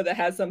adult show that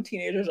has some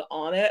teenagers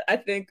on it. I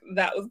think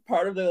that was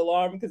part of the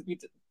alarm because we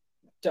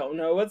don't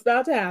know what's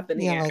about to happen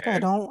Yeah, here. like I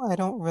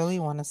don't really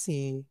want to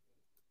see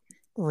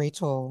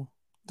Rachel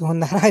doing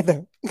that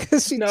either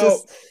because No,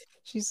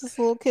 she's just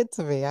a little kid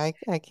to me. I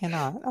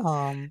cannot.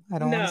 I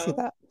don't want to see no.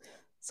 that.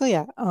 So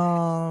yeah,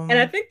 And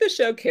I think the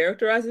show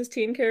characterizes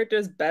teen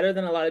characters better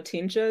than a lot of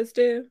teen shows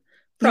do. you know,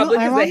 Probably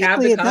because they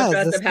have the ironically it does.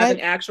 contrast of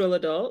having actual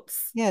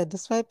adults.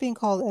 Despite being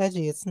called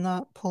edgy, it's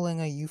not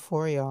pulling a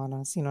euphoria on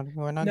us. You know,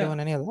 we're not No. doing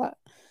any of that.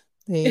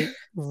 They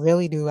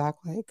really do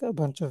act like a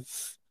bunch of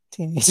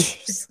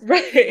teenagers.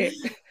 Right.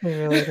 They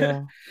really do.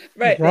 They Right.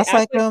 They dress act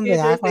like like them, they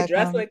teenagers, act they like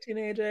dress them. like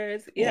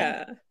teenagers.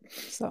 Yeah. Yeah.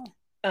 So,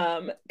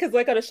 Because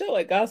like on a show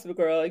like Gossip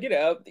Girl,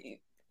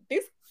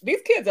 these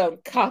these kids own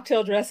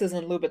cocktail dresses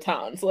and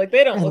Louboutins. Like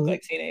they don't look and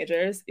like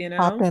teenagers.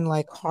 popping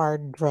like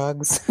hard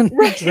drugs and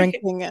Right.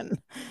 drinking and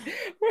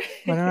running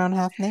Right. around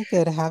half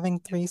naked, having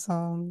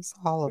threesomes,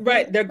 all of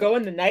Right. it. They're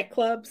going to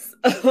nightclubs.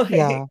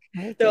 Yeah, Like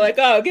like they're yeah. like,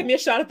 oh, give me a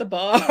shot at the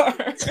bar.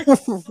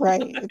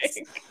 Right. It's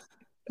Like,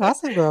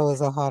 Gossip Girl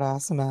is a hot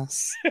ass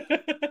mess.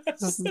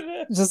 Just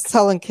just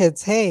telling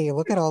kids, hey,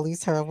 look at all these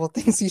terrible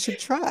things you should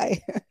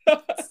try.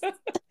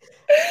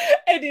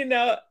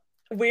 and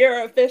we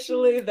are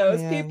officially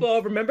those Man.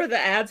 people. Remember the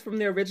ads from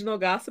the original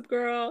Gossip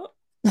Girl?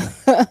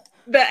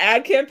 The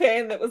ad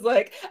campaign that was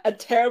like a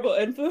terrible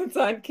influence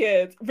on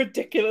kids,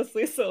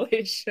 ridiculously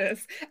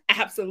salacious,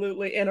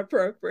 absolutely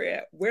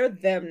inappropriate. We're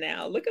them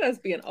now. Look at us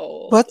being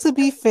old. But to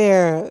be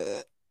fair,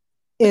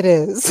 it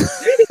is.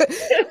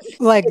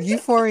 Like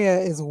Euphoria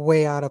is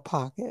way out of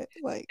pocket.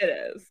 Like It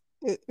is.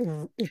 it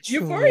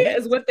Euphoria truly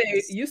is what they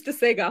is. used to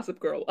say Gossip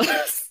Girl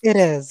was. It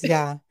is,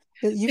 yeah.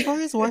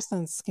 Euphoria is worse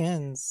than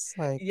Skins.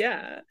 Like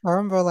Yeah. I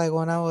remember like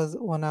when I was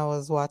younger,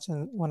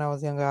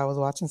 I was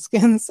watching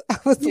Skins. I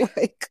would Yeah.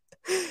 like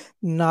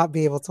not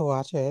be able to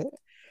watch it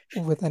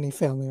with any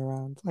family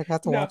around. Like I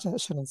had to No. watch that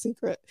shit in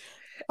secret.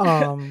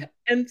 Um,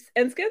 And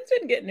Skins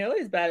didn't get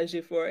nearly as bad as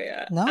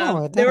Euphoria.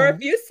 no, it There were a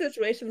didn't. few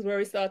situations where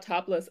we saw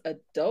topless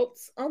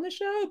adults on the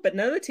show, but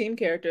none of the team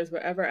characters were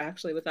ever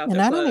actually without And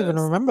their I don't even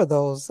clothes. remember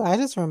those. I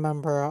just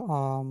remember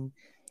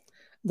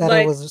that it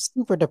Like was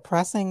super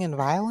depressing and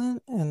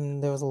violent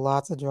and there was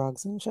lots of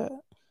drugs and shit.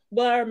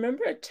 Well, I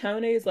remember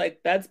Tony's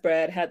like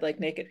bedspread had like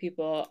naked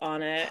people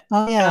on it.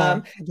 Oh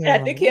yeah, I do And I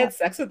think remember he that. had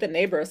sex with the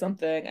neighbor or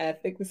something. I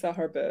think we saw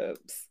her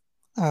boobs.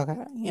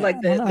 Okay, yeah, Like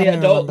I the don't even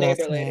adult remember that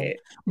neighbor scene, lady.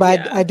 but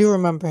I Yeah. do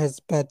remember his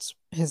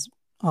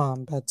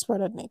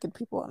bedspread had naked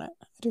people on it.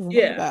 I do remember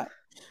Yeah. that.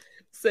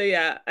 So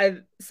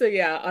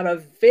yeah, on a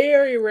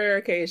very rare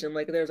occasion,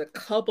 like there's a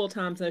couple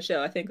times in the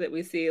show, I think that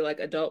we see like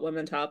adult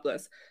women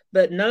topless,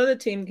 but none of the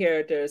team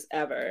characters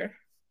ever.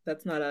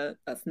 That's not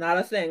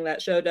a thing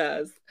that show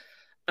does.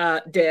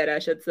 Did I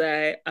should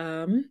say.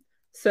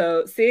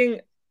 So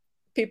seeing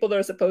people that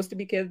are supposed to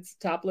be kids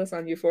topless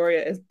on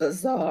Euphoria is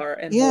bizarre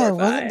and Yeah,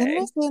 wasn't didn't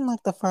I horrifying. say in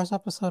like the first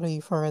episode of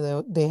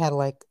Euphoria they had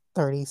like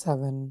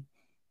 37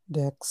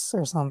 dicks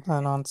or something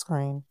on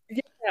screen,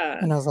 Yeah,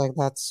 and I was like,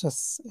 that's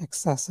just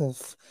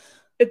excessive.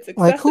 it's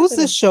Like, excessive who's and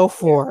this show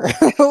for?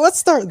 Let's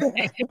start there.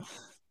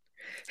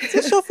 Is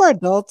this inappropriate. show for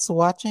adults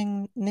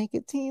watching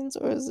naked teens,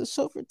 or is this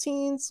show for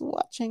teens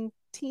watching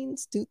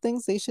teens do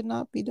things they should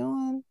not be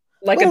doing?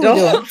 Like What are we doing?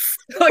 adults,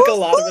 like a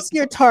lot of Who's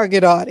your adults.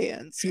 target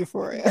audience,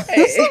 Euphoria?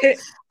 So Right.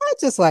 I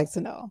just like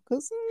to know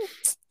because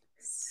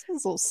it's a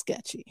little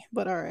sketchy,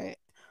 but all right.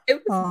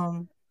 It was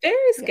Um, very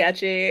yeah,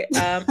 sketchy.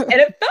 And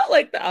it felt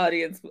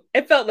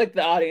like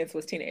the audience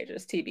was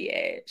teenagers,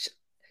 TBH.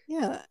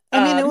 yeah. I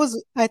mean, it Um,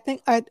 was. I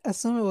think I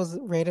assume it was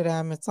rated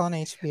M. It's on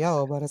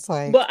HBO, but it's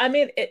well, like, I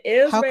mean, it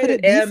is how could rated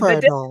it be M, for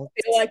but didn't feel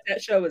adults? like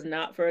that show was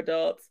not for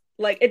adults.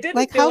 Like it didn't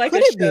Like, feel how like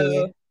could a it be?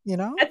 show. You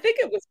know? I think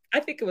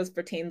it was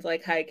for teens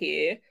like high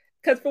key.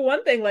 Because for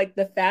one thing, like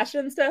the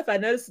fashion stuff, I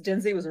noticed Gen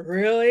Z was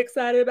really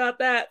excited about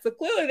that. So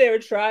clearly they were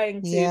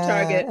trying to Yeah,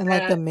 target and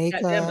like the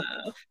that demo,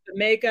 makeup. the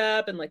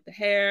makeup and like the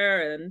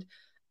hair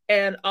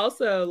and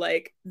also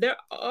like there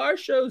are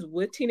shows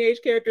with teenage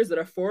characters that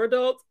are for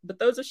adults, but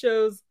those are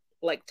shows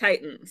like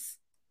Titans.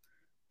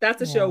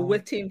 That's a show Yeah,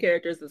 with teen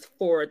characters that's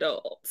for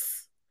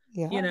adults,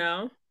 you yeah,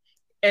 know?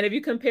 And if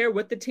you compare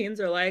what the teens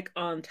are like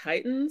on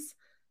Titans,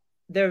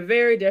 they're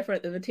very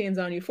different than the teens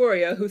on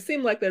Euphoria, who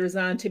seem like they're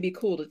designed to be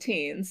cool to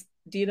teens.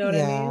 Do you know what I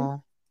mean? yeah,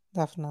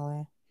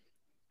 definitely.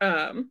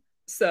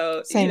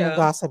 So, Same with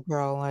Gossip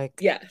Girl, like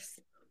yes,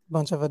 a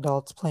bunch of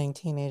adults playing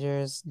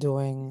teenagers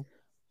doing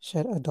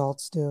shit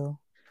adults do.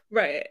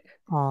 right.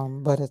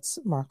 But it's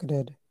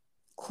marketed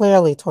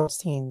clearly towards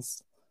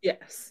teens.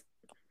 Yes.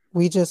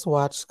 We just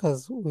watched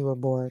because we were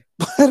bored,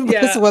 but this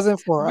Yeah.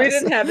 wasn't for We us.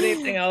 didn't have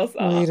anything else We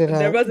on. did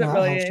There wasn't not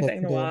really have shit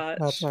anything to to do. That's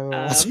watch. why we were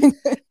watching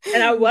it.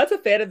 And I was a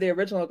fan of the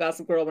original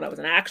Gossip Girl when I was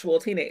an actual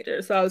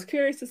teenager, so I was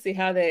curious to see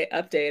how they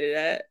updated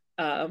it.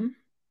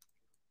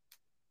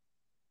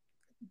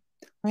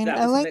 I mean, That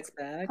I was a like, mixed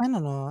bag. I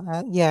don't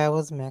know. Yeah, it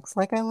was mixed.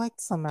 Like, I liked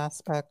some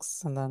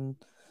aspects and then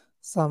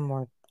some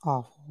were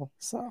awful.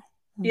 So, I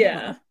don't Yeah.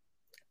 know.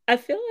 I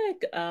feel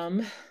like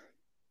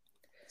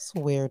It's a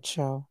weird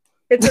show.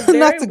 it's a Not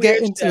very to get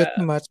weird into show. it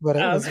too much, but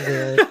it Um, was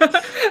weird.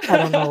 I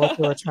don't know what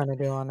they were trying to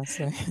do,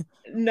 honestly.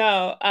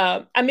 no,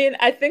 I mean,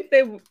 I think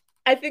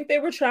they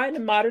were trying to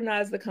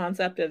modernize the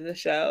concept of the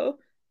show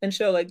and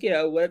show like,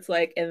 what it's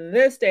like in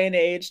this day and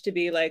age to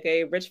be like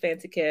a rich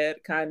fancy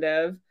kid kind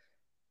of,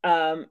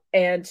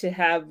 and to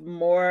have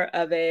more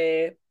of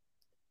a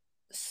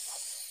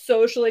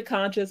socially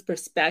conscious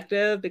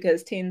perspective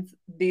because teens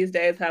these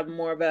days have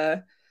more of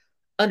a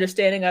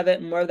understanding of it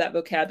and more of that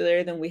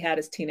vocabulary than we had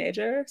as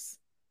teenagers.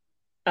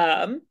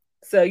 Um,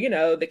 so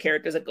the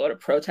characters that go to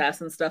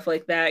protests and stuff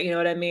like that, you know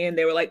what I mean?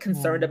 They were like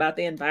concerned Yeah. about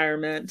the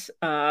environment.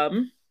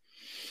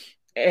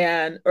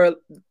 And or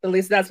at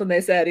least that's when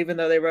they said, even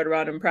though they rode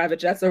around in private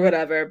jets or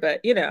whatever.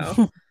 But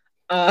Right.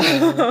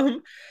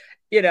 um,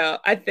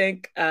 I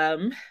think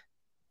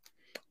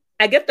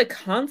I get the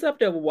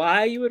concept of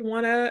why you would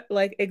want to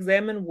like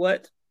examine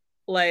what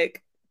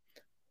like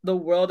the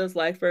world is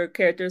like for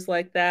characters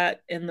like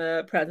that in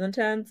the present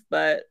tense,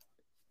 but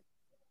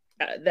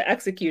the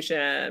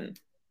execution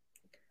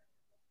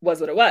was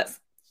what it was.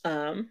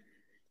 Um,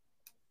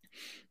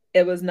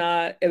 it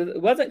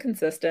wasn't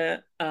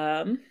consistent.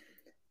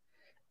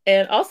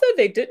 And also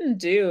they didn't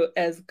do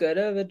as good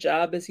of a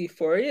job as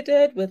Euphoria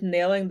did with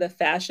nailing the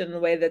fashion in a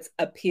way that's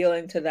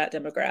appealing to that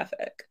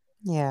demographic.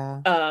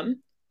 Yeah.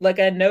 Um, like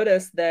I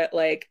noticed that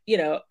like,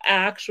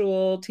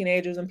 actual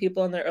teenagers and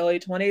people in their early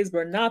 20s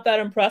were not that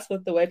impressed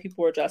with the way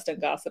people were dressed in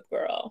Gossip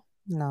Girl.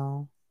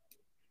 No,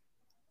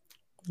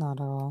 not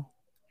at all.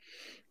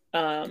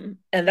 And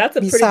that's a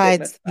pretty big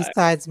Besides, misfire.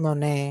 besides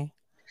Monet,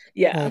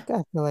 Yeah. like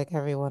I feel like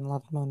everyone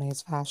loved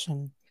Monet's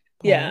fashion,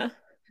 but Yeah.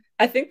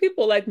 I think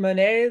people like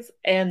Monet's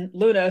and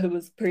Luna, who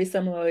was pretty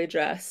similarly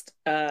dressed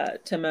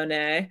to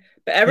Monet,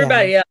 but yeah,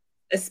 everybody else,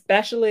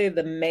 especially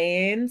the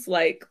mains,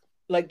 like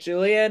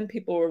Julian,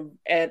 people were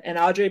and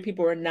Audrey,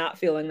 people were not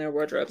feeling their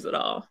wardrobes at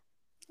all.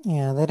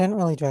 yeah, they didn't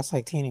really dress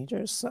like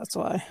teenagers. That's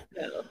why.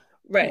 No.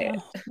 Right.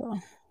 Yeah. So,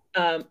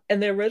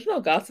 And the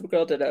original Gossip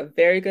Girl did a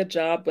very good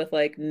job with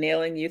like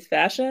nailing youth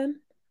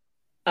fashion.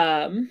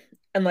 Um,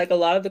 and like a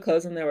lot of the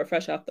clothes in there were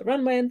fresh off the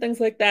runway and things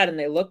like that, and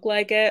they look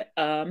like it.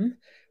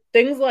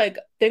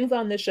 Things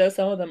on this show,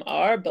 some of them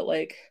are, but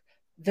like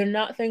they're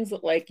not things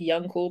that like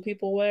young cool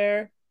people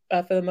wear.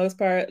 For the most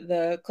part,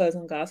 the clothes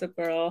on Gossip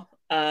Girl.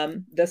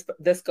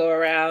 this go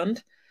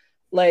around.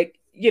 Like,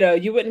 you know,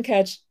 you wouldn't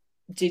catch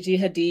Gigi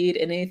Hadid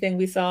in anything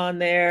we saw in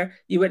there.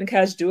 You wouldn't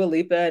catch Dua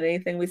Lipa in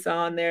anything we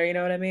saw in there. You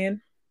know what I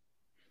mean?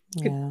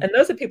 Yeah. And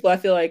those are people I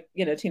feel like,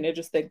 you know,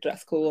 teenagers think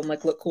dress cool and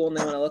like look cool and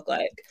they want to look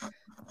like.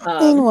 Um,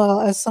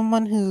 Meanwhile, as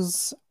someone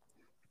who's,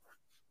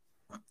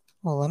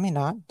 well, let me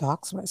not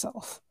dox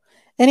myself.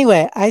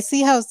 Anyway, I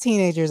see how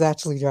teenagers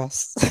actually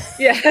dress.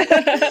 yeah.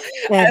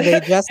 And they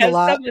dress a As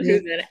lot. someone who's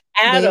an They,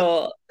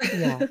 adult.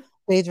 yeah,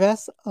 they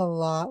dress a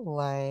lot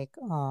like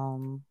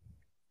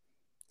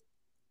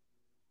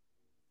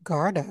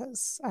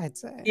Gardas, I'd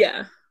say.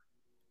 Yeah.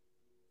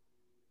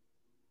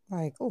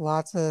 Like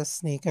lots of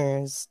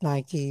sneakers,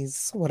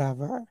 Nikes,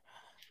 whatever.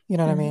 You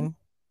know what I Hmm. mean?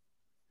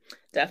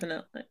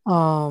 Definitely.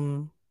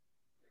 Um,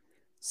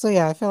 so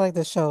yeah, I feel like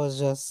the show is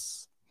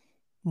just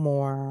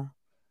more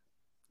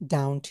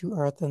down to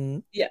earth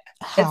and Yeah.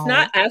 It's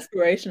not how,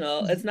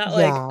 aspirational. It's not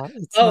like, yeah,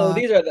 it's oh, not,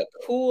 these are the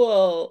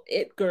cool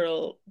it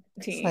girl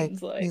it's like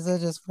teens. Like, these are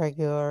just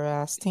regular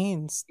ass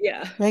teens,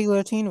 yeah.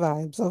 regular teen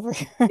vibes over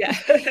here. Yeah.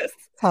 That's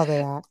how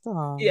they act.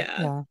 Yeah.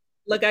 Yeah,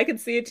 Like I could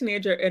see a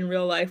teenager in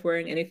real life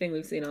wearing anything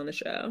we've seen on the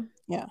show.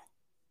 yeah.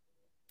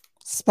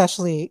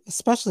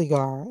 Especially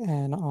Gar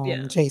and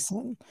Yeah.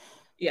 Jason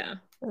Yeah.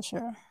 for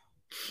sure.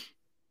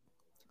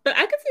 But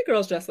I could see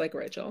girls dressed like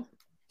Rachel.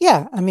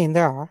 Yeah, I mean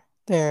they're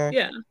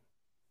Yeah.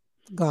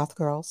 goth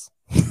girls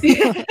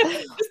Yeah.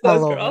 Just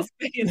those all over. girls,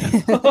 you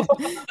know.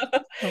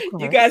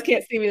 Of You guys course.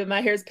 can't see me, but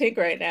my hair's pink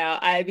right now.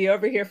 I'd be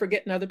over here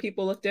forgetting other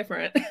people look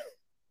different.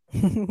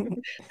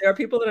 There are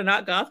people that are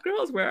not goth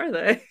girls. Where are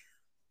they?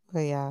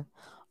 But yeah.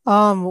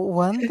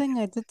 One thing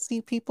I did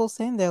see people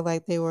saying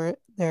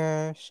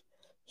they're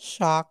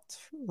shocked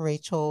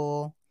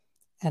Rachel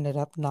ended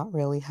up not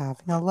really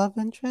having a love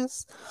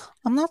interest.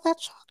 I'm not that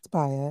shocked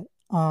by it.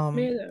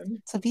 Me either.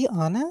 To be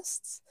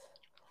honest,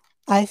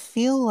 I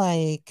feel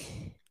like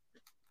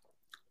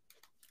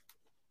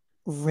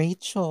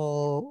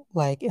Rachel,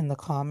 like in the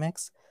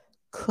comics,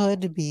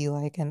 could be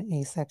like an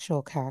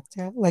asexual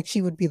character. Like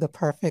she would be the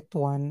perfect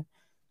one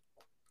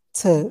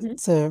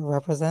Mhm. to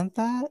represent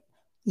that,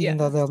 even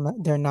though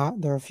Yeah.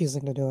 they're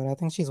refusing to do it. I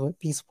think she's with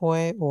Beast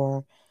Boy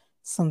or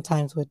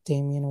sometimes with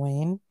Damian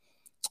Wayne.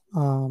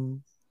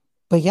 Um,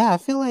 but yeah, I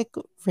feel like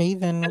I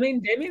Raven,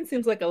 mean, Damien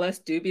seems like a less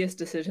dubious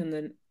decision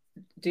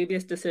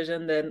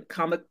than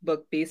comic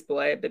book Beast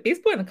Boy. But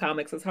Beast Boy in the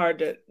comics is hard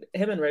to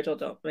him and Rachel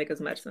don't make as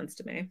much sense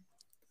to me.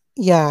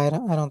 yeah,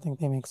 I don't think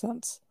they make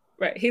sense.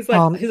 Right.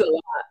 Um, He's a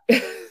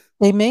lot.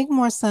 they make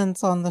more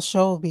sense on the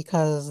show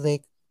because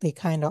they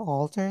kind of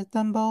altered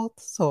them both.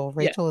 So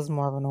Yeah. Rachel is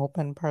more of an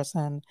open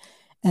person,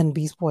 and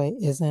Beast Boy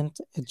isn't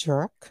a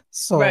jerk.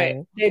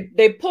 Right. So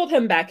They pulled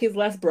him back. He's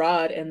less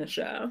broad in the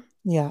show.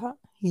 yeah,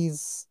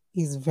 he's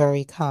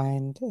very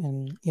kind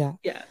and yeah.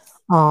 Yes.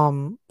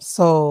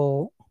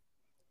 So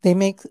they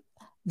make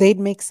they'd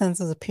make sense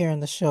as a peer in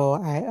the show.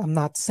 I'm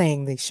not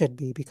saying they should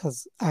be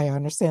because I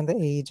understand the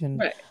age and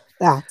Right.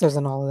 the actors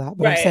and all of that,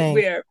 but I'm Right. saying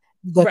We're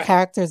the right.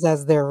 characters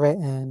as they're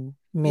written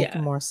make Yeah,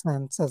 more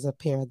sense as a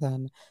peer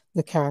than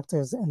the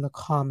characters in the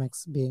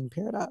comics being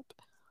paired up.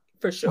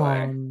 for sure.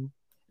 Um,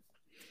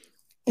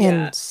 Yeah.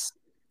 and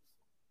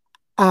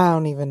I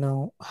don't even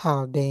know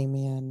how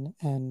Damien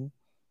and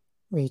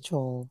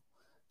Rachel,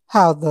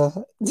 how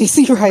the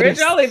DC Where'd writers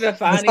y'all even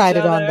find each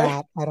decided on other?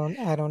 that. I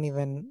don't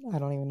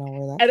even know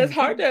where that And it's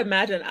came hard from. to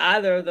imagine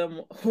either of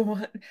them.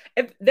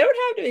 If there would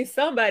have to be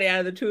somebody out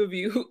of the two of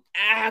you who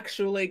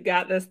actually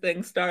got this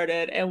thing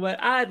started. And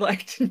what I'd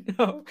like to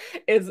know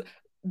is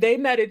they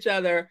met each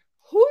other.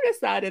 Who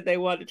decided they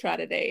wanted to try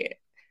to date?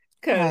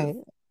 Because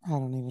I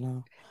don't even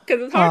know.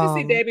 it's hard to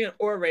see Um, Damien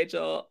or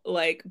Rachel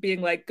like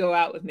being like, go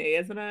out with me,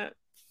 isn't it?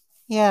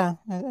 yeah,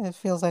 it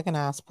feels like an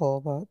ass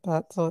pull, but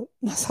that's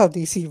how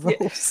DC Yeah.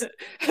 rolls.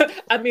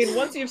 I mean,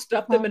 once you've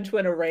stuffed them Um, into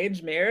an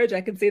arranged marriage,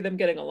 I can see them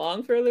getting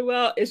along fairly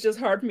well. It's just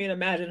hard for me to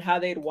imagine how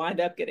they'd wind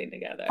up getting I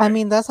together.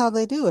 mean, that's how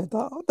they do it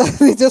though.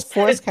 They just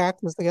force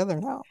characters together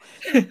now.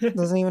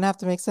 Doesn't even have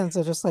to make sense.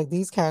 They're just like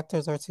these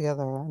characters are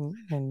together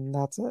and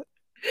that's it.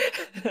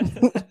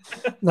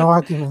 No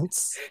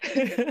arguments.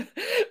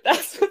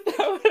 That's what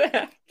that would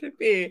have to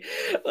be.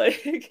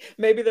 Like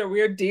maybe their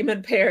weird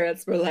demon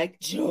parents were like,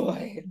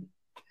 joy.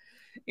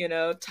 You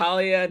know,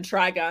 Talia and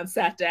Trigon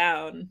sat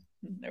down.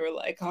 They were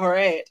like, all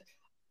right,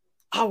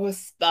 our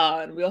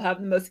spawn. We'll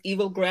have the most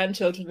evil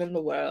grandchildren in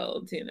the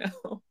world, you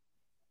know?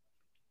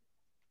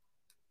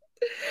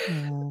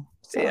 Yeah.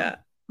 So Yeah.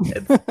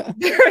 It's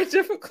very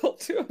difficult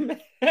to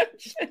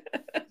imagine.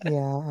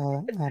 yeah,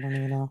 I don't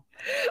even know.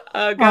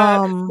 Oh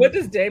God. What Um,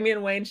 does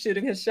Damian Wayne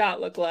shooting his shot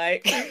look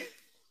like?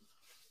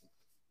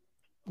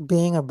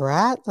 being a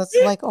brat, that's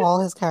like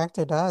all his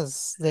character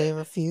does. They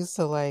refuse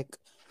to like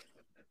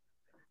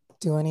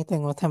do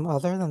anything with him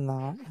other than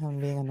that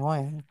and being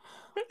annoying.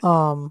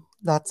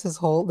 That's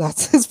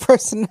his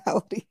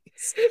personality.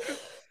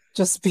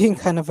 Just being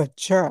kind of a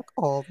jerk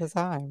all the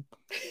time.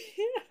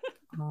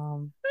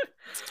 Um,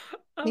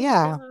 Oh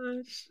yeah.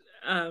 gosh.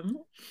 Um,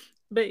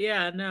 But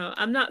yeah, no,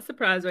 I'm not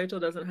surprised Rachel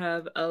doesn't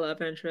have a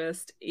love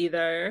interest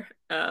either.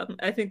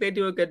 I think they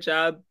do a good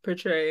job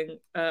portraying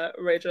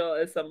Rachel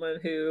as someone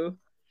who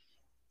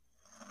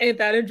ain't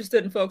that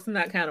interested in folks in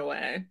that kind of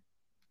way.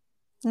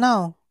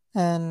 No.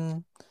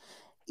 And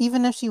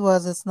even if she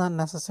was, it's not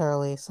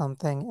necessarily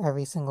something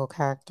every single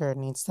character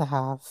needs to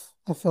have.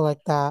 I feel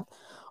like that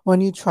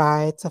when you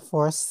try to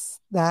force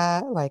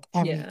that, like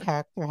every Yeah.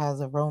 character has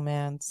a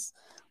romance,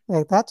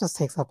 like that just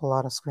takes up a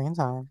lot of screen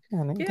time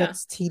and it Yeah.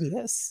 gets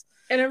tedious.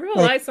 And in real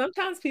Like, life,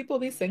 sometimes people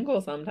be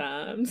single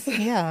sometimes.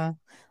 yeah,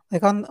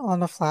 like on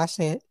the Flash,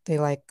 they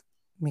like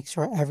make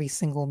sure every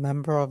single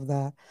member of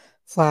the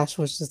Flash,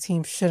 which the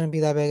team shouldn't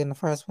be that big in the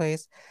first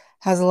place,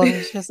 has a love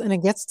interest, and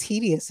it gets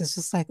tedious. It's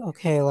just like,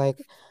 okay, like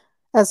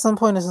at some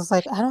point, it's just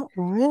like, I don't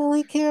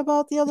really care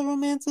about the other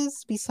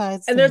romances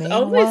besides And the there's main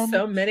only one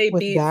so many with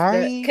beats that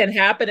Barry. can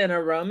happen in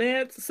a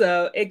romance.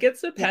 So it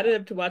gets Yeah.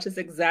 repetitive to watch this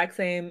exact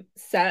same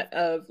set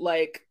of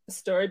like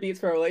story beats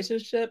for a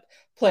relationship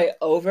play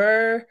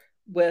over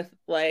with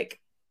like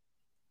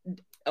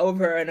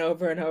over and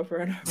over and over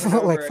and over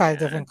and Like over five again.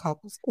 different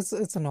couples.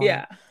 It's annoying.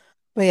 Yeah.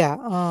 But yeah,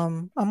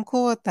 I'm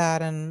cool with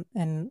that and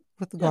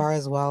with Yeah. Gar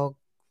as well.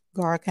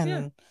 Gar Yeah.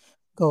 can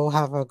go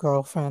have a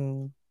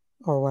girlfriend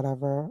or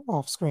whatever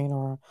off screen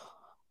or Yeah.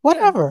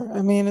 whatever.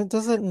 I mean, it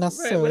doesn't Right.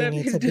 necessarily Whatever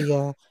need he's to doing. be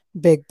a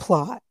big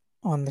plot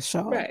on the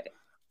show, Right.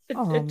 It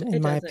in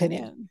it my doesn't need.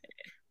 opinion.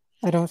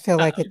 I don't feel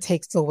like it Um,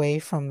 takes away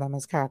from them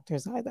as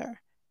characters either.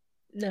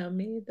 no,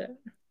 me either.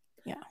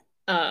 Yeah.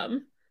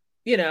 Um,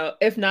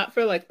 if not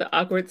for like the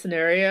awkward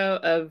scenario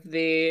of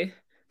the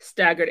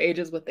staggered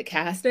ages with the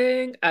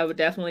casting, I would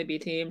definitely be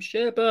team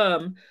ship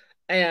 'em.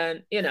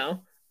 And,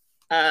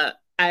 uh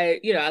I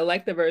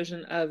like the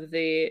version of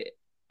the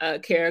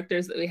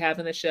characters that we have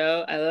in the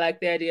show. I like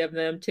the idea of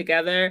them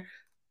together.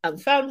 I'm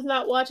fine with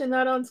not watching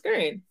that on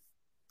screen.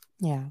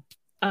 Yeah.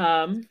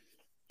 Um,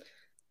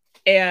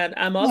 and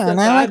I'm Yeah, also and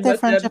I like fine their with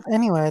friendship them.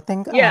 anyway.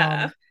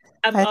 Yeah,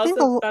 I'm I think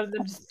also fine with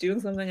them just doing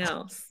something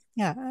else.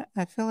 yeah,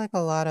 I feel like a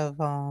lot of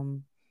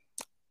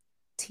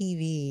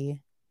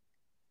TV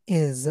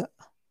is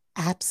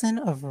absent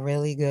of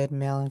really good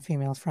male and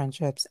female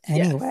friendships Yes.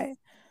 anyway.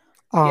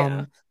 Yeah.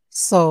 Um,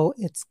 so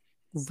it's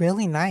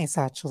really nice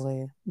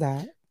actually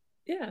that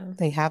Yeah.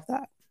 they have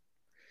that.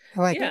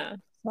 I like it. Yeah.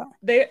 So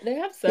They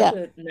have such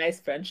yeah, a nice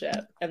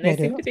friendship and they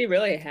they seem do. to be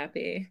really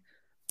happy.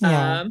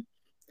 Yeah. Um,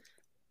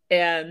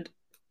 and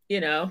you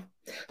know,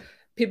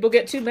 people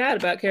get too mad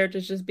about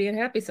characters just being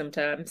happy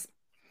sometimes.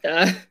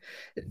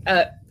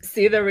 Uh,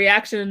 see the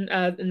reaction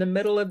in the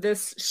middle of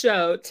this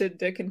show to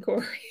Dick and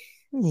Corey.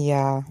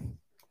 Yeah.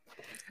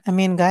 I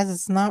mean, guys,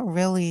 it's not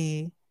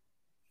really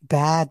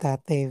bad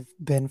that they've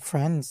been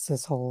friends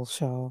this whole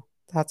show.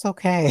 That's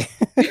okay.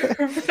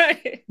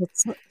 Right.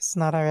 It's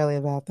not a really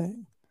a bad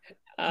thing.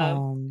 Um,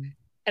 Um,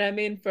 and I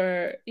mean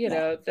for,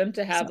 yeah. them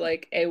to So have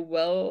like a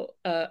well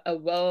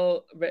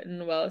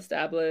written, well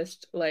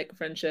established like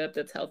friendship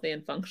that's healthy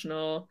and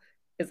functional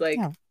is yeah. like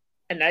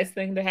a nice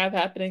thing to have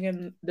happening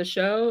in the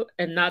show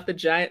and not the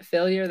giant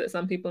failure that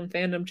some people in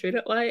fandom treat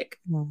it like.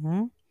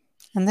 Hmm.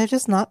 And they're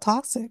just not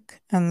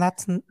toxic, and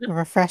that's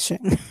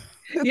refreshing.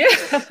 Yeah.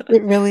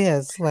 It really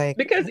is. Like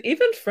Because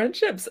even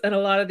friendships in a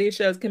lot of these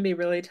shows can be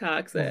really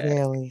toxic.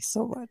 really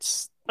so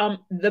much.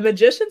 The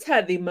Magicians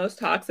had the most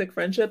toxic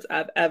friendships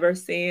I've ever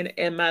seen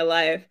in my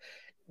life.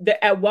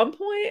 At one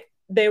point,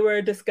 they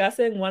were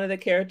discussing one of the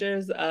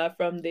characters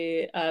from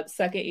the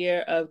second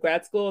year of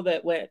grad school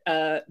that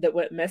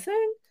went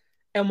missing,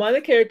 and one of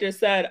the characters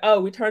said,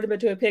 "Oh, we turned him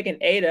into a pig and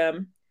ate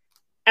him."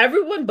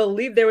 Everyone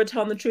believed they were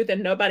telling the truth,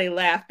 and nobody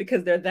laughed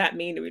because they're that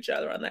mean to each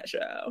other on that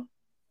show.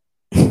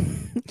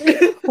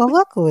 Well,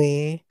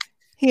 luckily,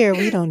 here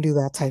we don't do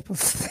that type of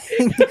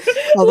thing.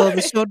 Although the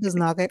Like, show does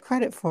not get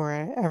credit for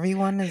it.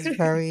 Everyone is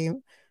very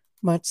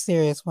much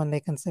serious when they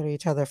consider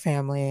each other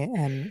family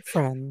and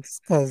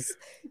friends, because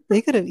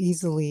they could have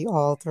easily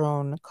all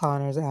thrown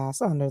Connor's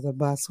ass under the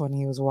bus when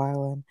he was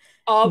wilding.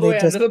 all the way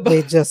under the bus.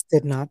 They just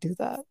did not do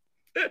that.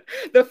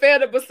 The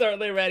fandom was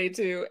certainly ready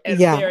to, and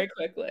Yeah, very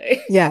quickly.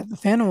 yeah, the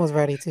fandom was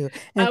ready to.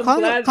 And I'm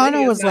glad that Connor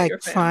he is was not like your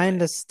family. trying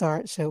to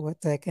start shit with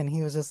Dick, and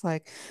he was just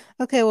like,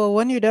 "Okay, well,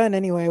 when you're done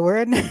anyway, we're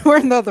in we're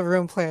in the other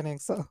room planning,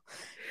 so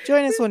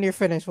join us when you're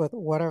finished with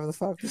whatever the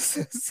fuck this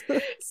is."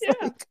 It's Yeah,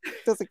 like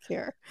doesn't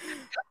care.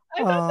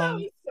 I thought that Um,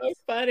 was so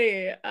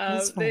funny.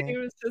 it's That he funny.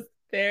 was just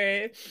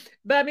very,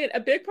 but I mean, a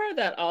big part of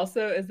that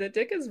also is that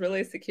Dick is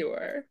really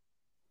secure.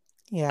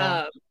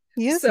 Yeah, Um,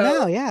 he is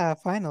now. so Yeah,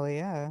 finally.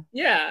 Yeah.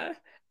 yeah,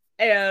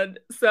 and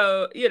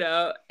so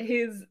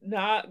he's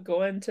not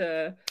going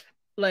to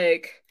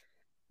like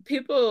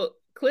people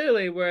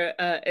clearly were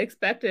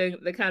expecting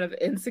the kind of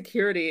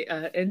insecurity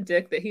in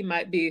Dick that he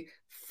might be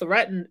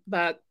threatened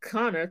by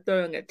Connor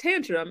throwing a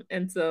tantrum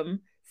and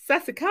some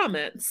sassy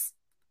comments.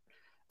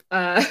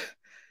 Uh,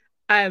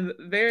 I'm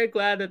very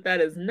glad that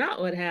that is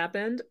not what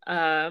happened.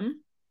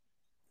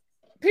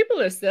 People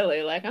are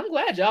silly. Like, I'm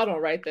glad y'all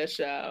don't write this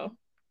show.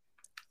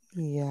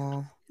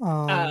 Yeah.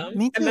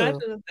 Me too.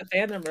 Imagine if the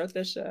fandom wrote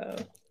this show.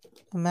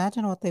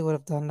 Imagine what they would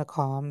have done to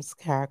Calm's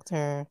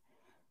character.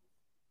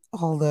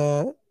 all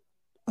the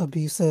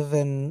abusive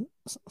and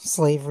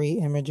slavery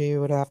imagery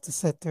you would have to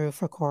sit through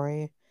for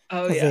Corey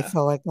Oh because they yeah.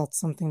 felt like that's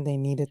something they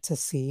needed to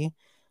see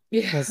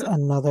Yeah. was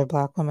another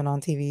black woman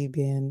on TV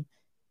being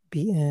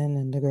beaten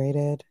and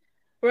degraded.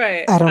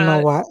 Right. I don't know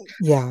why.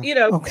 Yeah.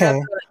 Have Okay. her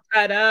like,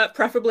 tied up,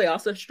 preferably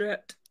also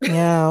stripped.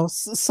 Yeah.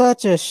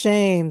 Such a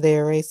shame they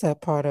erased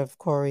that part of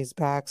Corey's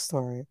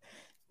backstory.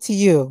 To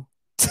you.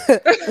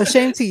 A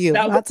shame to you,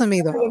 That was not to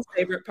me though. everyone's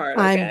favorite part,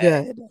 I'm okay?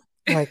 good.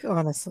 Like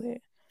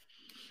honestly.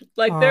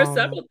 Like there's Um,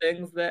 several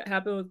things that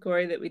happened with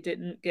Corey that we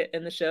didn't get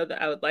in the show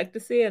that I would like to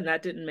see, and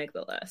that didn't make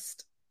the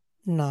list.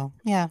 no.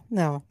 Yeah,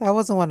 no. That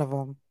wasn't one of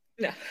them,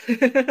 No.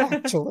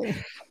 actually.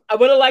 I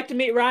would have liked to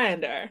meet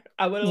Ryandar.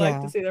 I would have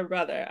liked to Yeah. see their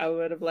brother. I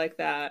would have liked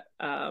that.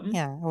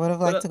 Yeah. I would have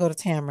Would liked have, to go to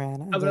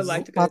Tamran. I And would have there's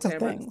liked to go to lots of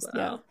Tamron as things. Yeah.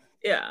 well.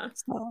 Yeah.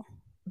 So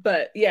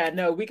But yeah,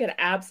 no, we could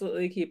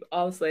absolutely keep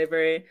all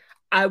slavery.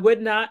 I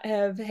would not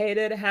have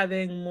hated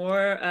having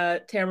more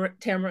Tamara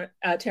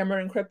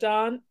and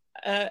Krypton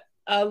uh,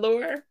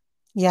 lore.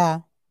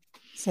 yeah,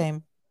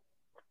 same.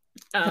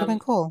 Would have been Um,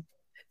 cool.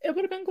 it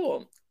would have been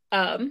cool.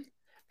 Um,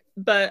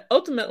 but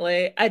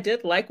ultimately, I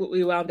did like what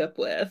we wound up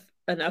with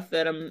enough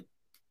that I'm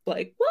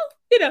like,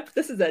 well,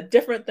 this is a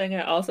different thing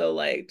I also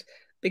liked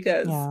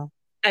because Yeah.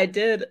 I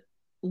did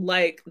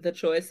like the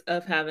choice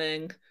of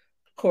having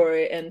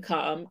Corey and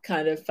Com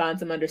kind of find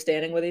some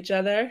understanding with each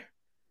other.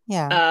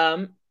 Yeah.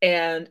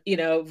 And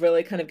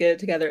really kind of get it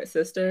together as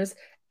sisters.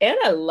 And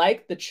I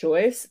like the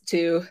choice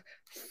to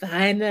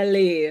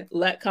finally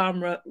let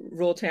Com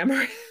rule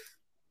Tamara.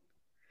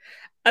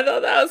 I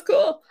thought that was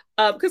cool.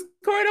 Because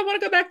Corey don't want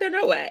to go back there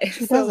no way.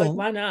 She So like, doesn't.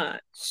 why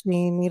not?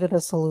 She needed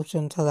a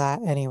solution to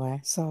that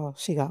anyway, so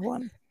she got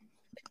one.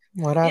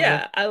 Whatever.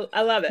 Yeah,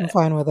 I love I'm it.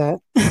 fine with that.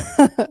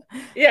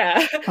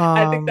 Yeah,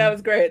 I think that Um,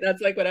 was great.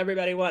 That's like what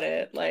everybody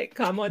wanted. Like,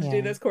 Com wanted to do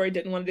yeah. this, Corey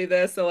didn't want to do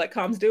this. So like,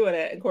 Com's doing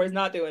it, and Corey's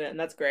not doing it, and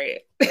that's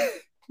great.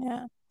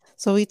 Yeah.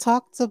 So we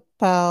talked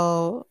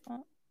about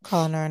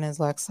Connor and his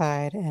Lex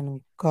side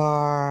and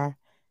Gar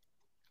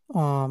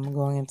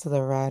going into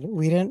the red.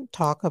 We didn't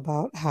talk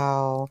about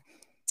how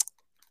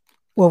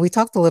well, we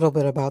talked a little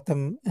bit about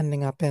them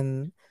ending up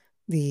in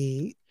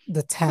the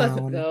town.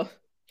 Pleasantville.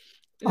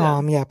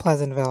 Yeah. Yeah,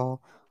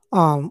 Pleasantville.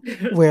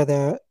 Where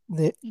the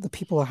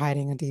people are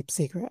hiding a deep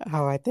secret.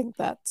 How I think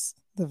that's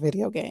the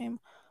video game.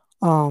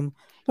 But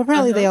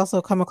apparently they Uh-huh.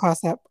 also come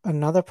across that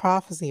another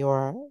prophecy,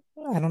 or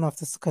I don't know if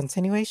this is a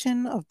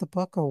continuation of the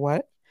book or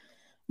what,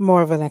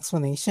 more of an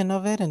explanation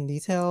of it in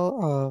detail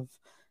of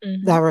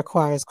that Hmm.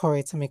 requires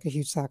Corey to make a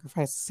huge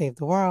sacrifice to save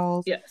the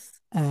world. Yes.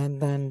 And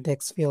then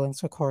Dick's feelings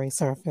for Corey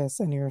surface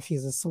and he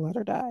refuses to let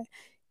her die.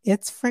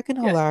 It's freaking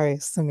Yeah.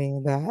 hilarious to me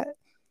that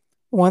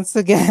once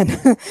again,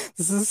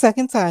 this is the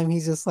second time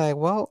he's just like,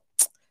 well,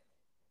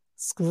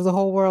 screw the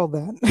whole world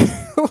then.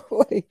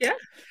 Like, Yeah.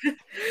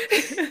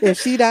 if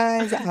she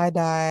dies, I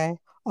die,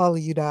 all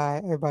of you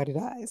die, everybody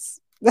dies.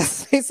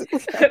 That's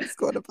basically how he's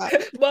going about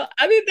it. Well,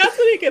 I mean, that's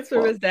what he gets from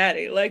Well, his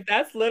daddy. Like,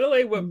 that's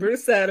literally what mm,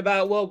 Bruce said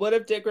about, well, what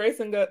if Dick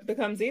Grayson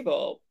becomes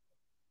evil?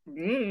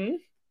 Mm,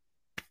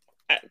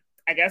 I,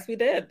 I guess we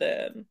did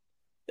then.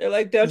 They're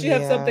like, don't you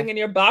have yeah. something in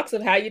your box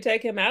of how you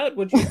take him out?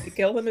 Would you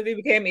kill him if he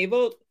became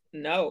evil?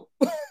 No.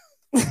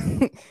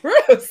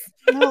 Bruce.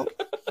 No.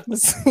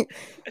 He's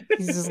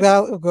just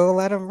gotta go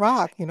let him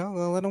rock,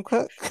 go let him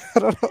cook. I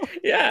don't know.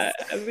 Yeah.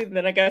 I mean,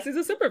 then I guess he's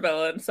a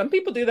supervillain. Some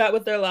people do that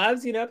with their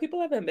lives.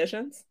 People have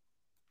ambitions.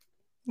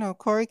 No,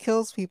 Corey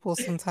kills people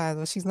sometimes,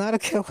 but she's not a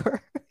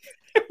killer.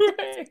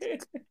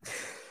 Right.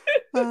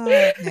 Oh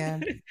man.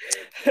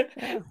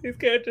 Yeah. These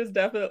characters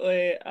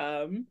definitely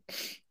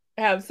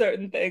have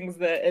certain things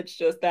that it's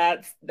just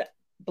that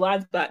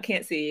blind spot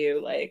can't see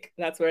you. Like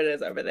that's where it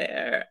is over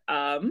there.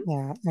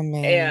 Yeah. I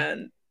mean,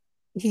 And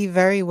he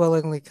very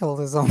willingly killed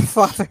his own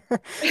father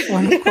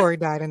when Corey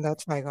died in that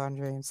Trigon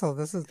dream. So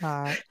this is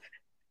not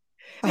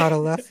out of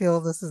left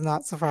field. This is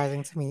not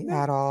surprising to me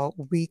at all.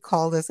 We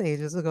called this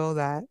ages ago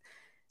that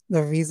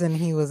the reason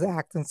he was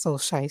acting so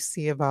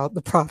shisty about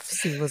the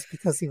prophecy was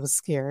because he was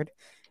scared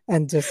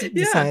and just yeah,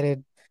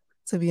 decided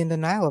to be in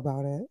denial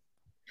about it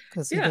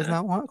because he does yeah.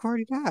 not want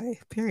Corey to die,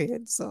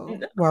 period. So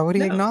No, why would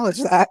he no.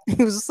 acknowledge that?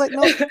 He was just like,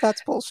 nope,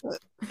 that's bullshit.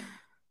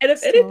 And if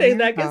So anything, here we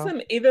that gives go.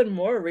 him even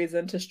more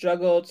reason to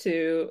struggle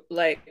to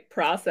like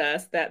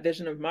process that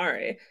vision of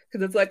Mari.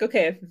 Because it's like,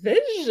 okay, if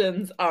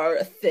visions are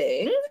a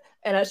thing,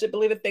 and I should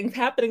believe a thing's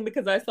happening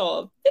because I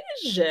saw a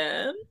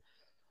vision,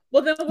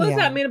 well, then what does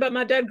that Yeah. mean about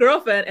my dead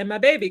girlfriend and my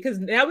baby? Because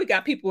now we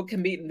got people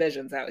competing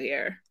visions out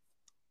here.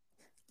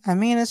 I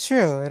mean, it's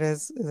true. It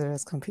is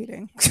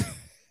competing.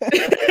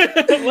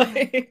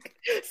 Like,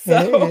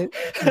 so,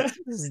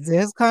 It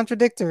is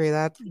contradictory.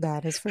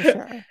 That is for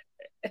sure.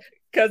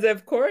 because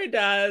if Corey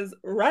dies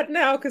right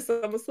now because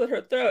someone slit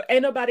her throat,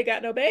 ain't nobody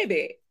got no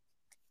baby.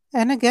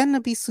 And again,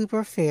 to be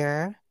super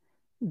fair,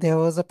 there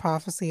was a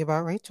prophecy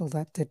about Rachel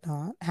that did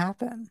not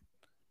happen.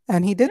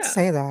 And he did Yeah,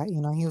 say that,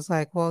 he was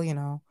like, well,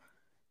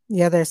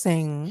 yeah, they're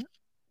saying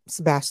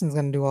Sebastian's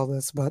going to do all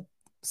this, but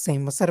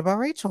same was said about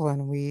Rachel,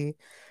 and we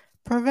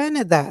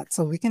prevented that,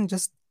 so we can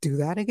just do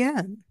that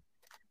again.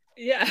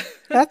 Yeah.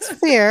 That's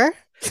fair.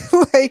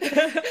 Like,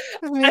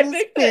 I mean, I it's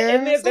think that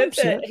in fair the event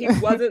that assumption. he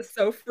wasn't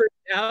so freaked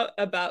out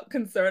about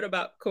concern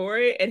about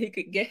Corey and he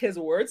could get his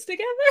words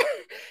together,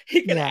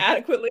 he could Yeah,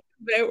 adequately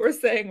convey what we're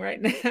saying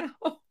right now.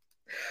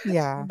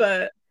 yeah,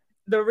 But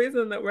the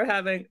reason that we're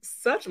having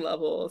such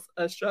levels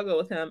of struggle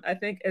with him, I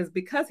think, is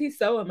because he's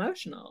so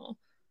emotional.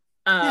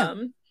 yeah.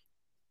 Um,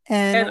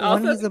 And and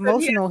when also he's because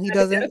he emotional, he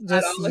hasn't doesn't identified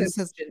just all of his use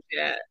his, emotions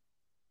yet.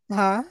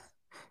 huh?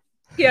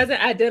 He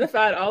hasn't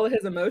identified all of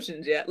his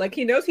emotions yet. Like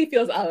he knows he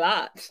feels a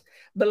lot,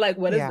 but like,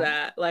 what is Yeah,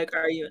 that? Like,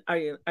 are you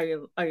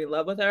in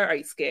love with her? Are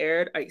you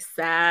scared? Are you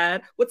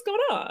sad? What's going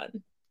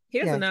on? He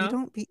yeah. doesn't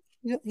know.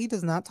 He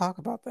does not talk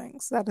about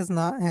things. That is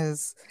not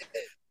his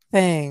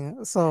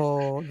thing.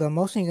 So the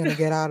emotion you're gonna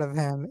get out of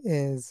him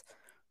is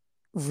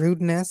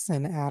rudeness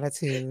and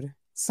attitude,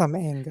 some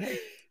anger.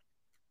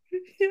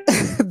 Yeah,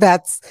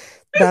 That's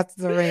that's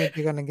the range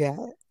you're gonna get.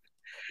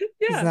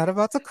 He's yeah. not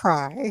about to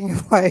cry.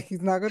 Like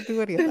he's not gonna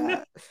do any of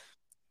that.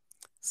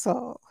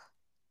 So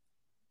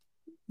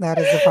that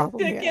is the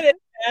problem To here. get it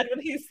sad when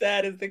he's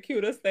sad is the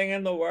cutest thing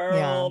in the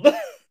Yeah. world.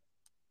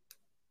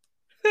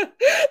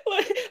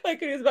 like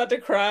he was about to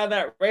cry on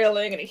that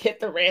railing and he hit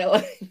the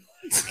railing.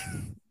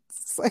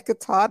 It's like a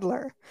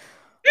toddler.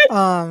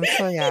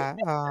 So yeah,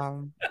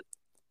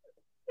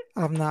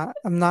 I'm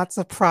not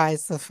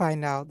surprised to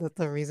find out that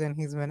the reason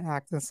he's been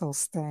acting so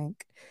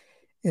stank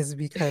is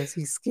because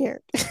he's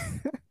scared.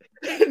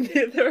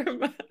 Neither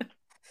am I.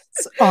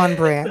 It's on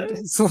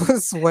brand. So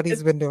It's what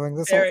he's it's been doing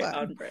this whole very time.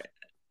 on brand.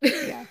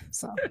 Yeah,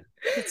 so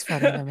it's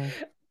funny to me.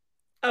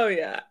 Oh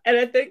yeah, and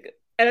I think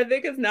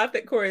it's not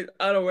that Corey's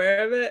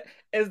unaware of it,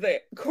 is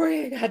that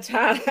Corey ain't got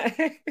time.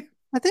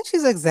 I think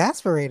she's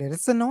exasperated.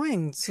 It's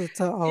annoying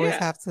to always Yeah,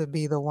 have to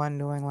be the one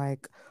doing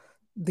like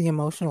the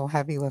emotional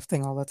heavy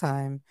lifting all the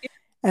time.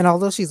 And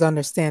although she's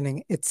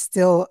understanding, it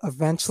still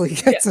eventually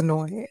yeah, gets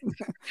annoying.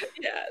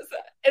 yeah. So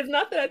it's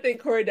not that I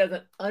think Corey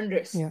doesn't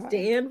Yeah,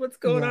 understand what's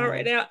going on yeah,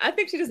 right now. I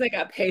think she just ain't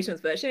got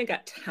patience for that. She ain't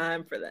got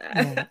time for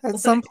yeah. that. At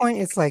some Like, point,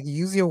 it's like,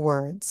 use your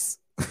words.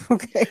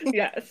 Okay.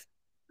 yes.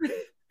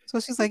 So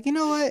she's like, you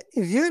know what?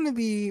 If you're gonna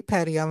be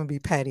petty, I'm gonna be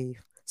petty.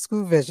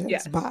 Screw visions.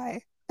 Yes.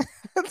 Bye.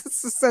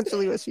 That's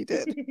essentially what she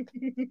did.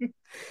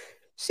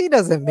 She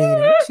doesn't mean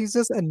it. She's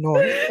just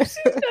annoyed.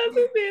 She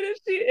doesn't mean it.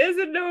 She is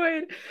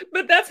annoyed,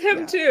 but that's him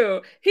Yeah.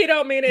 too. He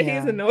don't mean it.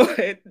 He's Yeah.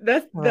 annoyed.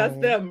 That's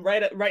Right. them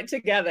right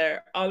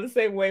together on the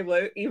same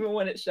wavelength, even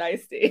when it's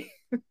shisty.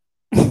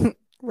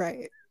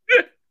 Right.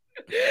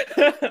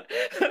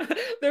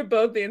 They're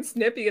both being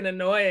snippy and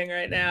annoying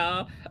right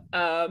now,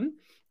 um,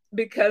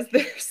 because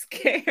they're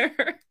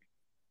scared.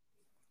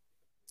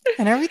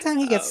 And every time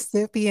he gets Um,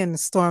 snippy and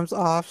storms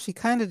off, she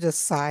kind of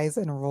just sighs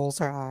and rolls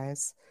her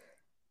eyes.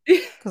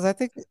 Because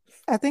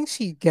I think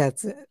she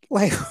gets it.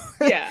 Like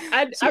yeah,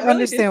 I she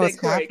really do understands think what's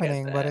Corey gets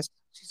happening, but it. it's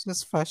she's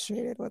just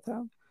frustrated with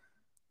him,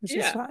 which is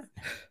Yeah, fine.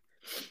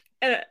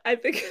 and I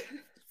think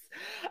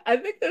I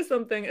think there's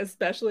something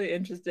especially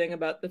interesting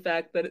about the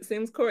fact that it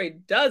seems Corey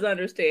does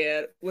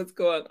understand what's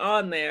going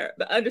on there,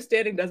 but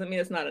understanding doesn't mean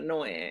it's not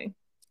annoying.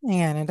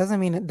 And it doesn't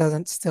mean it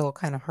doesn't still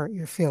kind of hurt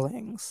your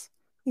feelings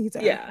either.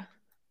 Yeah,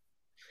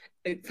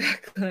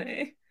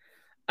 exactly.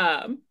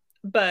 Um,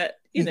 but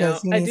you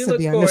Because know, he I needs do to look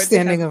be forward to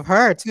understanding him. of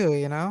her too,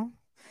 you know?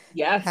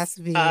 Has Yes.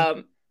 to be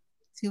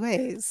two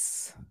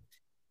ways.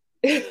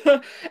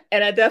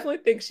 And I definitely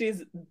think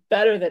she's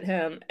better than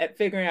him at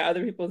figuring out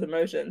other people's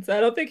emotions. So I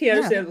don't think he Yeah.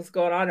 understands what's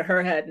going on in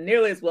her head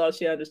nearly as well as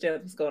she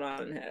understands what's going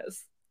on in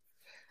his.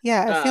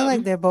 Yeah, I feel like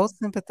Um, they're both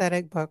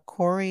sympathetic, but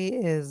Corey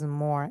is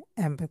more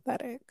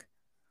empathetic.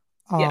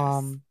 yes.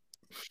 Um,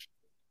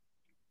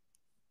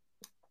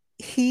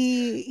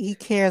 he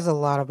cares a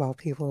lot about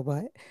people,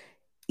 but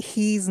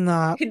he's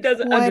not He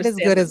doesn't quite as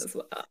understand good them as as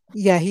well.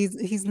 yeah,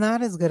 he's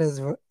not as good as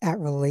at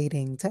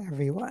relating to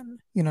everyone.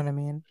 You know what I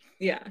mean?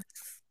 Yeah.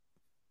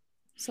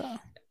 So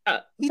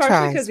he Partially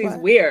tries, because he's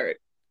but weird.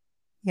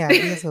 yeah,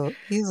 he's a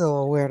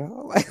little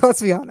weirdo. Like,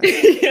 let's be honest.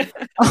 Yeah.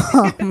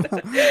 Um,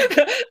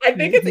 I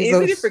think it's he's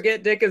a easy to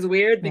forget Dick is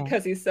weird yeah.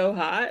 because he's so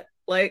hot.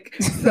 Like,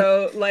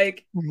 so,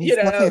 like, He's you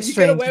definitely know, a you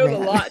get strange away with a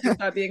man. lot just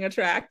by being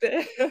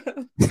attractive.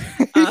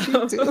 You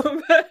do.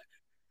 um,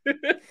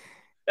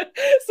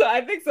 so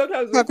I think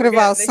sometimes we Talking forget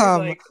about that he's some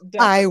like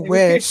I definitely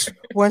weird. wish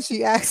when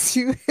she asks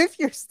you if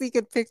you're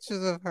sneaking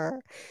pictures of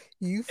her.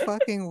 You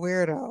fucking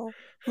weirdo.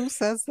 Who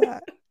says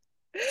that?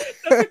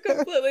 That's a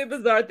completely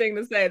bizarre thing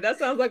to say. That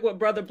sounds like what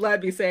Brother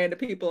Blood be saying to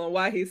people and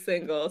why he's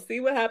single. See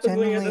what happens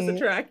when you're this Genuinely,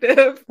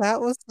 attractive.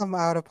 that was some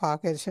out of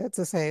pocket shit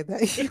to say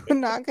that you would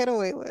not get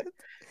away with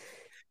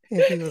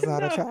if he was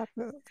not No,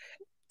 attractive.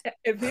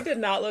 if he did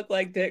not look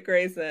like Dick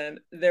Grayson,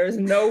 there's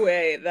no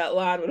way that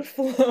line would have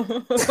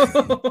flown.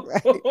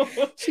 Right.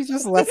 She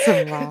just lets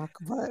him rock,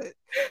 but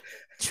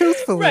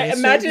truthfully, Right. the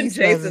shit he Imagine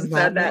says is Jason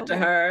not said that to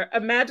normal. her.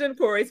 Imagine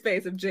Corey's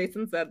face if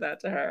Jason said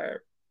that to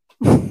her.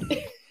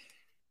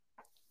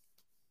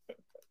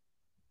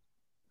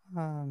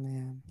 Oh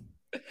man.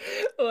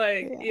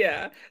 Like, Yeah.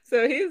 yeah.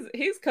 So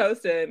he's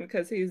coasting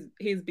because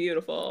he's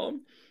beautiful.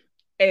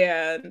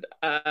 And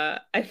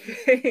I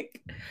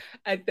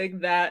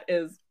think that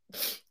is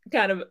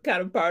kind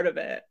of part of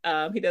it.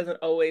 He doesn't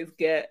always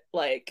get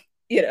like,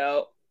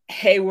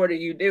 hey, what are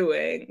you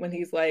doing when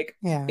he's like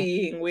Yeah.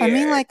 being I mean,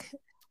 weird. like,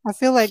 I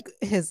feel like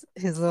his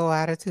little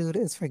attitude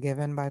is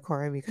forgiven by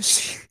Corey because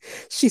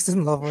she's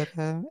in love with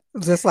him.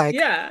 Just like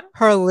Yeah.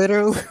 her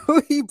literally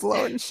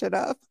blowing shit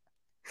up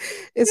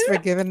is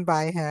forgiven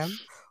by him.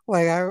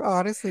 Like, I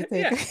honestly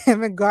think Yeah.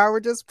 him and Gar were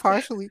just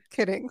partially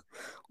kidding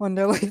when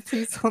they're like,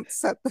 please don't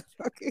set the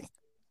fucking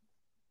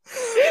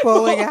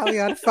bowling Well, alley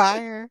on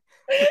fire.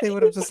 But they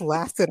would have just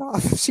laughed it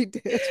off if she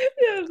did. yeah,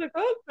 I was like,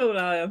 oh,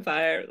 Philadelphia on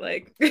fire.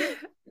 Like,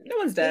 no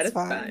one's dead. It's It's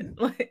fine. fine.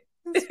 Like,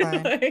 It's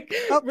fine. like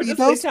Oh, we're you just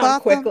don't leave town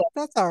spot them? quickly.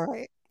 That's all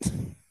right.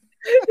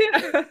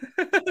 Yeah.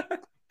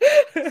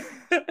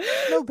 No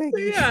So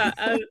biggie. yeah,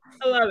 I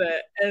love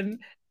it. And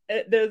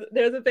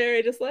there's a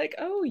very just like,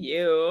 oh,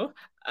 you.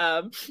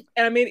 And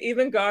I mean,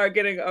 even Gar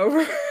getting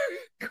over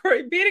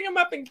Corey beating him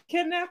up and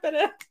kidnapping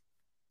him.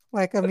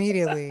 Like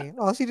immediately.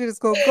 All she did is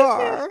go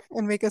Gar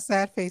and make a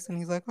sad face, and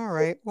he's like, all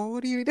right, well,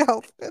 what do you need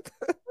help with?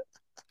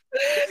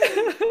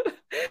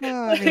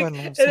 Oh, everyone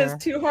Like, loves it is her.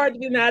 too hard to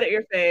be mad at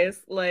your face.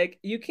 Like,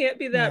 you can't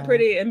be that Yeah.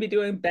 pretty and be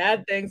doing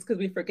bad things because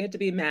we forget to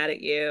be mad at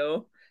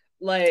you.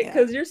 Like, Yeah.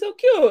 because you're so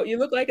cute. You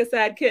look like a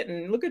sad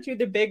kitten. Look at you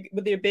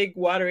with your big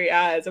watery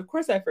eyes. Of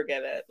course I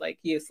forgive it. Like,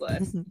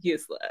 useless.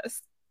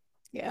 Useless.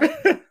 Yeah.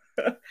 Really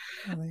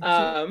cute.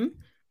 um,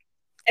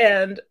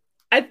 and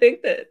I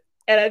think that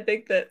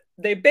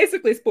they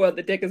basically spoiled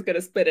that Dick is going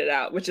to spit it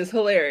out, which is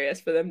hilarious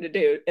for them to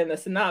do in the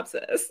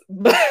synopsis.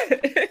 But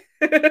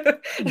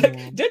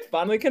Yeah. Dick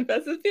finally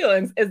confesses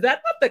feelings. Is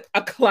that not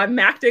a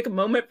climactic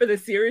moment for the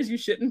series you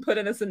shouldn't put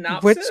in a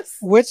synopsis?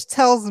 Which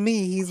tells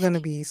me he's gonna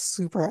be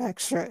super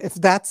extra. If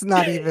that's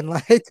not even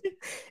like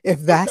if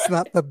that's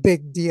not Right. the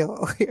big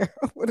deal here.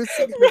 What is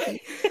he gonna be?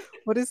 Right.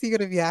 What is he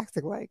gonna be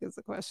acting like is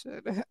the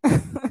question.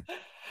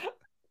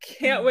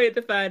 Can't wait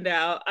to find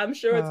out. I'm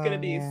sure it's going to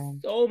Oh be man.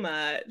 so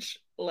much.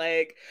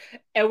 Like,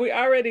 and we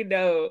already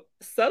know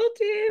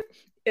subtlety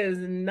is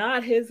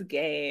not his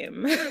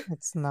game.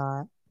 It's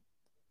not.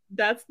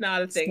 That's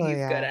not a thing So he's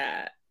good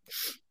yeah. at.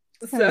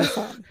 It's gonna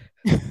So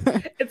be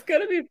fun. it's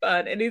going to be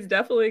fun. And he's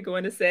definitely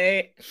going to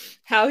say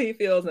how he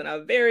feels in a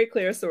very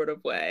clear sort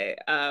of way,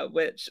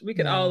 which we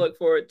can all Yeah. look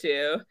forward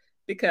to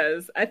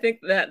because I think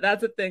that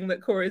that's a thing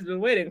that Corey's been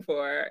waiting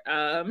for.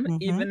 Hmm.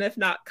 Even if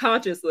not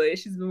consciously,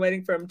 she's been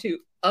waiting for him to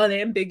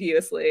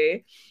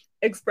unambiguously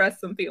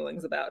express some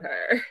feelings about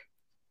her.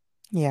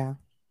 Yeah,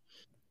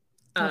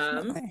 Um,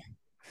 definitely.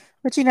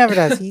 But he never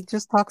does. He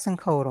just talks in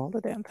code all the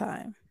damn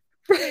time.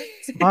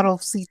 It's model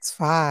seats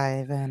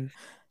 5 and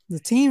the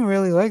team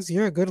really likes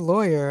you're a good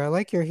lawyer. I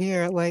like your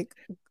hair. Like,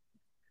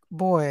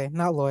 boy,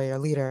 not lawyer,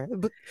 leader.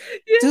 But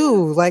yeah,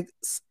 dude, like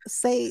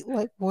say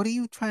like what are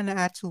you trying to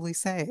actually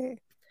say?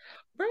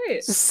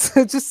 right.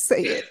 Just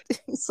say it.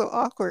 It's so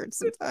awkward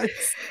sometimes.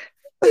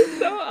 It's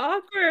so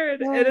awkward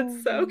and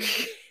it's so Oh,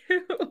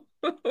 cute.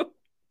 oh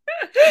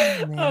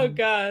Oh man.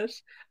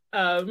 gosh.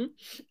 Um,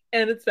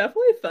 and it's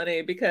definitely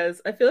funny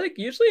because I feel like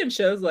usually in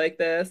shows like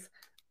this,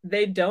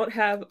 they don't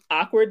have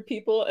awkward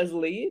people as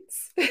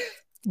leads.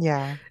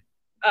 Yeah.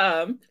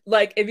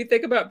 Like if you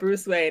think about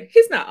Bruce Wayne,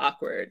 he's not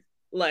awkward.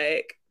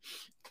 Like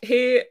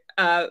he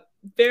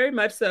very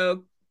much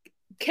so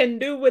can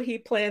do what he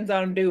plans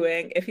on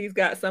doing if he's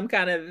got some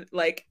kind of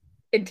like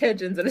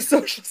intentions in a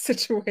social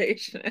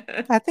situation.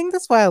 I think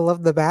that's why I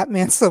love the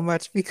Batman so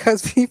much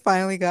because we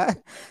finally got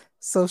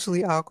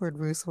socially awkward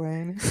Bruce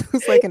Wayne,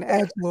 who's like an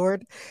edge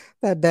lord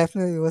that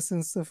definitely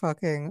listens to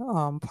fucking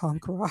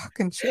punk rock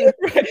and shit.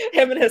 Right.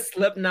 Him and his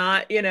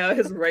Slipknot,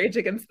 his Rage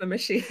Against the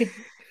Machine.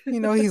 You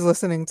know he's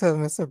listening to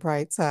Mr.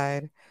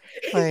 Brightside.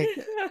 Like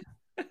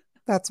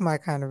that's my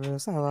kind of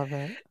Bruce. I love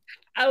it.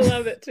 I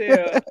love it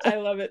too. I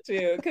love it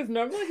too. Because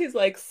normally he's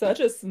like such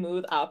a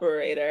smooth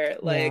operator, Yeah.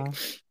 like,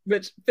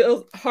 which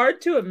feels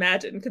hard to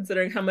imagine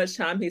considering how much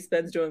time he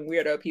spends doing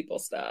weirdo people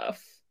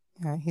stuff.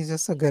 Yeah, he's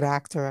just a good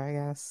actor, I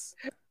guess.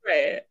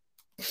 Right.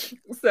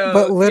 But So,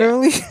 yeah.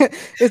 literally,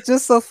 it's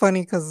just so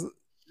funny because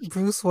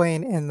Bruce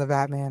Wayne in the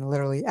Batman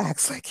literally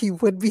acts like he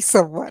would be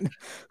someone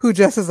who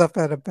dresses up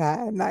at a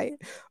bat at night.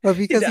 But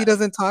He because he does.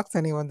 doesn't talk to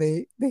anyone,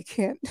 they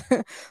can't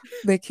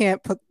they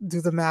can't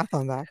do the math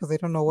on that because they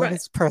don't know what Right.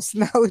 his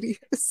personality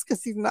is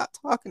because he's not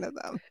talking to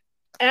them.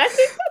 And I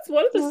think that's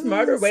one of the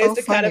smarter It's ways so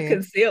to kind of funny.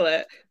 conceal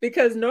it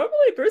because normally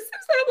Bruce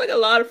seems to have like a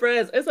lot of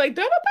friends. It's like,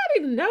 don't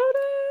nobody notice?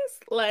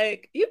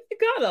 Like, you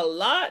got a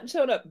lot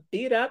showing up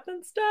beat up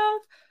and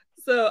stuff.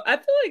 So I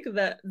feel like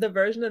that the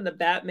version of the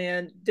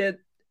Batman did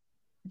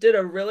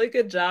a really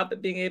good job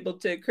at being able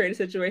to create a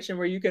situation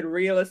where you could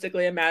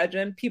realistically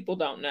imagine people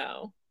don't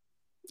know.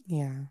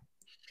 Yeah.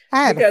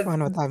 I had Because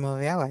fun with that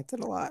movie. I liked it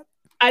a lot.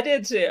 I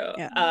did too.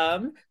 Yeah.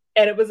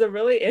 And it was a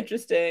really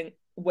interesting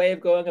way of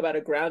going about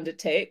a grounded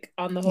take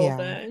on the whole Yeah.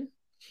 thing.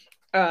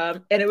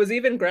 And it was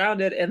even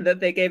grounded in that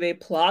they gave a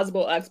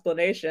plausible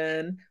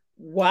explanation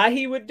why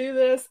he would do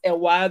this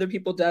and why other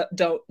people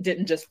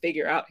didn't just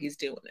figure out he's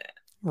doing it.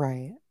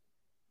 Right.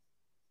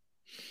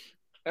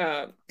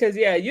 Because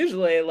yeah,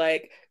 usually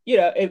like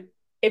if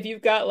if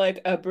you've got like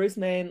a Bruce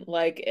Wayne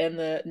like in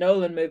the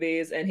Nolan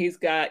movies and he's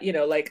got, you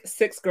know, like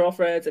six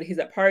girlfriends and he's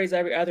at parties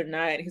every other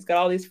night and he's got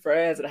all these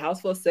friends and a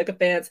house full of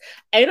sycophants,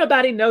 ain't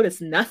nobody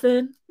noticed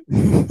nothing,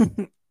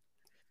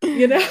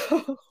 you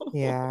know?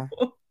 Yeah.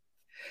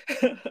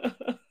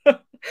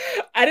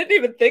 I didn't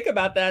even think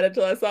about that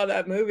until I saw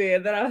that movie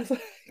and then I was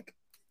like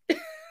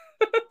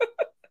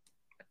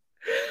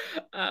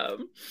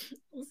um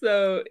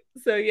so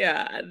so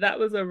yeah, that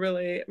was a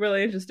really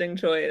really interesting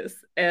choice.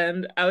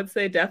 And I would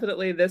say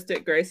definitely this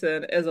Dick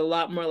Grayson is a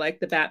lot more like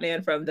the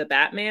Batman from the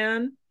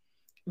Batman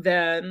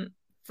than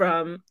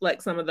from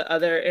like some of the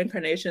other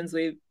incarnations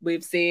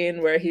we've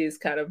seen where he's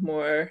kind of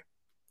more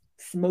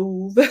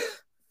smooth.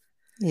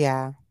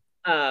 Yeah.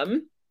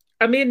 um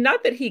I mean,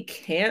 not that he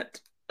can't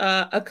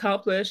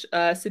accomplish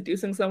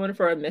seducing someone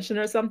for a mission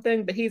or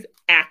something, but he's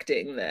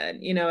acting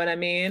then, you know what I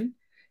mean?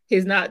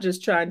 He's not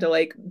just trying to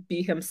like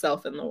be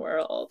himself in the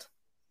world.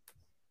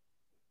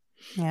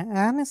 Yeah.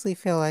 I honestly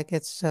feel like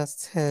it's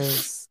just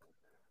his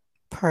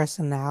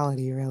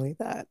personality really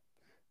that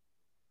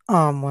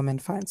women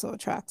find so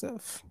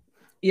attractive. More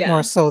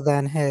Yeah. so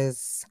than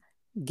his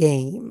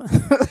game.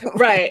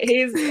 Right. Like,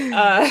 He's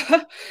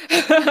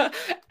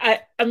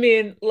I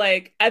mean,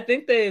 like I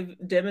think they've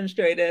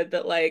demonstrated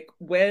that like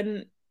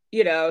when,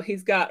 you know,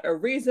 he's got a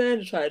reason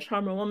to try to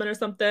charm a woman or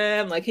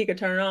something, like he could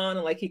turn on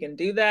and like he can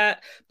do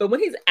that. But when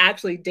he's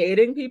actually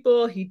dating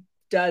people, he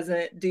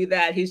doesn't do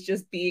that. He's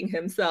just being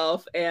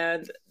himself,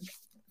 and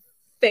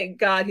thank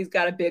God he's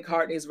got a big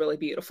heart and he's really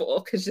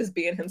beautiful because just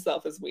being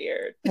himself is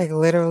weird. like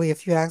literally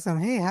if you ask him,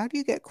 hey, how do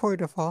you get Corey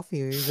to fall for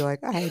you? He'd be like,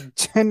 I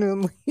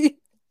genuinely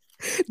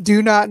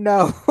do not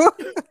know.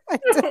 I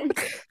don't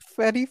have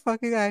any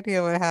fucking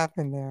idea what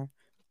happened there.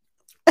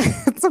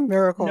 It's a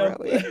miracle, No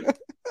really. clue.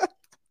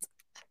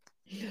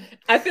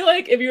 I feel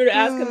like if you were to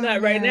ask him Oh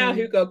that right now,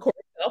 he'd man. go, Corey,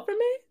 fell for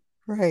me?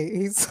 Right.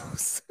 He's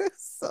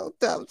so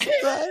dumb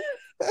sometimes.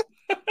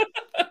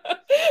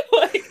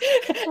 Like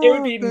it would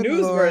Oh, be good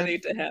Lord.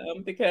 newsworthy to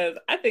him because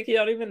I think he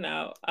don't even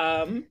know.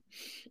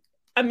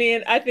 I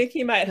mean, I think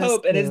he might That's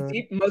hope in his cute.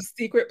 deep, most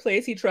secret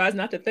place he tries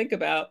not to think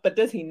about, but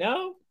does he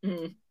know?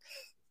 Mm.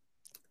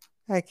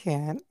 I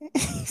can't.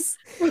 He's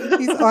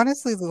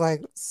honestly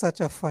like such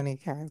a funny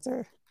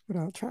character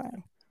without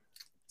trying.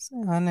 He's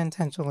an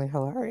unintentionally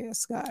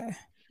hilarious guy.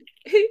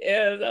 He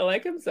is. I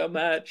like him so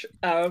much.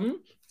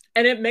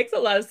 And it makes a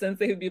lot of sense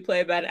that he'd be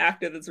played by an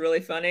actor that's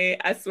really funny.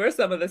 I swear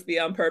some of this be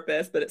on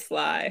purpose, but it's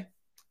Sly.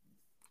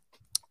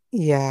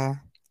 Yeah.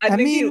 I I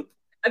think he mean,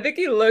 I think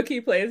he low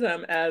key plays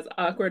him as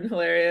awkward and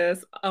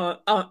hilarious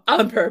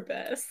on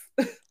purpose.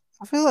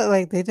 I feel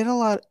like they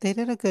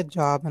did a good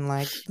job in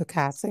like the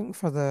casting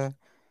for the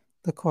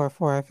core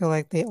four. I feel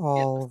like they Yeah.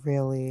 all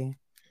really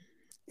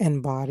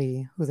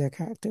embody who their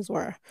characters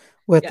were,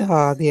 with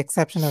Yes. the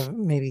exception of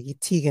maybe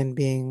Tegan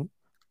being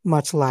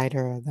much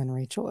lighter than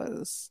Rachel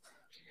is.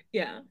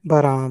 Yeah.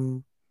 But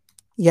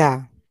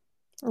yeah,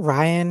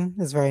 Ryan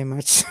is very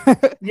much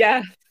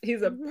Yeah.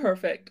 He's a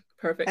perfect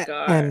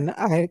guard. and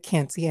I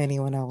can't see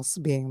anyone else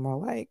being more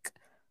like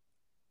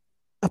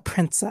a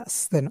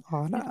princess than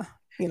Anna,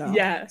 you know.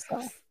 Yes.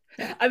 So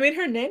yeah. I mean,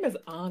 her name is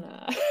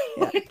Anna.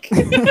 Yeah. Like,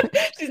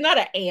 she's not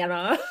an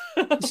Anna.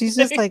 She's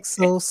just Like, like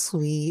so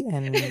sweet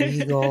and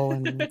regal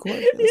and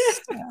gorgeous.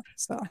 yeah. Yeah.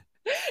 So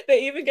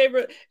They even gave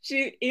her,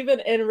 she even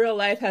in real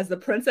life has the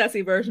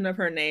princessy version of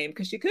her name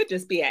because she could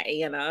just be an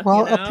Anna, you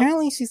well, know?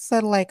 apparently she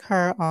said like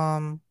her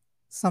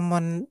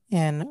someone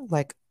in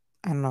like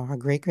I don't know, her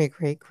great great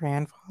great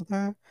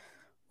grandfather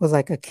was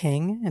like a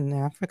king in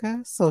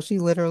Africa. So she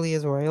literally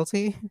is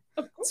royalty.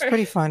 Of It's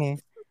pretty course. funny.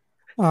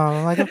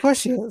 Like of course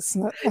she is.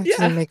 That actually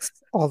Yeah. makes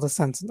all the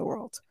sense in the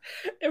world.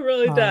 It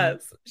really Um,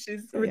 does.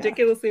 She's but yeah.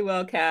 ridiculously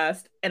well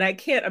cast, and I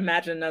can't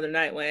imagine another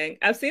Nightwing.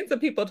 I've seen some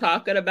people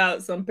talking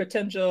about some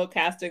potential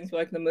castings for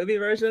like the movie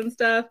version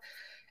stuff.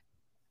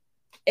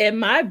 In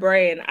my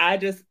brain, I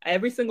just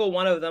every single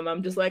one of them,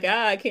 I'm just like,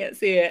 I can't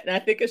see it, and I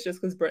think it's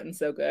just because Britain's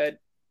so good.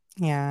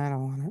 Yeah, I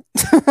don't want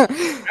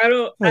it.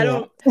 I But yeah.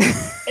 don't.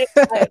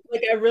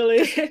 Like I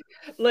really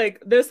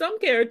like. There's some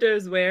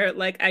characters where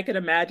like I could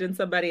imagine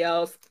somebody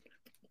else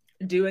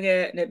doing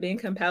it and it being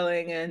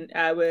compelling, and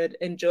I would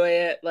enjoy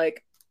it.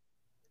 Like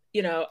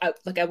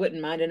I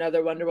wouldn't mind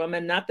another Wonder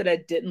Woman. Not that I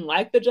didn't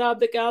like the job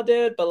that Gal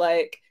did, but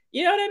like,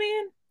 you know what I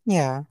mean?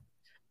 Yeah.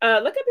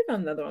 Look at me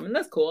found another woman.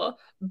 That's cool.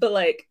 But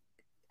like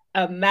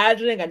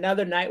imagining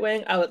another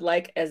Nightwing, I would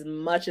like as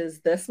much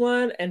as this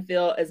one and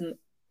feel as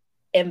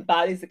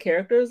embodies the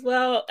character as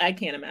well. I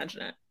can't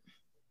imagine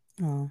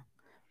Oh.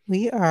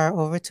 We are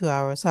over 2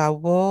 hours. So I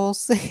will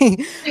say,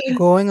 it.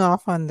 going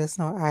off on this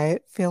note, I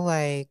feel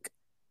like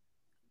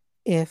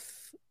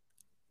if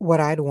what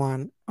I'd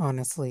want,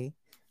 honestly,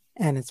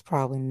 and it's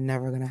probably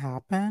never going to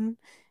happen,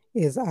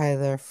 is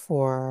either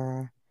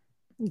for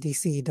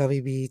DC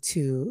WB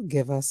to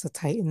give us a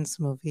Titans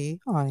movie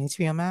on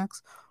HBO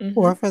Max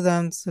or Hmm. for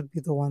them to be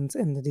the ones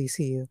in the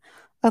DCU.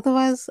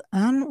 Otherwise, I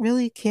don't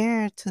really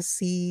care to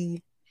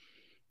see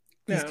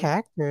these No,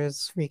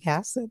 characters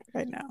recasted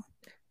right now,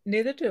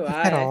 neither do if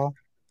at I. all.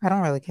 I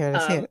don't really care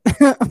to see Um,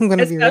 it. I'm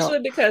gonna be real. Especially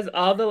because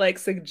all the like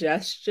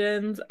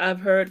suggestions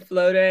I've heard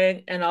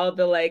floating and all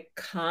the like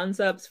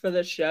concepts for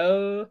the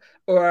show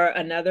or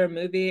another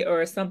movie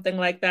or something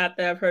like that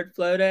I've heard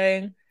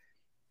floating,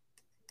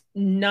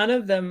 none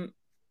of them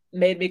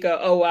made me go,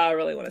 "Oh wow, I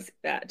really want to see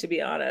that," to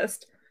be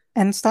honest.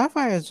 And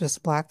Starfire is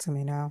just black to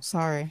me now.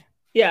 Sorry.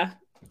 Yeah,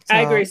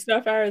 I agree. So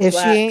Starfire is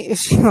black. if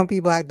she don't be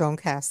black, don't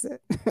cast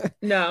it.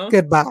 No.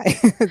 Goodbye.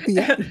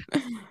 The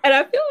And end.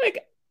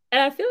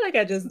 I feel like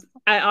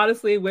I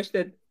honestly wish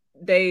that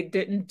they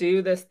didn't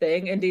do this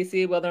thing in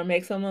DC where they'll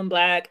make someone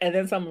black and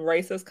then some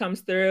racist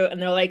comes through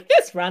and they're like,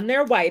 this run,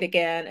 they're white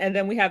again. And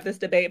then we have this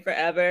debate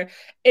forever.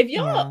 If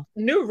y'all Yeah.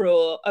 new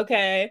rule,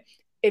 okay,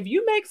 if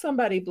you make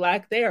somebody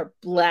black, they are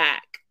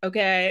black,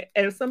 okay?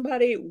 And if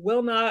somebody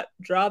will not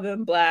draw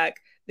them black,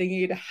 then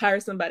you need to hire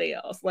somebody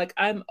else. Like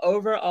I'm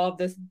over all of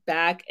this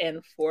back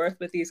and forth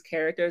with these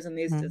characters and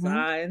these Hmm.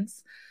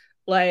 designs.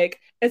 Like,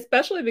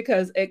 especially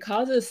because it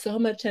causes so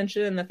much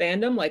tension in the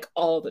fandom, like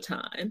all the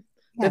time,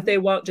 Yeah. that they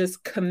won't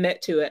just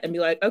commit to it and be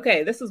like,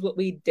 okay, this is what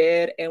we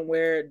did and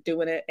we're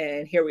doing it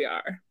and here we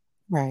are.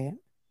 Right.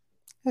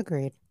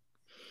 Agreed.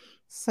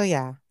 So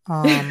yeah.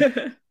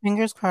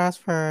 Fingers crossed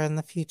for in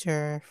the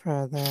future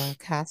for the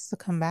cast to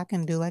come back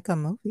and do like a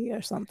movie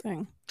or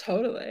something.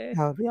 Totally.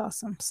 That would be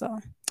awesome. So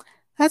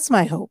that's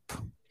my hope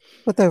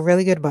with a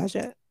really good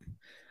budget.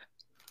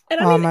 And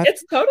I mean, I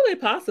it's totally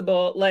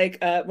possible. Like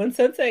when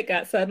Sense8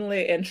 got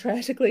suddenly and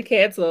tragically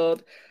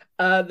canceled,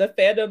 the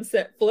fandom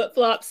sent flip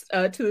flops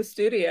to the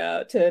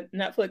studio, to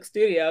Netflix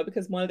studio,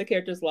 because one of the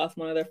characters lost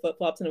one of their flip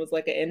flops and it was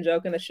like an in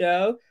joke in the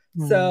show.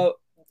 mm, So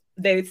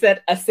they sent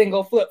a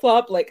single flip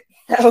flop, like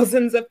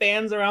thousands of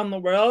fans around the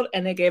world,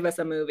 and they gave us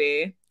a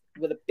movie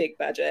with a big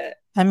budget.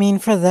 I mean,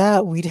 for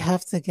that, we'd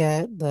have to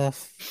get the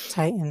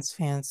Titans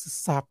fans to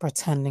stop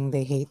pretending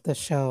they hate the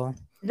show.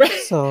 Right.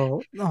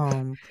 So,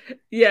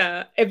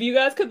 Yeah. If you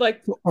guys could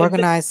like, to if the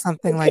organize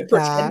something could like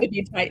pretend that, to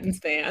be Titans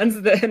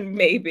fans, then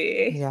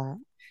maybe. yeah.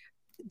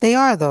 They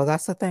are though.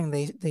 That's the thing.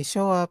 They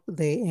show up,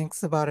 they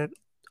angst about it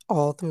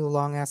all through the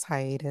long ass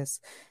hiatus.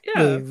 They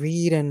Yeah.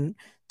 read and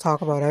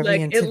talk about every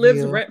Like it lives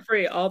interview. rent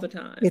free all the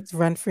time. It's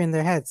rent free in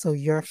their head. So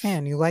you're a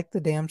fan. You like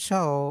the damn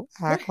show.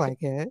 Act Right.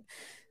 like it.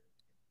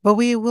 But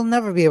we will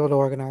never be able to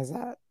organize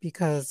that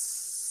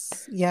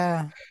because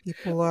yeah,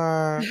 people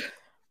are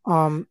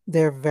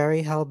they're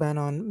very hell bent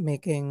on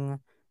making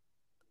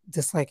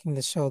disliking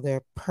the show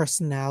their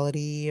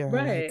personality or like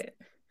Right.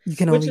 you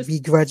can Which only is so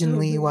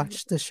begrudgingly weird.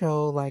 watch the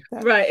show like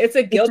that. Right. It's a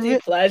It's guilty re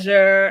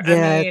pleasure. I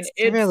Yeah, mean,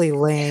 it's really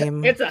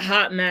lame. it's a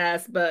hot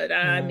mess, but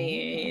I Yeah,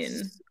 mean,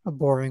 it's a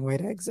boring way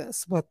to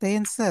exist, but they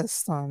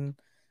insist on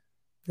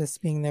this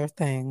being their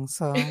thing.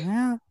 So,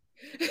 yeah,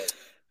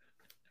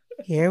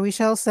 here we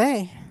shall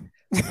say.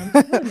 I'm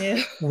telling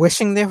you.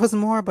 Wishing there was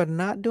more, but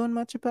not doing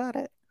much about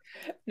it.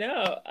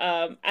 No,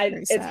 I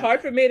Very it's sad.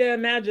 hard for me to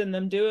imagine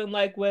them doing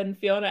like when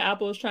Fiona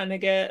Apple was trying to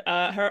get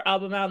her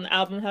album out and the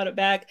album held it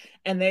back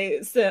and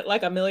they sent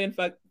like a million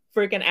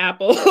freaking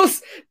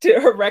apples to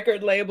her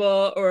record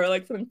label or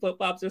like some flip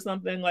flops or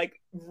something, like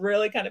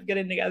really kind of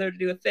getting together to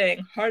do a thing.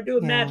 Hard to Yeah,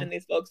 imagine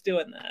these folks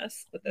doing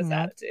this with this no,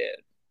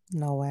 attitude.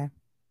 no way.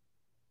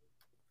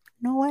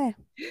 No way.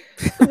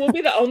 So we'll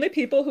be the only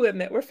people who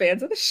admit we're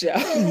fans of the show.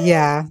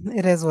 Yeah,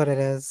 it is what it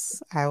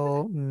is. I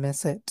will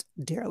miss it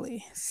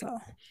dearly. So,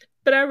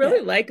 But I yeah.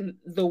 really like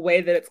the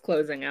way that it's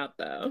closing out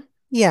though.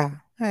 Yeah,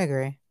 I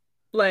agree.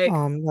 Like,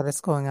 That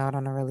it's going out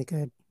on a really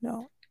good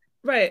note.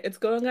 right, it's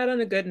going out on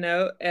a good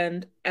note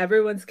and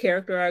everyone's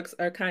character arcs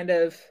are kind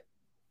of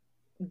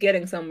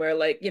getting somewhere.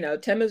 Like,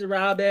 Tim is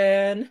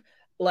Robin,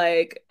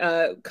 like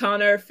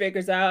Connor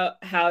figures out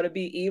how to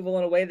be evil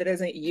in a way that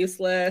isn't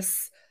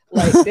useless.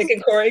 Like Dick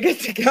and Corey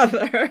get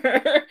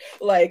together.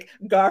 Like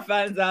Gar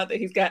finds out that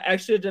he's got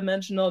extra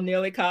dimensional,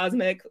 nearly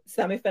cosmic,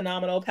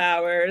 semi-phenomenal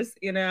powers.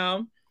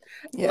 Yeah.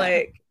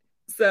 Like,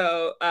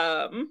 so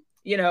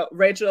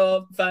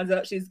Rachel finds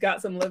out she's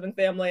got some living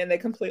family and they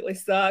completely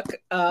suck.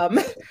 And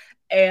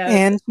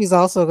And she's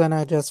also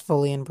gonna just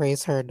fully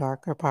embrace her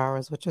darker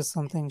powers, which is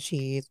something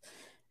she's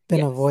been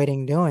yes,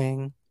 avoiding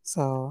doing.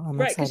 So I'm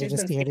right, because excited she's to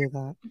been see her scared. do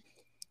that.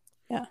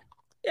 Yeah.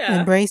 Yeah.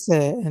 Embrace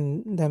it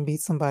and then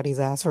beat somebody's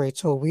ass,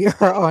 Rachel. We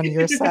are on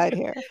your side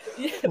here.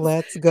 Yes.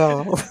 Let's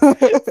go.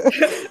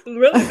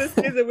 Really, this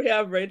season we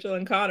have Rachel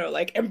and Connor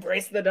like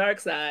embrace the dark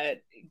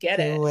side. Get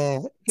it.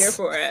 Do Here it.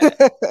 for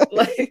it.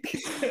 Like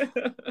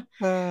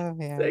Oh so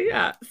man.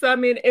 yeah. So I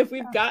mean Yeah. if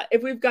we've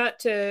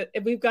got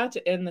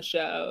to end the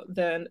show,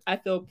 then I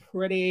feel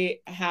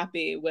pretty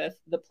happy with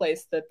the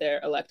place that they're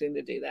electing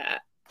to do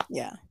that.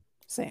 Yeah.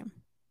 Same.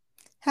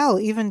 Hell,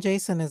 even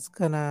Jason is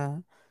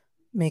gonna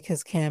make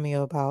his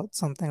cameo about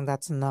something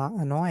that's not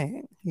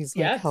annoying. He's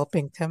like Yes.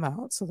 helping Tim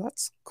out, so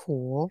that's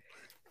cool.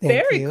 Thank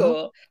Very you.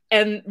 cool.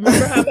 And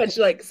remember how much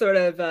like sort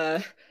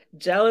of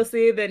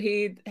jealousy that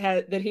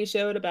he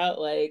showed about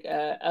like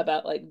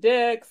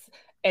Dix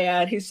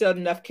and he's showed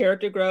enough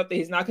character growth that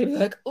he's not going to be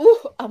like, "Ooh,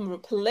 I'm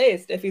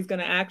replaced." If he's going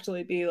to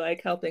actually be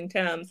like helping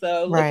Tim,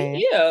 so look at Right.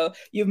 you.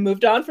 You've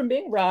moved on from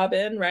being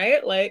Robin,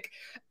 right? Like,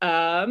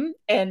 and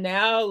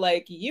now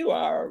like you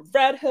are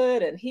Red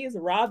Hood, and he's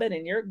Robin,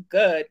 and you're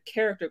good.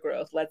 Character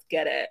growth. Let's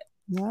get it.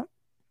 Yeah.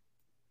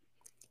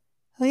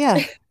 Oh yeah.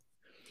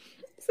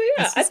 So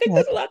yeah, This I is think good.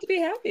 there's a lot to be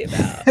happy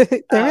about.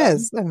 There Um,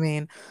 is. I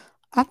mean,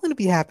 I'm gonna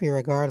be happy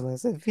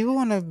regardless. If people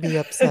want to be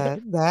upset,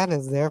 that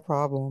is their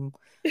problem.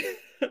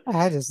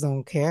 I just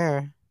don't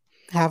care.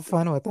 Have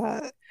fun with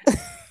that.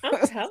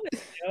 I'm telling you,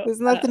 There's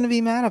nothing to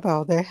be mad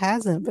about. There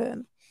hasn't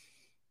been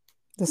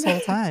this whole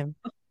time.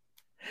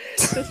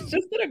 this has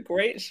just been a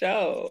great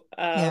show.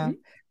 Yeah.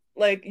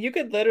 Like you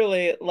could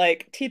literally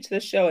like teach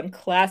this show in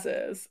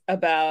classes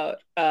about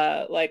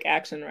like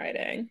action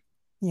writing.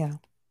 Yeah.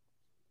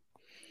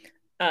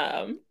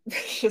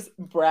 Just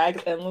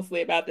brag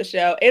endlessly about the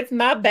show. It's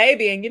my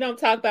baby, and you don't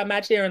talk about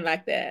my children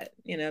like that.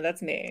 You know,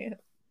 that's me.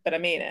 But I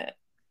mean it.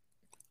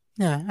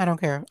 Yeah, I don't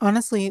care.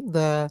 Honestly,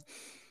 the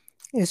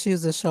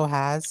issues the show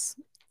has,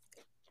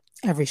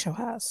 every show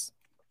has.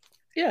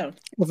 Yeah.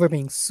 If we're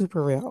being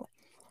super real.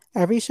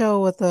 Every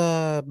show with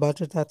a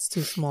budget that's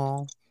too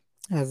small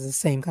has the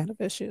same kind of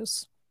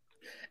issues.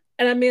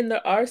 And I mean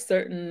there are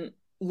certain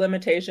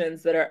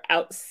limitations that are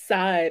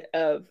outside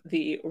of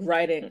the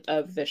writing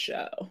of the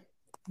show.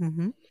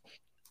 Hmm.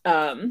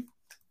 Um,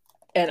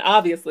 and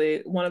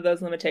obviously, one of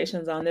those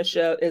limitations on this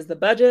show is the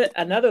budget.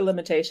 Another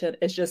limitation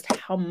is just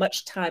how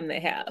much time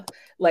they have,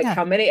 like Yeah,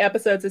 how many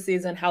episodes a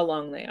season, how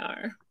long they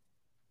are.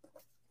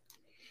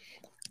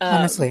 Um,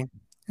 honestly,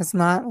 it's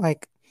not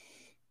like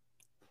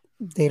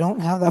they don't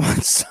have that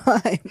much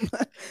time.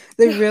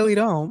 They really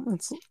don't.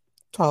 It's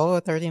 12 or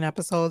 13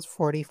 episodes,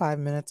 45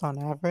 minutes on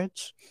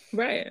average.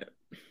 right.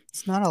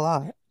 It's not a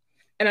lot.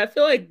 And I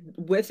feel like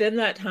within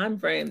that time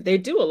frame, they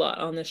do a lot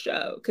on the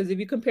show. Because if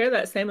you compare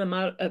that same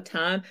amount of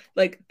time,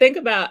 like think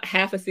about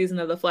half a season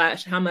of The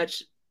Flash, how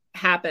much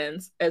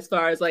happens as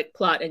far as like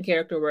plot and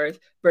character worth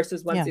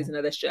versus one Yeah. season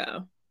of the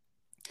show.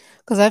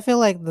 Because I feel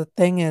like the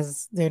thing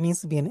is, there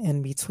needs to be an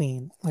in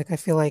between. Like, I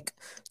feel like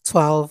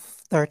 12,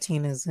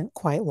 13 isn't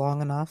quite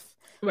long enough,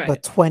 Right.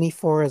 but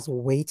 24 is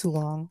way too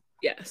long.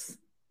 Yes.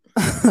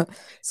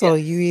 So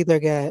you Yes. either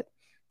get,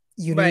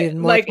 you Right. needed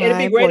more Like it'd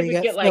be time great or if you we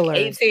get get like fillers.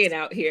 18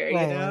 out here, you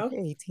Right, like know?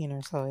 18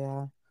 or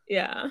so, yeah.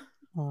 Yeah.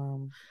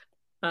 Um,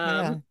 but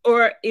yeah,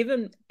 Or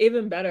even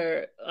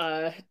better,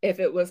 if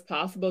it was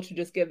possible to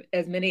just give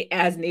as many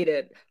as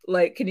needed.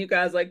 Like, can you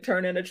guys like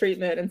turn in a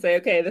treatment and say,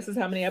 okay, this is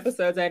how many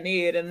episodes I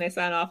need, and they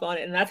sign off on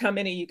it, and that's how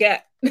many you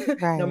get, no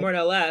right. more,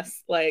 no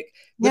less. Like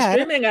with Yeah,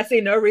 streaming, I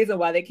see no reason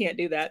why they can't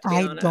do that, to be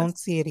I honest. don't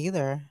see it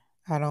either.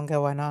 I don't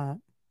get why not.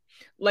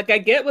 Like I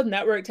get with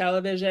network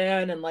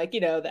television and like,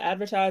 the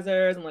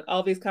advertisers and like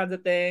all these kinds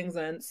of things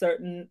and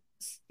certain,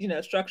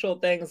 structural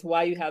things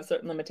why you have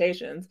certain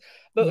limitations.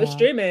 But with Yeah.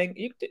 streaming,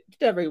 you can do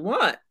whatever you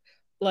want.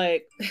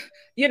 Like,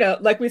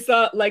 like we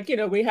saw, like,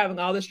 we having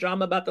all this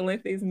drama about the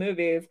length of these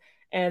movies,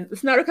 and the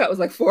Snyder Cut was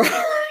like 4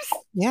 hours.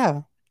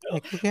 Yeah.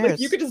 Like, who Like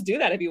you cares? could just do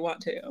that if you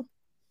want to.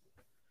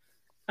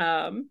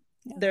 Um,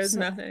 Yeah. there's So,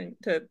 nothing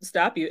to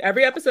stop you.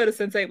 Every episode of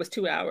Sense8 was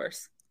 2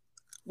 hours.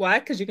 Why?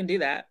 Because you can do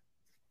that.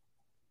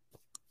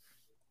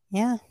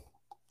 yeah.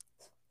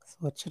 So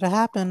what should have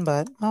happened,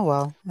 but oh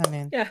well. I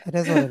mean, Yeah. it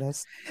is what it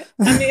is.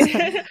 I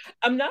mean,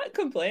 I'm not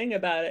complaining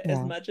about it as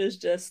Yeah. much as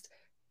just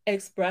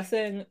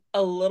expressing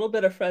a little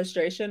bit of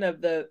frustration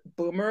of the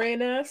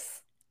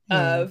boomerangness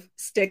Yeah. of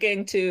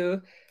sticking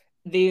to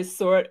these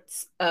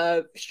sorts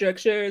of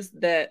strictures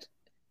that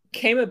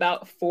came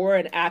about for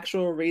an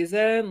actual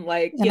reason.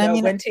 Like,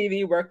 And when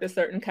TV worked a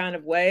certain kind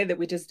of way that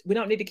we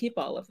don't need to keep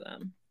all of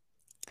them.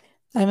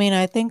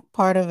 I think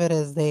part of it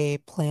is they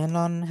planned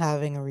on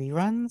having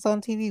reruns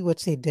on TV,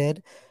 which they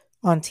did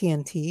on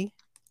TNT.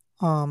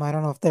 I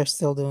don't know if they're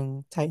still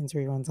doing Titans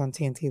reruns on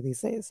TNT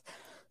these days.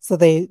 So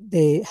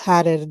they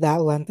had it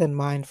that length in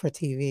mind for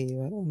TV.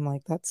 But I'm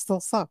like, that still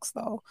sucks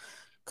though,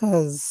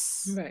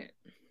 because Right.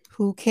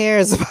 who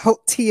cares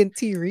about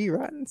TNT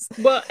reruns?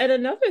 Well, and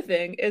another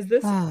thing is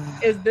this is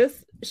Ah,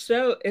 this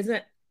show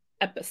isn't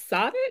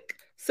episodic,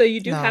 so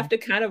you do have no, to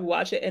kind of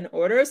watch it in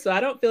order. So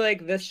I don't feel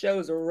like this show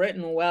is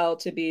written well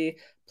to be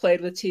played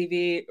with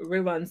TV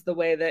reruns the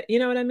way that, you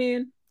know what I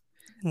mean?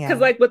 Because yeah,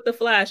 like with The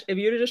Flash, if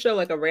you were to show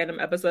like a random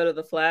episode of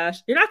The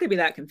Flash, you're not gonna be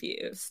that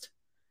confused.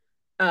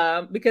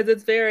 Because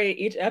it's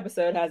each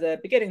episode has a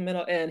beginning,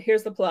 middle, end.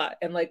 Here's the plot,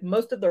 and like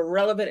most of the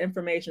relevant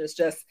information is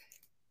just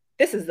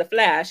this is the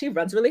Flash. He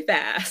runs really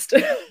fast.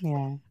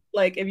 yeah,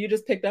 Like if you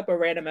just picked up a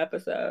random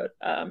episode,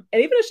 and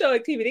even a show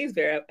like TVD is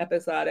very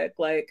episodic.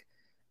 Like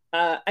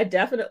I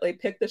definitely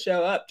picked the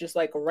show up just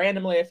like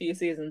randomly a few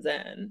seasons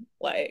in,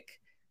 like,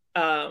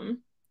 um,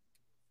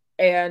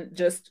 and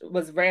just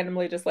was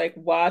randomly just like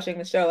watching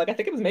the show. Like I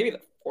think it was maybe the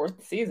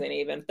fourth season,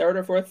 even third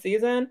or fourth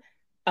season.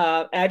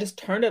 And I just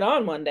turned it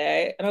on one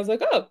day, and I was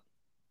like, oh,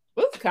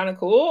 was kind of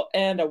cool.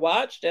 And I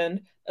watched and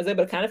I was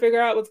able to kind of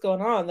figure out what's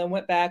going on. Then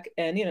went back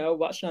and,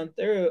 watched on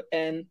through.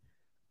 And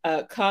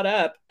caught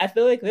up, I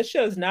feel like this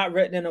show is not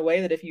written in a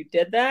way that if you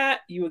did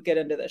that, you would get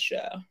into this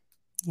show.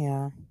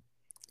 Yeah.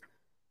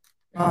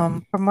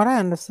 From what I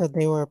understood,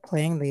 they were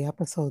playing the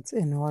episodes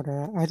in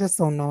order. I just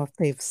don't know if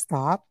they've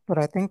stopped, but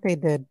I think they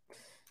did.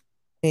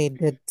 They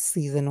did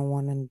season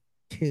one and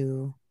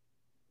two.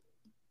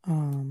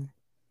 Um,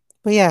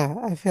 but yeah,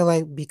 I feel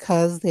like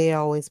because they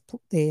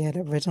had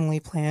originally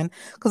planned,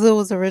 because it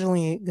was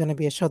originally going to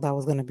be a show that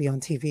was going to be on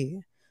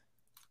TV.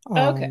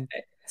 Okay.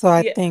 So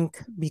I Yeah.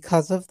 think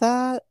because of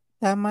that,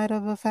 that might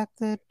have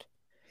affected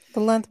the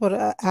length. But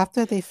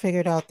after they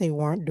figured out they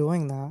weren't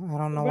doing that, I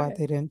don't know why Right.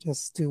 they didn't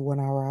just do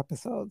 1 hour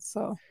episodes.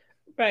 So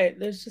Right.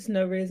 There's just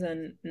no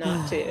reason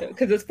not to.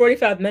 Because this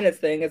 45 minutes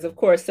thing is, of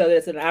course, so that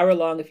it's an hour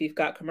long if you've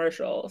got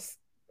commercials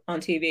on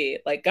TV.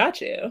 Like,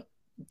 got you.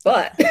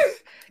 But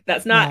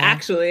that's not yeah,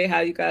 actually how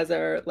you guys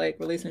are like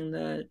releasing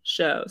the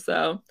show.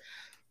 So,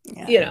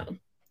 yeah, you know,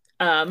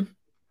 um,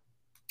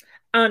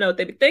 I don't know what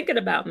they be thinking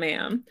about,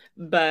 ma'am,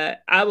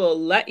 but I will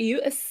let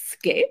you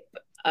escape.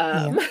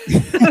 yeah. Um,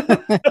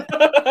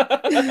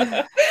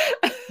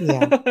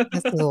 Yeah,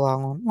 this is a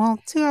long one. Well,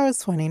 2 hours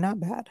 20, not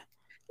bad.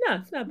 No,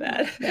 it's not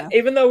bad. Yeah.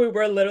 Even though we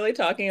were literally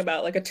talking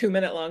about like a 2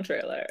 minute long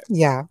trailer.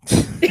 Yeah.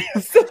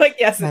 So like,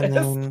 yes, I it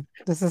is. mean,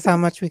 this is how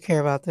much we care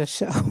about this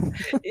show.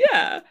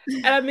 Yeah.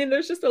 And I mean,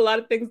 there's just a lot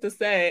of things to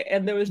say,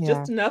 and there was Yeah.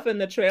 just enough in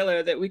the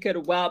trailer that we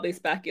could wildly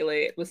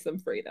speculate with some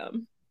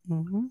freedom.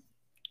 Hmm.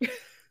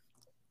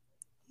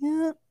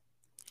 Yeah.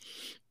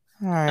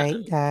 All right,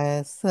 Um,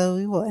 guys. So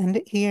we will end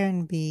it here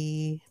and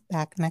be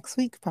back next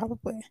week,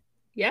 probably.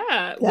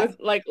 yeah, Yeah. with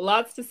like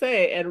lots to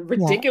say and Yeah.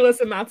 ridiculous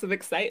amounts of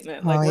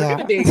excitement. Oh, Like we're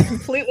gonna yeah. be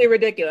completely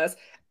ridiculous.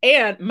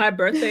 And my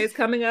birthday is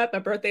coming up. My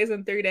birthday's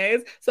in 3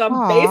 days. So I'm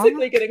Aw,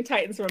 basically getting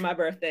Titans for my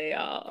birthday,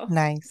 y'all.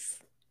 nice.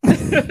 All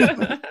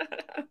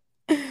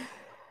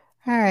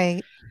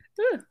right.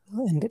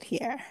 We'll end it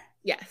here.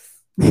 Yes.